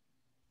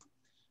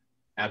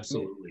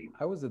 absolutely.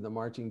 I was in the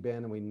marching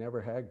band and we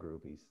never had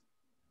groupies.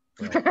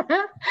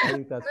 I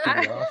think that's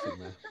pretty awesome,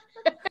 man.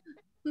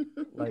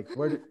 Like,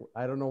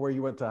 I don't know where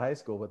you went to high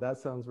school, but that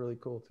sounds really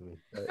cool to me.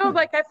 No,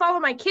 like, I follow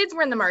my kids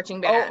were in the marching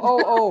band.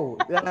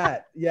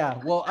 That, yeah.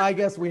 Well, I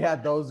guess we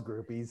had those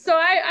groupies. So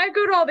I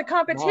go to all the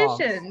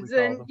competitions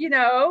and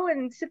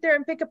and sit there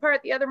and pick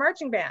apart the other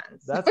marching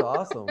bands. That's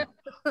awesome.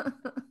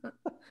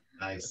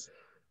 Nice.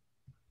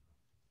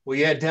 Well,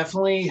 yeah,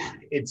 definitely.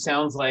 It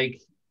sounds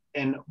like,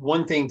 and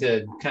one thing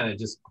to kind of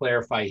just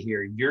clarify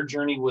here, your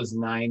journey was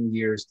 9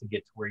 years to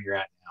get to where you're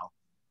at now.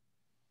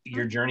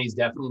 Your journey's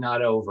definitely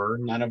not over.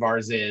 None of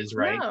ours is,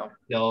 right?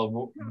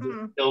 No.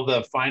 Till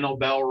the final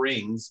bell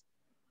rings,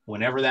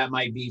 whenever that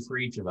might be for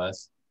each of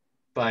us.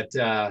 But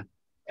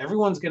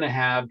everyone's going to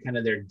have kind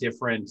of their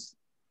different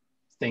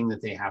thing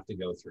that they have to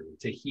go through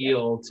to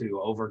heal,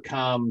 to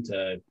overcome,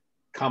 to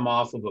come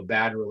off of a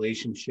bad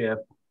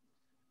relationship.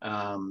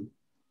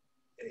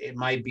 It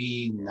might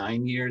be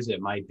 9 years,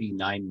 it might be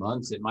 9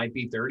 months, it might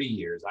be 30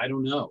 years. I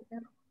don't know.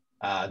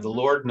 The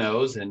Lord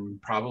knows,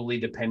 and probably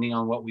depending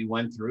on what we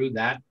went through,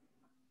 that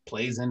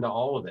plays into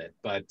all of it.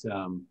 But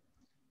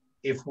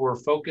if we're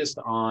focused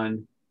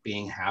on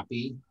being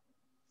happy,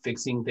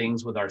 fixing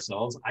things with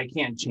ourselves, I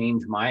can't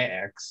change my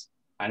ex.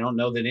 I don't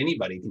know that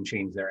anybody can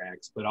change their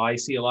ex, but I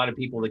see a lot of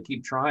people that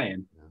keep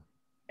trying.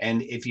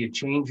 And if you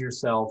change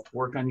yourself,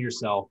 work on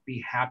yourself,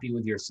 be happy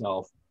with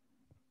yourself,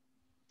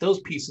 those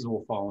pieces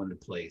will fall into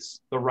place.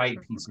 The right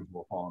pieces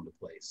will fall into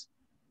place.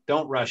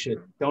 Don't rush it.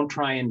 Don't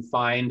try and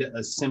find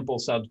a simple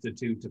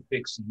substitute to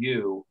fix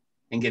you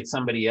and get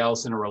somebody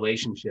else in a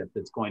relationship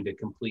that's going to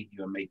complete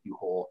you and make you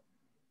whole.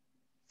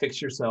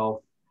 Fix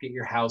yourself, get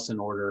your house in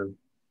order,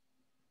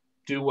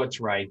 do what's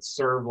right,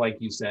 serve like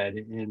you said,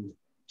 and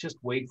just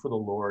wait for the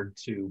Lord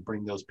to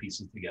bring those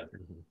pieces together.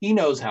 He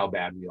knows how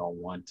bad we all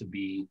want to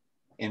be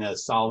in a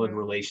solid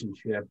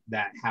relationship,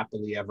 that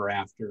happily ever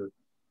after.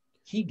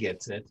 He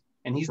gets it,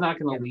 and he's not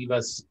going to leave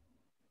us,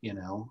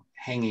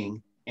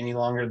 hanging any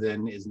longer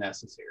than is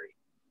necessary.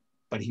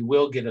 But he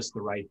will get us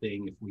the right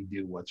thing if we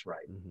do what's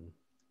right.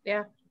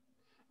 Yeah.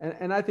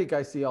 And I think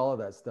I see all of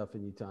that stuff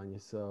in you, Tonya.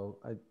 So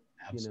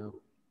Absolutely.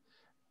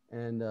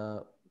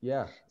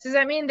 yeah. So does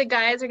that mean the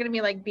guys are going to be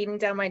like beating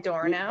down my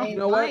door now? You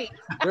know what?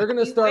 They're going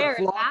to start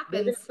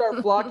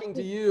flocking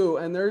to you,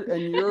 and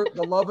you're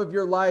the love of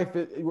your life.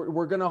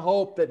 We're going to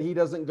hope that he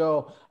doesn't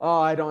go, oh,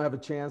 I don't have a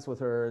chance with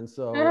her, and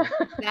so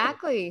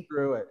exactly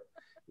through it.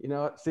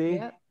 See?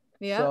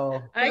 Yeah.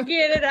 So I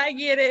get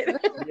it.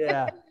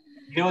 Yeah.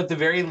 At the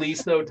very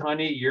least, though,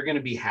 Tonya, you're going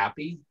to be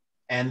happy,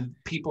 and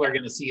people are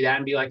going to see that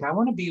and be like, I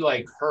want to be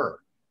like her.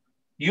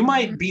 You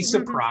might be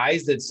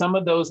surprised that some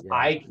of those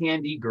eye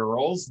candy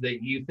girls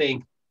that you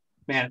think,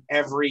 man,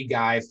 every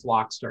guy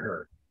flocks to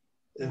her.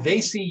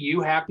 They see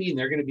you happy and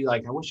they're going to be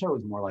like, I wish I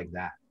was more like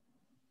that.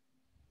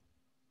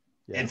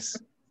 Yeah.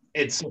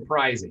 It's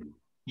surprising.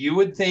 You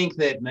would think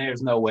that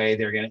there's no way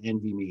they're going to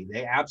envy me.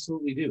 They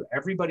absolutely do.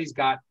 Everybody's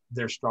got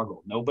their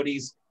struggle.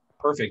 Nobody's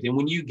perfect. And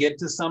when you get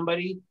to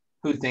somebody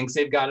who thinks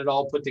they've got it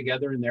all put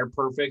together and they're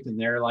perfect and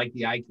they're like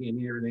the eye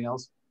candy and everything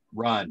else,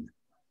 run.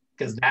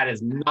 Because that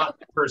is not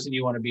the person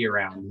you want to be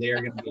around.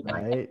 They're going to be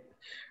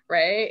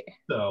right.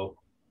 So,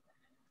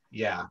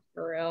 yeah.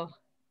 For real.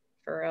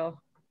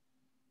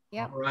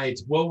 Yeah. All right.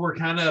 Well, we're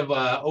kind of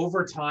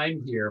over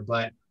time here,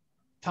 but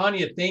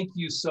Tonya, thank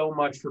you so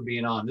much for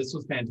being on. This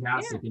was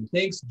fantastic. Yeah. And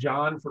thanks,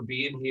 John, for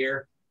being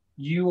here.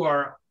 You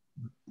are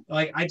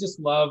I just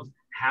love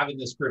having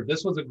this group.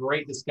 This was a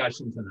great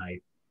discussion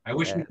tonight. I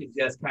wish we could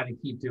just kind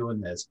of keep doing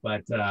this,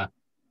 but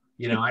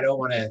I don't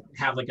want to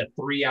have like a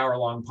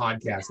 3-hour-long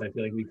podcast. I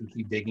feel like we can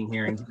keep digging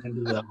here and get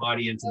into the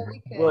audience.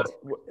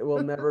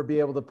 We'll never be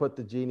able to put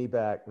the genie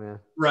back, man.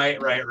 Right.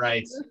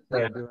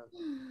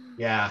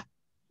 Yeah.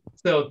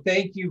 So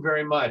thank you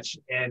very much.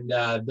 And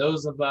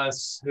those of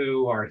us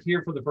who are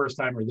here for the first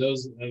time, or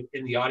those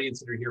in the audience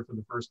that are here for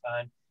the first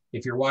time,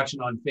 if you're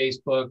watching on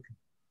Facebook,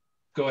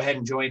 go ahead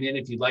and join in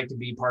if you'd like to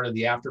be part of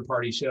the after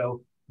party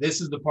show. This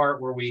is the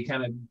part where we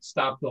kind of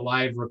stop the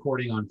live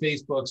recording on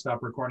Facebook,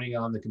 stop recording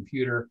on the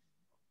computer,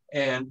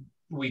 and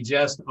we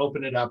just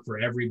open it up for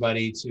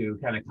everybody to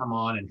kind of come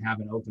on and have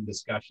an open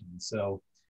discussion. So